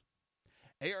bolts.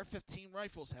 AR-15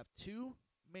 rifles have two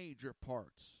major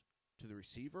parts to the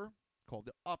receiver, called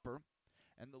the upper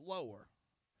and the lower.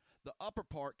 The upper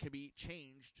part can be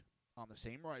changed on the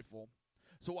same rifle.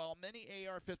 So while many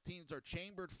AR-15s are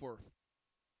chambered for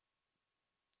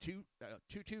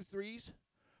 223s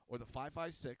or the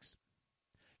 5.56,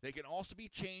 they can also be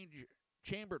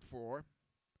chambered for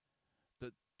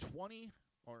the 20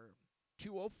 or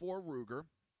 204 Ruger,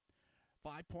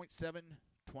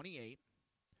 5.728,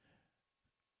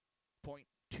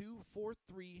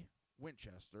 .243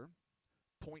 Winchester,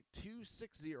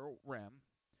 .260 Rem,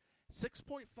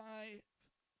 6.5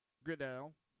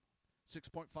 Gridell,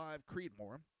 6.5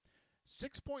 Creedmoor,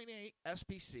 6.8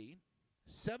 SPC,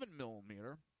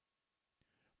 7mm,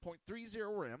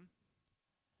 .30 rim,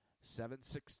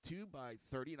 7.62 by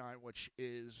 39, which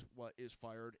is what is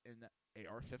fired in the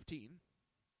AR-15,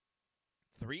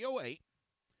 308,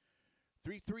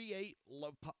 338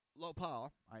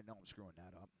 Lopal, I know I'm screwing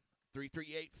that up,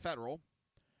 338 Federal,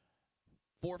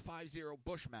 450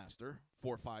 Bushmaster,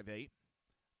 458,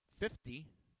 50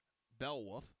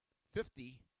 Beowulf,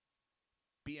 50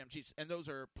 BMGs, and those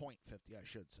are .50, I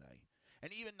should say,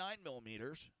 and even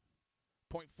 9mm,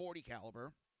 .40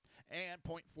 caliber, and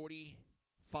 .45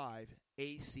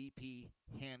 ACP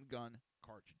handgun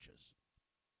cartridges.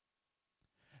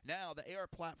 Now, the AR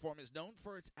platform is known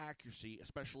for its accuracy,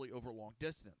 especially over long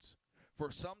distance.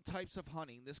 For some types of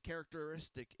hunting, this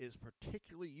characteristic is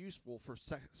particularly useful for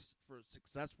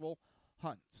successful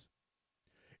hunts.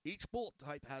 Each bullet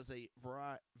type has a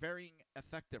varying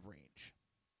effective range.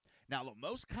 Now, the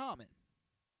most common,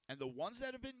 and the ones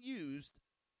that have been used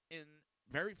in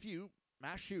very few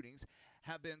mass shootings,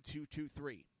 have been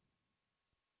 223.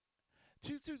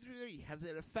 223 has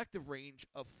an effective range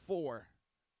of 400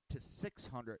 to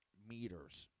 600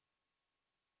 meters.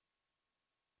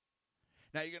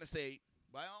 Now, you're going to say,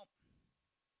 well,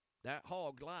 that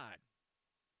hog lied.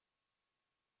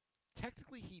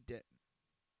 Technically, he didn't.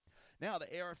 Now, the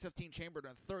AR-15 chambered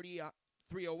on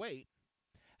 308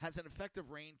 has an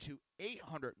effective range to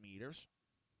 800 meters.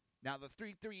 Now, the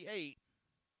 338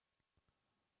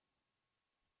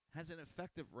 has an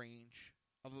effective range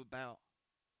of about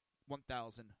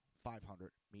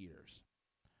 1,500 meters.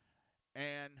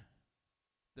 And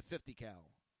the 50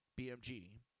 cal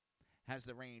BMG has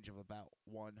the range of about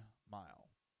 1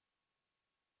 mile.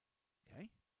 Okay?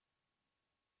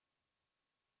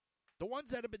 The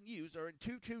ones that have been used are in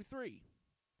 223,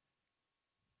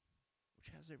 which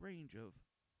has a range of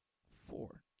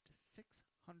 400 to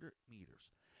 600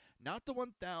 meters. Not the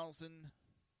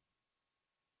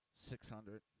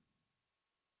 1,600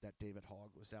 that David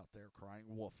Hogg was out there crying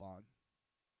wolf on.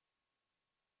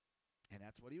 And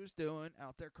that's what he was doing,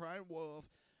 out there crying wolf,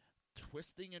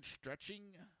 twisting and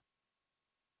stretching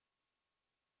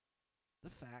the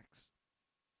facts.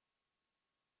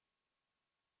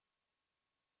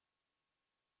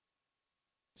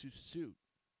 To suit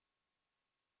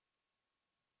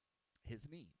his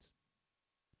needs.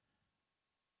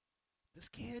 This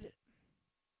kid,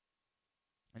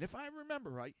 and if I remember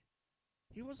right,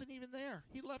 he wasn't even there.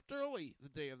 He left early the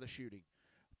day of the shooting.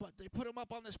 But they put him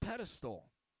up on this pedestal.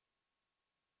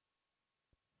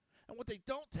 And what they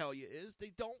don't tell you is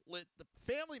they don't let the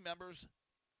family members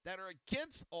that are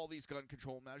against all these gun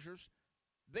control measures,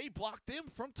 they blocked them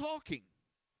from talking.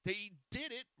 They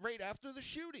did it right after the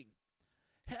shooting.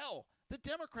 Hell, the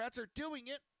Democrats are doing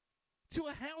it to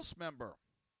a House member.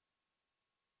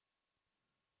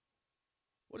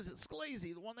 What is it,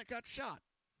 Scalise, the one that got shot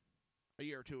a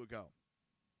year or two ago?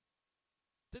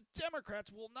 The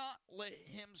Democrats will not let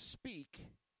him speak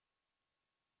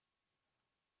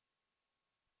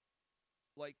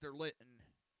like they're letting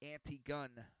anti-gun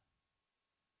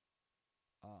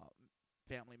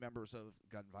family members of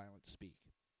gun violence speak.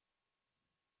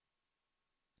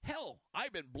 Hell,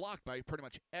 I've been blocked by pretty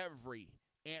much every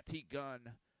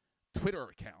anti-gun Twitter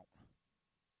account.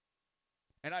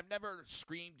 And I've never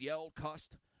screamed, yelled,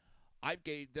 cussed. I've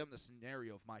gave them the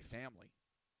scenario of my family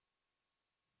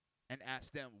and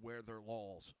asked them where their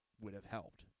laws would have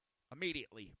helped.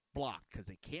 Immediately blocked because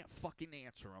they can't fucking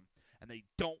answer them and they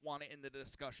don't want it in the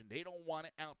discussion. They don't want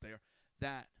it out there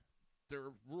that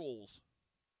their rules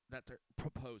that they're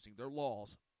proposing, their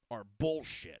laws, are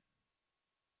bullshit.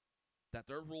 That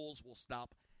their rules will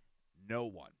stop no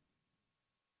one.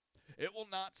 It will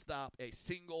not stop a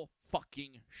single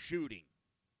fucking shooting.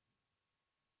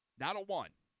 Not a one.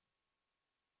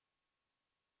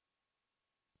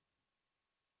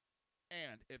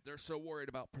 And if they're so worried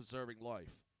about preserving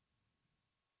life,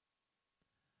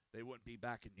 they wouldn't be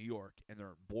back in New York in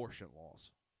their abortion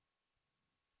laws.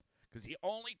 Because the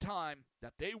only time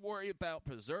that they worry about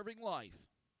preserving life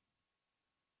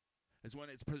is when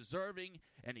it's preserving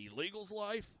an illegal's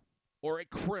life or a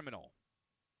criminal.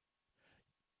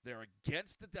 They're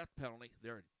against the death penalty.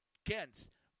 They're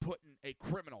against putting a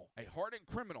criminal, a hardened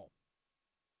criminal,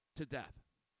 to death.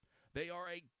 They are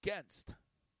against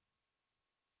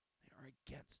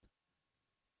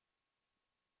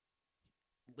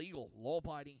legal,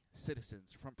 law-abiding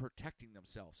citizens from protecting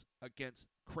themselves against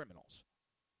criminals.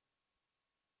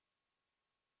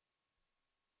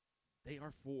 They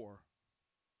are for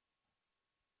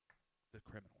the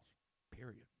criminals,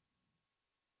 period.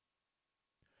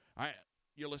 All right,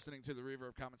 you're listening to the Reaver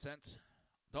of Common Sense.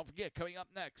 Don't forget, coming up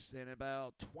next in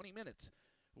about 20 minutes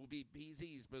will be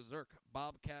BZ's Berserk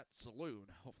Bobcat Saloon.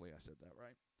 Hopefully I said that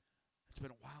right. It's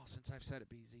been a while since I've said it,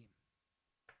 BZ.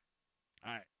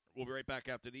 All right, we'll be right back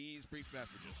after these brief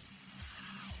messages.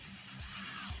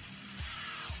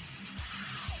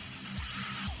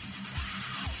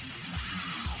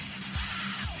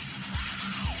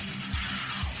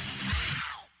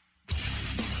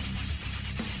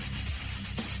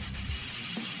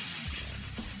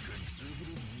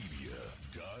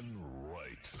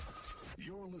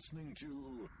 You're listening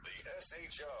to the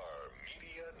SHR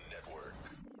Media Network.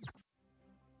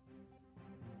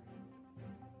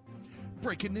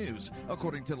 Breaking news.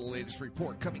 According to the latest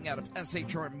report coming out of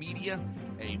SHR Media,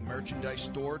 a merchandise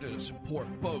store to support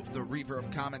both the Reaver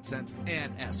of Common Sense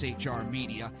and SHR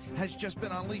Media has just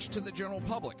been unleashed to the general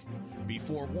public. Be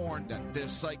forewarned that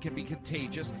this site can be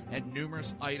contagious and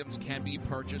numerous items can be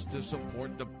purchased to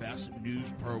support the best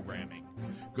news programming.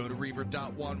 Go to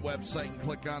Reaver.one website and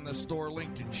click on the store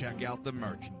link to check out the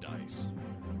merchandise.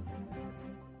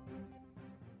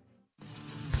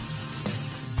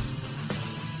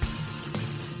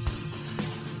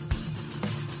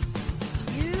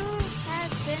 You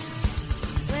have been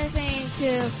listening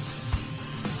to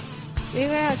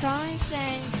Reaver of Common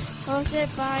Sense, hosted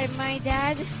by my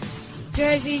dad,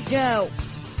 Jersey Joe.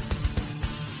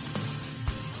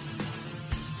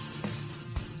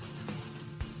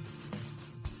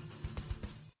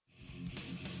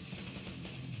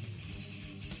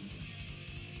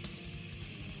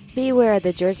 Beware,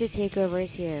 the Jersey Takeover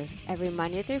is here. Every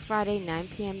Monday through Friday, 9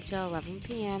 p.m. to 11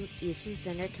 p.m. Eastern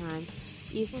Standard Time,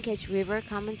 you can catch Reaver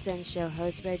Common Sense Show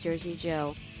hosted by Jersey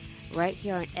Joe, right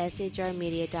here on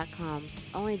shrmedia.com.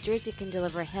 Only Jersey can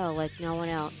deliver hell like no one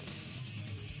else.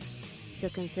 So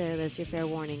consider this your fair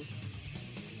warning.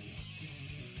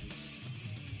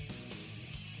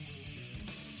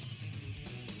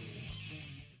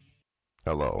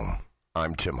 Hello,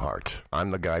 I'm Tim Hart.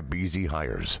 I'm the guy BZ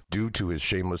hires, due to his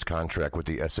shameless contract with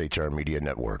the SHR Media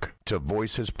Network, to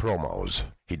voice his promos.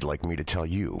 He'd like me to tell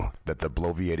you that the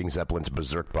Bloviating Zeppelin's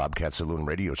Berserk Bobcat Saloon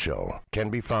radio show can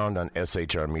be found on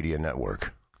SHR Media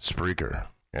Network, Spreaker,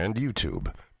 and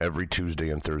YouTube every Tuesday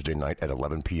and Thursday night at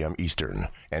 11 p.m. Eastern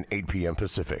and 8 p.m.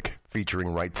 Pacific,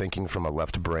 featuring right thinking from a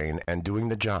left brain and doing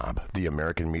the job the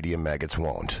American media maggots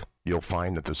won't. You'll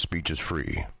find that the speech is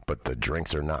free, but the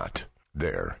drinks are not.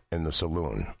 There, in the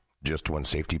saloon, just when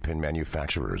safety pin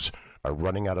manufacturers are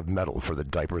running out of metal for the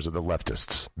diapers of the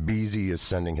leftists, BZ is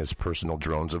sending his personal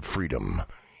drones of freedom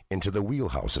into the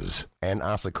wheelhouses and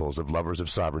ossicles of lovers of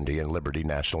sovereignty and liberty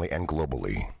nationally and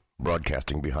globally.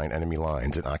 Broadcasting behind enemy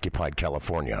lines in occupied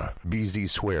California, BZ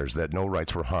swears that no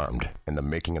rights were harmed in the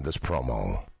making of this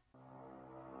promo.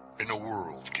 In a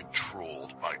world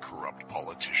controlled by corrupt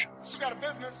politicians, You got a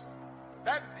business.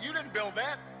 That you didn't build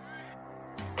that.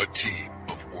 a team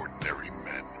of ordinary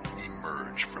men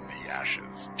emerge from the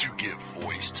ashes to give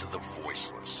voice to the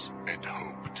voiceless and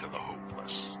hope to the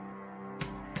hopeless.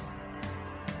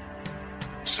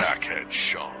 Sackhead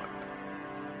Sean.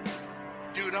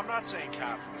 Dude, I'm not saying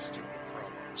cat for the stupid promo.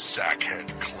 Sackhead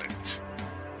Clint.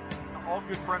 All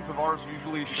good friends of ours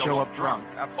usually show up drunk.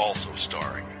 Also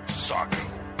starring Sacco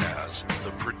as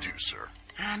the producer.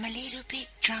 I'm a little bit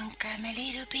drunk,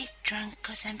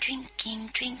 'cause I'm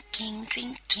drinking.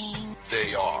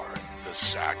 They are the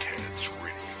Sackheads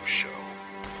Radio Show.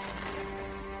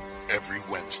 Every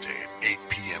Wednesday at 8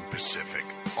 p.m. Pacific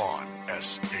on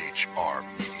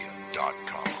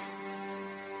shrmedia.com.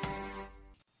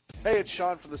 Hey, it's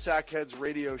Sean from the Sackheads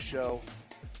Radio Show,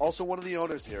 also one of the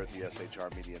owners here at the SHR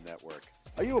Media Network.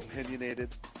 Are you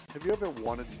opinionated? Have you ever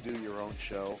wanted to do your own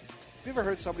show? Have you ever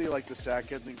heard somebody like the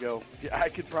Sackheads and go, yeah, I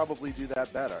could probably do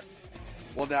that better?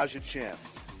 Well, now's your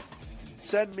chance.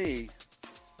 Send me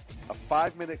a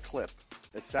 5-minute clip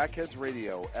at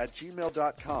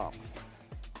sackheadsradio@gmail.com,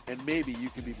 and maybe you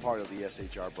can be part of the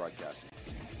SHR broadcasting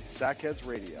team.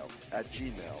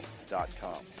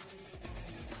 sackheadsradio@gmail.com.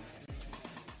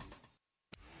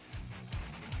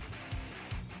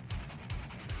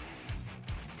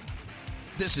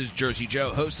 This is Jersey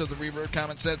Joe, host of the Reaver of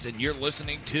Common Sense, and you're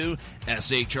listening to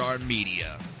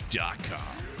shrmedia.com.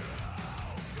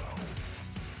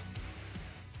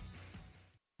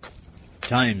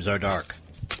 Times are dark.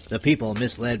 The people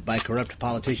misled by corrupt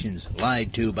politicians,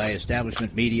 lied to by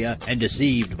establishment media, and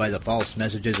deceived by the false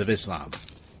messages of Islam.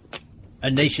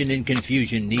 A nation in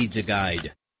confusion needs a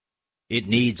guide. It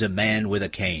needs a man with a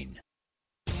cane.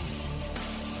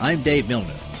 I'm Dave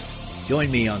Milner.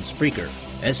 Join me on Spreaker,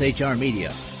 SHR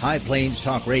Media, High Plains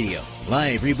Talk Radio,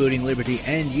 Live Rebooting Liberty,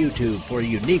 and YouTube for a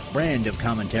unique brand of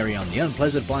commentary on the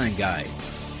unpleasant blind guide.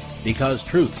 Because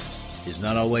truth is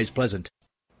not always pleasant.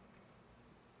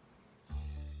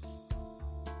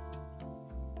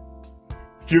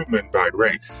 human by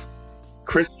race,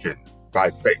 Christian by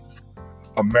faith,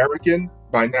 American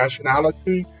by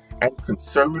nationality, and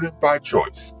conservative by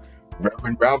choice.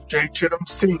 Reverend Ralph J. Chittum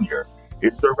Sr.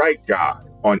 is the right guy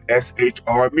on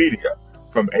SHR Media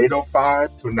from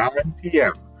 8:05 to 9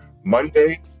 p.m.,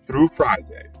 Monday through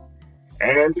Friday.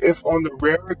 And if on the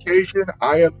rare occasion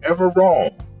I am ever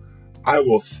wrong, I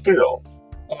will still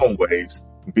always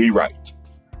be right.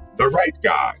 The right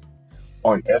guy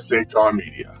on SHR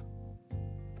Media.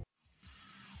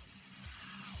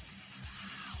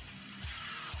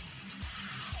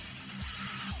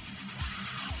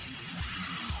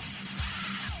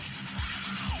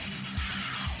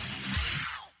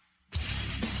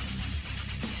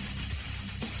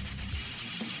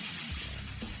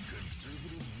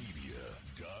 Conservative media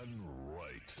done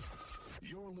right.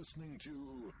 You're listening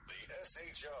to the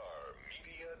SHR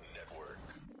Media Network.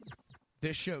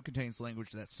 This show contains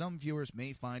language that some viewers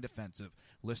may find offensive.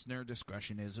 Listener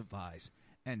discretion is advised.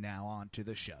 And now on to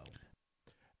the show.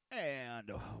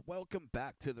 And welcome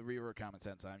back to the Reaver Common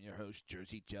Sense. I'm your host,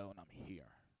 Jersey Joe, and I'm here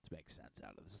to make sense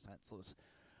out of the senseless.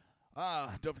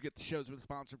 Don't forget the show's been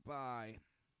sponsored by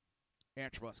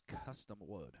Antrust Custom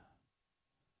Wood.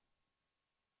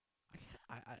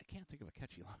 I can't think of a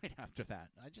catchy line after that.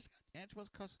 I just got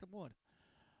Antrust Custom Wood.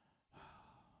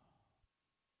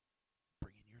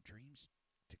 Bringing your dreams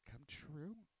to come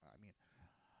true? I mean,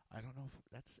 I don't know if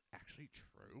that's actually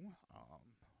true.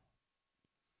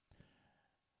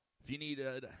 If you need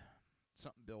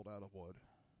something built out of wood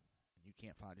and you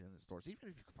can't find it in the stores, even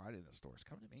if you can find it in the stores,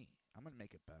 come to me. I'm going to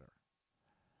make it better.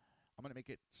 I'm going to make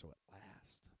it so it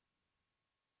lasts.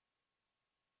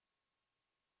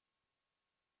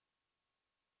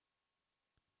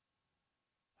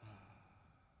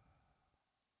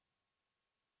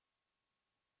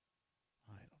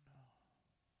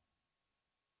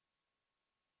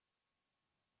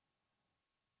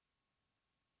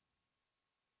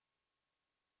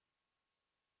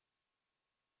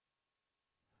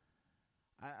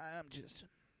 I'm just,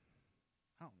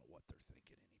 I don't know what they're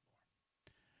thinking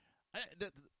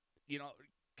anymore.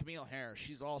 Camille Harris,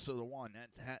 she's also the one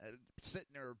that's sitting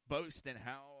there boasting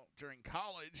how during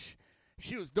college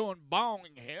she was doing bong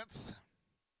hits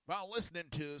while listening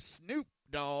to Snoop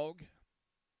Dogg.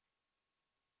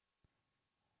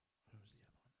 Who's the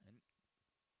other one? And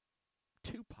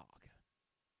Tupac.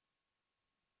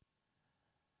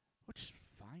 Which is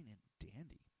fine and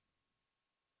dandy.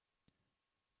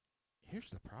 Here's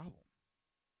the problem.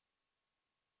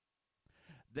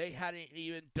 They hadn't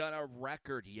even done a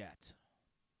record yet.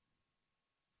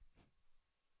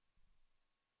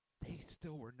 They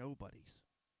still were nobodies.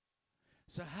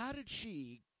 So how did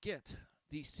she get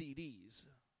these CDs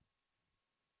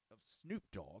of Snoop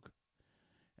Dogg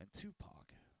and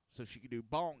Tupac so she could do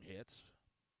bong hits?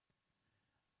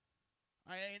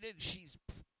 And then she's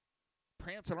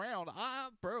prancing around. I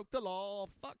broke the law.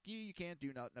 Fuck you. You can't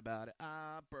do nothing about it.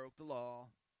 I broke the law.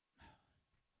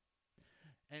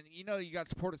 And you got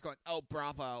supporters going, oh,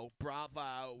 bravo,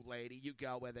 lady. You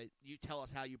go with it. You tell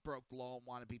us how you broke the law and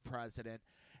want to be president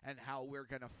and how we're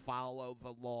going to follow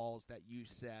the laws that you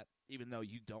set, even though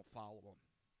you don't follow them.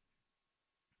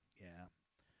 Yeah.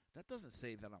 That doesn't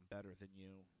say that I'm better than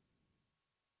you.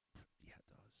 Yeah, it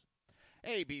does.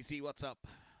 Hey, BC, what's up?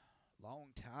 Long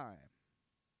time.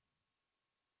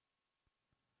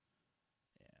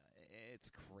 Yeah, it's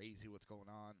crazy what's going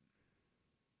on.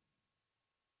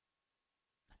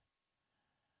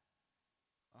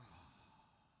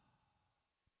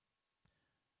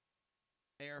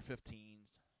 AR-15s,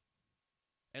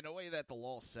 and the way that the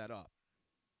law's set up,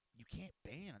 you can't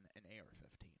ban an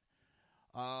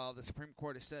AR-15. The Supreme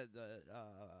Court has said that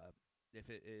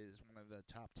if it is one of the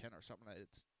top 10 or something,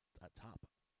 it's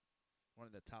one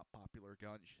of the top popular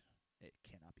guns, it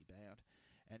cannot be banned.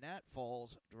 And that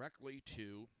falls directly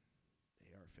to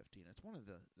the AR-15. It's one of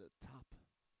the top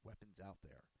weapons out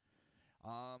there.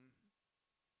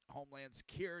 Homeland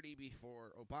Security,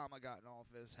 before Obama got in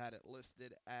office, had it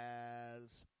listed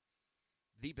as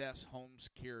the best home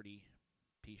security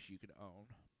piece you could own.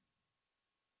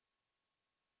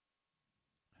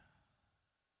 I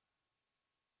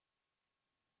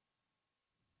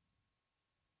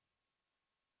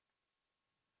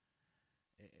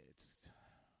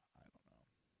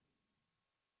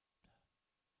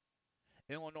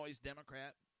don't know. Illinois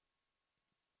Democrat,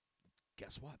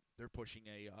 guess what? They're pushing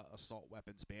a assault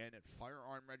weapons ban and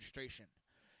firearm registration.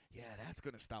 Yeah, that's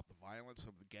going to stop the violence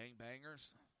of the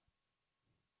gangbangers.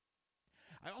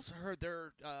 I also heard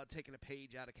they're taking a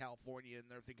page out of California, and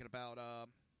they're thinking about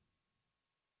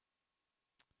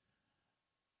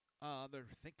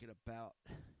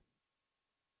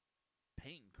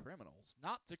paying criminals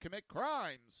not to commit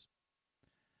crimes.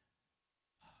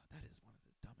 That is one of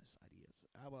the dumbest ideas.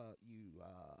 How about you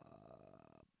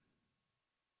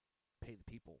pay the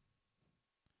people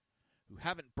who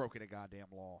haven't broken a goddamn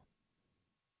law?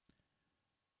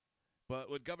 But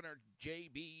with Governor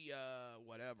J.B.,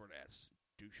 whatever that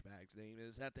douchebag's name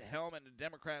is, at the helm and the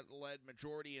Democrat-led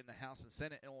majority in the House and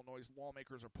Senate, Illinois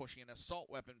lawmakers are pushing an assault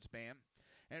weapons ban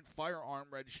and firearm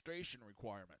registration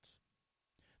requirements.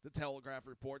 The Telegraph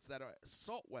reports that an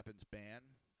assault weapons ban,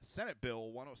 Senate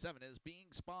Bill 107, is being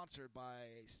sponsored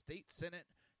by State Senate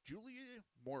Julia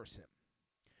Morrison.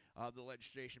 The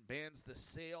legislation bans the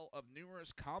sale of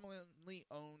numerous commonly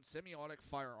owned semi-automatic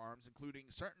firearms, including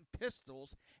certain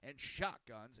pistols and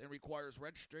shotguns, and requires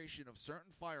registration of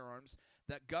certain firearms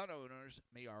that gun owners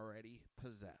may already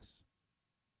possess.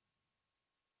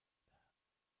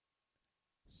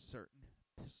 Certain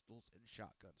pistols and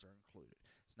shotguns are included.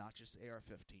 It's not just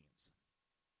AR-15s.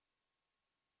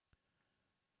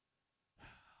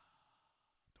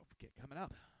 Don't forget, coming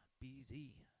up,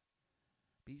 BZ's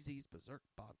Berserk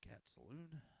Bobcat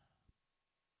Saloon.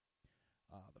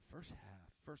 The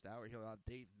first hour, he'll have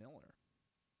Dave Milner.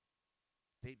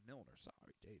 Dave.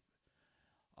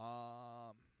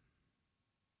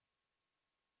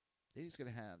 Dave's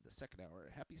going to have the second hour,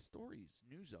 Happy Stories,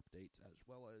 news updates, as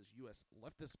well as U.S.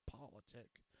 leftist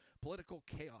political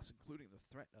chaos, including the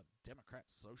threat of Democrat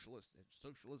socialists and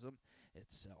socialism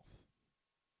itself.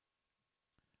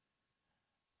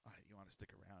 All right, you want to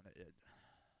stick around?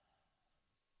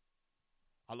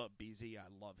 I love BZ. I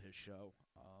love his show.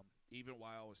 Even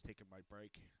while I was taking my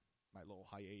break, my little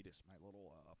hiatus,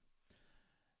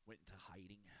 went into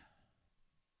hiding.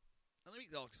 And let me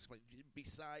explain.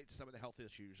 Besides some of the health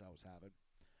issues I was having,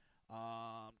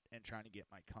 and trying to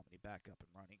get my company back up and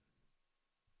running,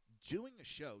 doing a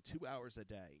show 2 hours a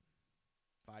day,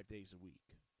 5 days a week,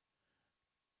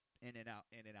 in and out,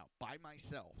 by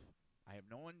myself. I have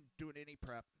no one doing any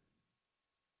prep.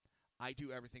 I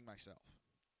do everything myself.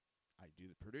 I do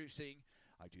the producing,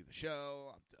 I do the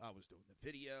show, I was doing the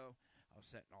video, I was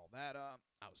setting all that up,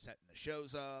 I was setting the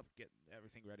shows up, getting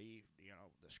everything ready,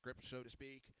 the script, so to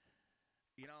speak.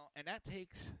 And that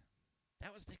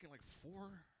was taking like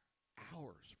 4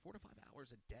 hours, 4 to 5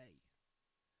 hours a day,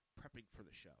 prepping for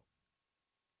the show.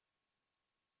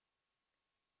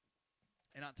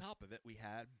 And on top of it, we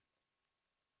had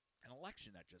an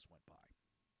election that just went by.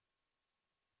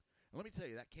 And let me tell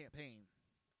you, that campaign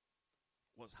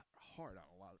was hard on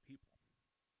a lot of people.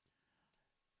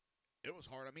 It was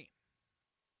hard on me.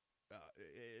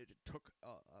 It took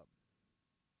a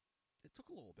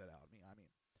little bit out of me. I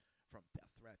mean, from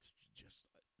death threats to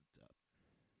just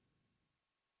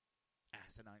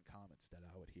asinine comments that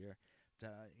I would hear to,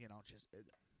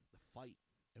 the fight.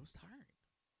 It was tiring.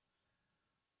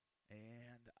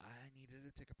 And I needed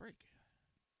to take a break.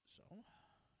 So,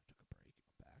 I took a break and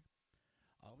went back.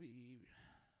 I'll be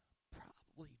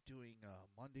probably doing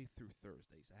Monday through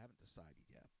Thursdays. I haven't decided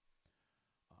yet.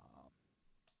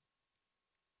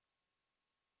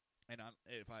 And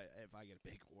if I get a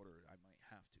big order, I might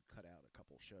have to cut out a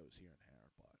couple shows here and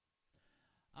there. But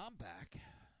I'm back.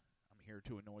 I'm here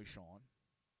to annoy Sean,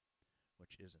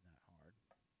 which isn't that hard.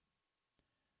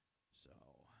 So,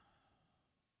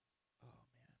 oh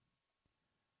man,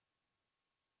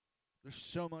 there's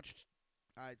so much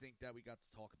I think that we got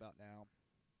to talk about now.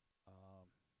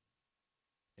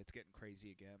 It's getting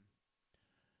crazy again.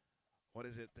 What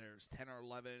is it? There's 10 or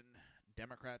 11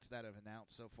 Democrats that have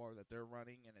announced so far that they're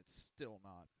running, and it's still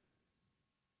not.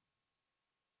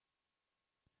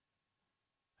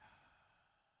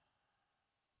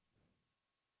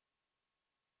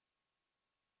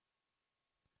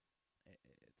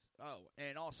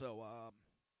 And also,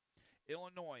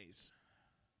 Illinois,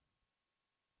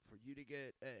 for you to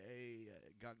get a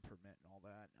gun permit and all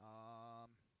that,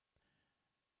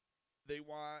 they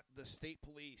want the state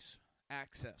police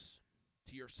access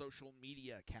to your social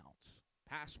media accounts,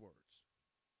 passwords.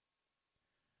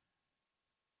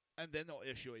 And then they'll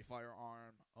issue a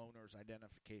firearm owner's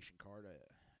identification card,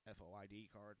 a FOID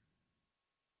card.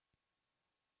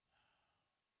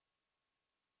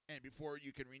 And before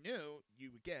you can renew,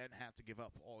 you again have to give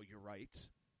up all your rights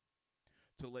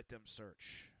to let them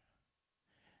search.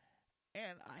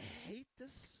 And I hate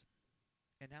this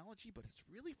analogy, but it's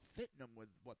really fitting them with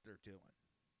what they're doing.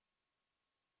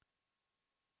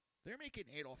 They're making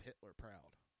Adolf Hitler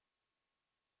proud.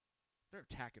 They're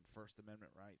attacking First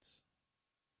Amendment rights.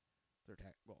 They're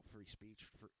attacking, free speech,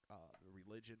 for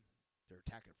religion. They're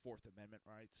attacking Fourth Amendment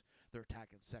rights. They're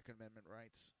attacking Second Amendment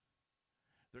rights.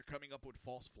 They're coming up with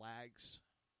false flags.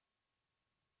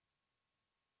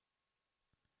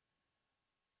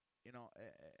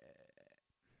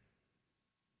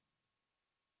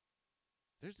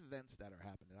 There's events that are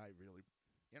happening.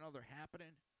 They're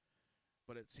happening,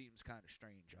 but it seems kind of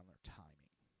strange on their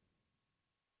timing.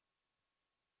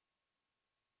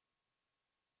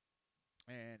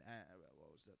 And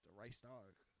what was that? The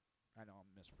Reichstag? I know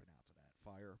I'm mispronouncing that.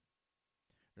 Fire.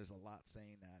 There's a lot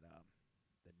saying that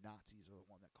the Nazis are the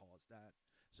one that caused that,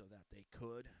 so that they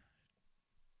could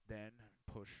then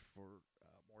push for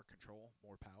more control,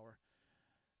 more power,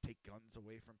 take guns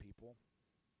away from people.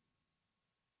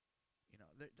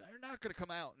 They're not going to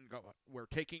come out and go, we're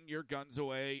taking your guns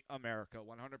away, America,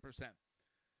 100%.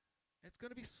 It's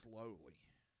going to be slowly.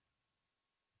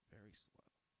 Very slow.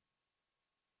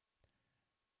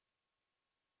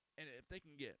 And if they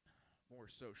can get more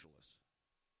socialists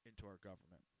into our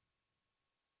government.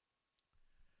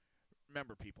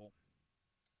 Remember, people,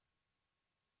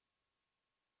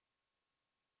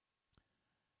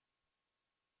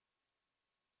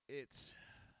 it's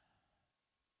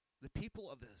the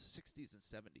people of the 60s and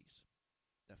 70s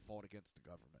that fought against the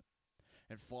government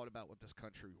and fought about what this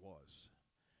country was,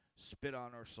 spit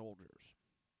on our soldiers,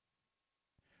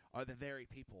 are the very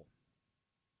people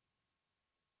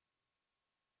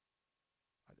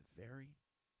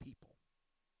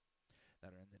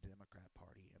that are in the Democrat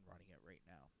Party and running it right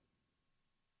now.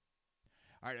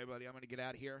 All right, everybody, I'm going to get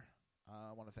out of here.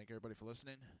 I want to thank everybody for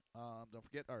listening. Don't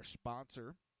forget, our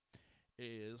sponsor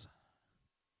is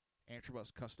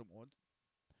Antrobus Custom Wood.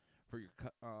 For your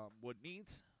wood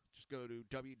needs, just go to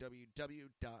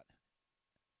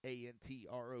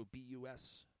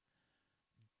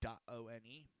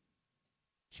www.antrobus.one.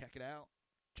 Check it out.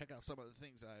 Check out some of the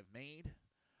things I've made.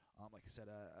 Like I said,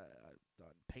 I've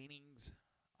done paintings,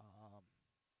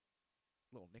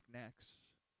 little knickknacks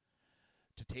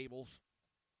to tables.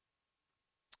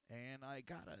 And I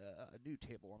got a new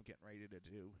table I'm getting ready to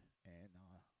do. And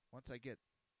once I get,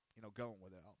 going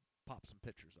with it, I'll pop some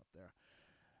pictures up there.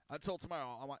 Until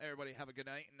tomorrow, I want everybody to have a good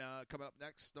night. And coming up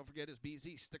next, don't forget, is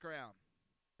BZ. Stick around.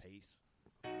 Peace.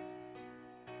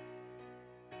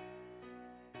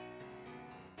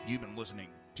 You've been listening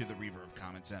to The Reaver of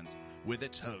Common Sense with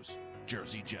its host,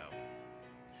 Jersey Joe.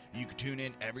 You can tune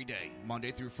in every day,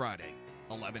 Monday through Friday,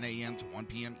 11 a.m. to 1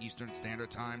 p.m. Eastern Standard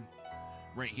Time,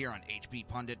 right here on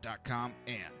hppundit.com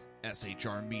and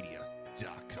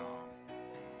shrmedia.com.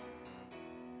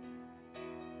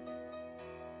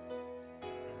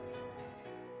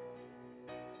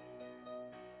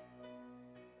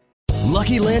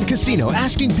 Lucky Land Casino,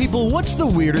 asking people, what's the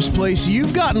weirdest place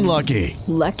you've gotten lucky?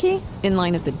 Lucky? In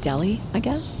line at the deli, I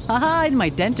guess? Aha, in my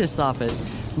dentist's office.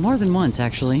 More than once,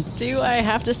 actually. Do I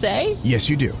have to say? Yes,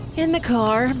 you do. In the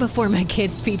car before my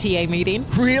kids' PTA meeting.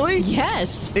 Really?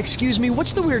 Yes. Excuse me,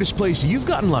 what's the weirdest place you've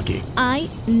gotten lucky? I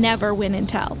never win and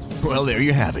tell. Well, there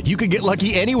you have it. You can get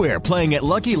lucky anywhere, playing at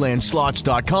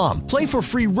LuckyLandSlots.com. Play for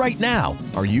free right now.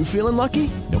 Are you feeling lucky?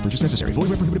 No purchase necessary. Void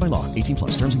where prohibited by law.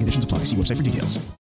 18+. Terms and conditions apply. See website for details.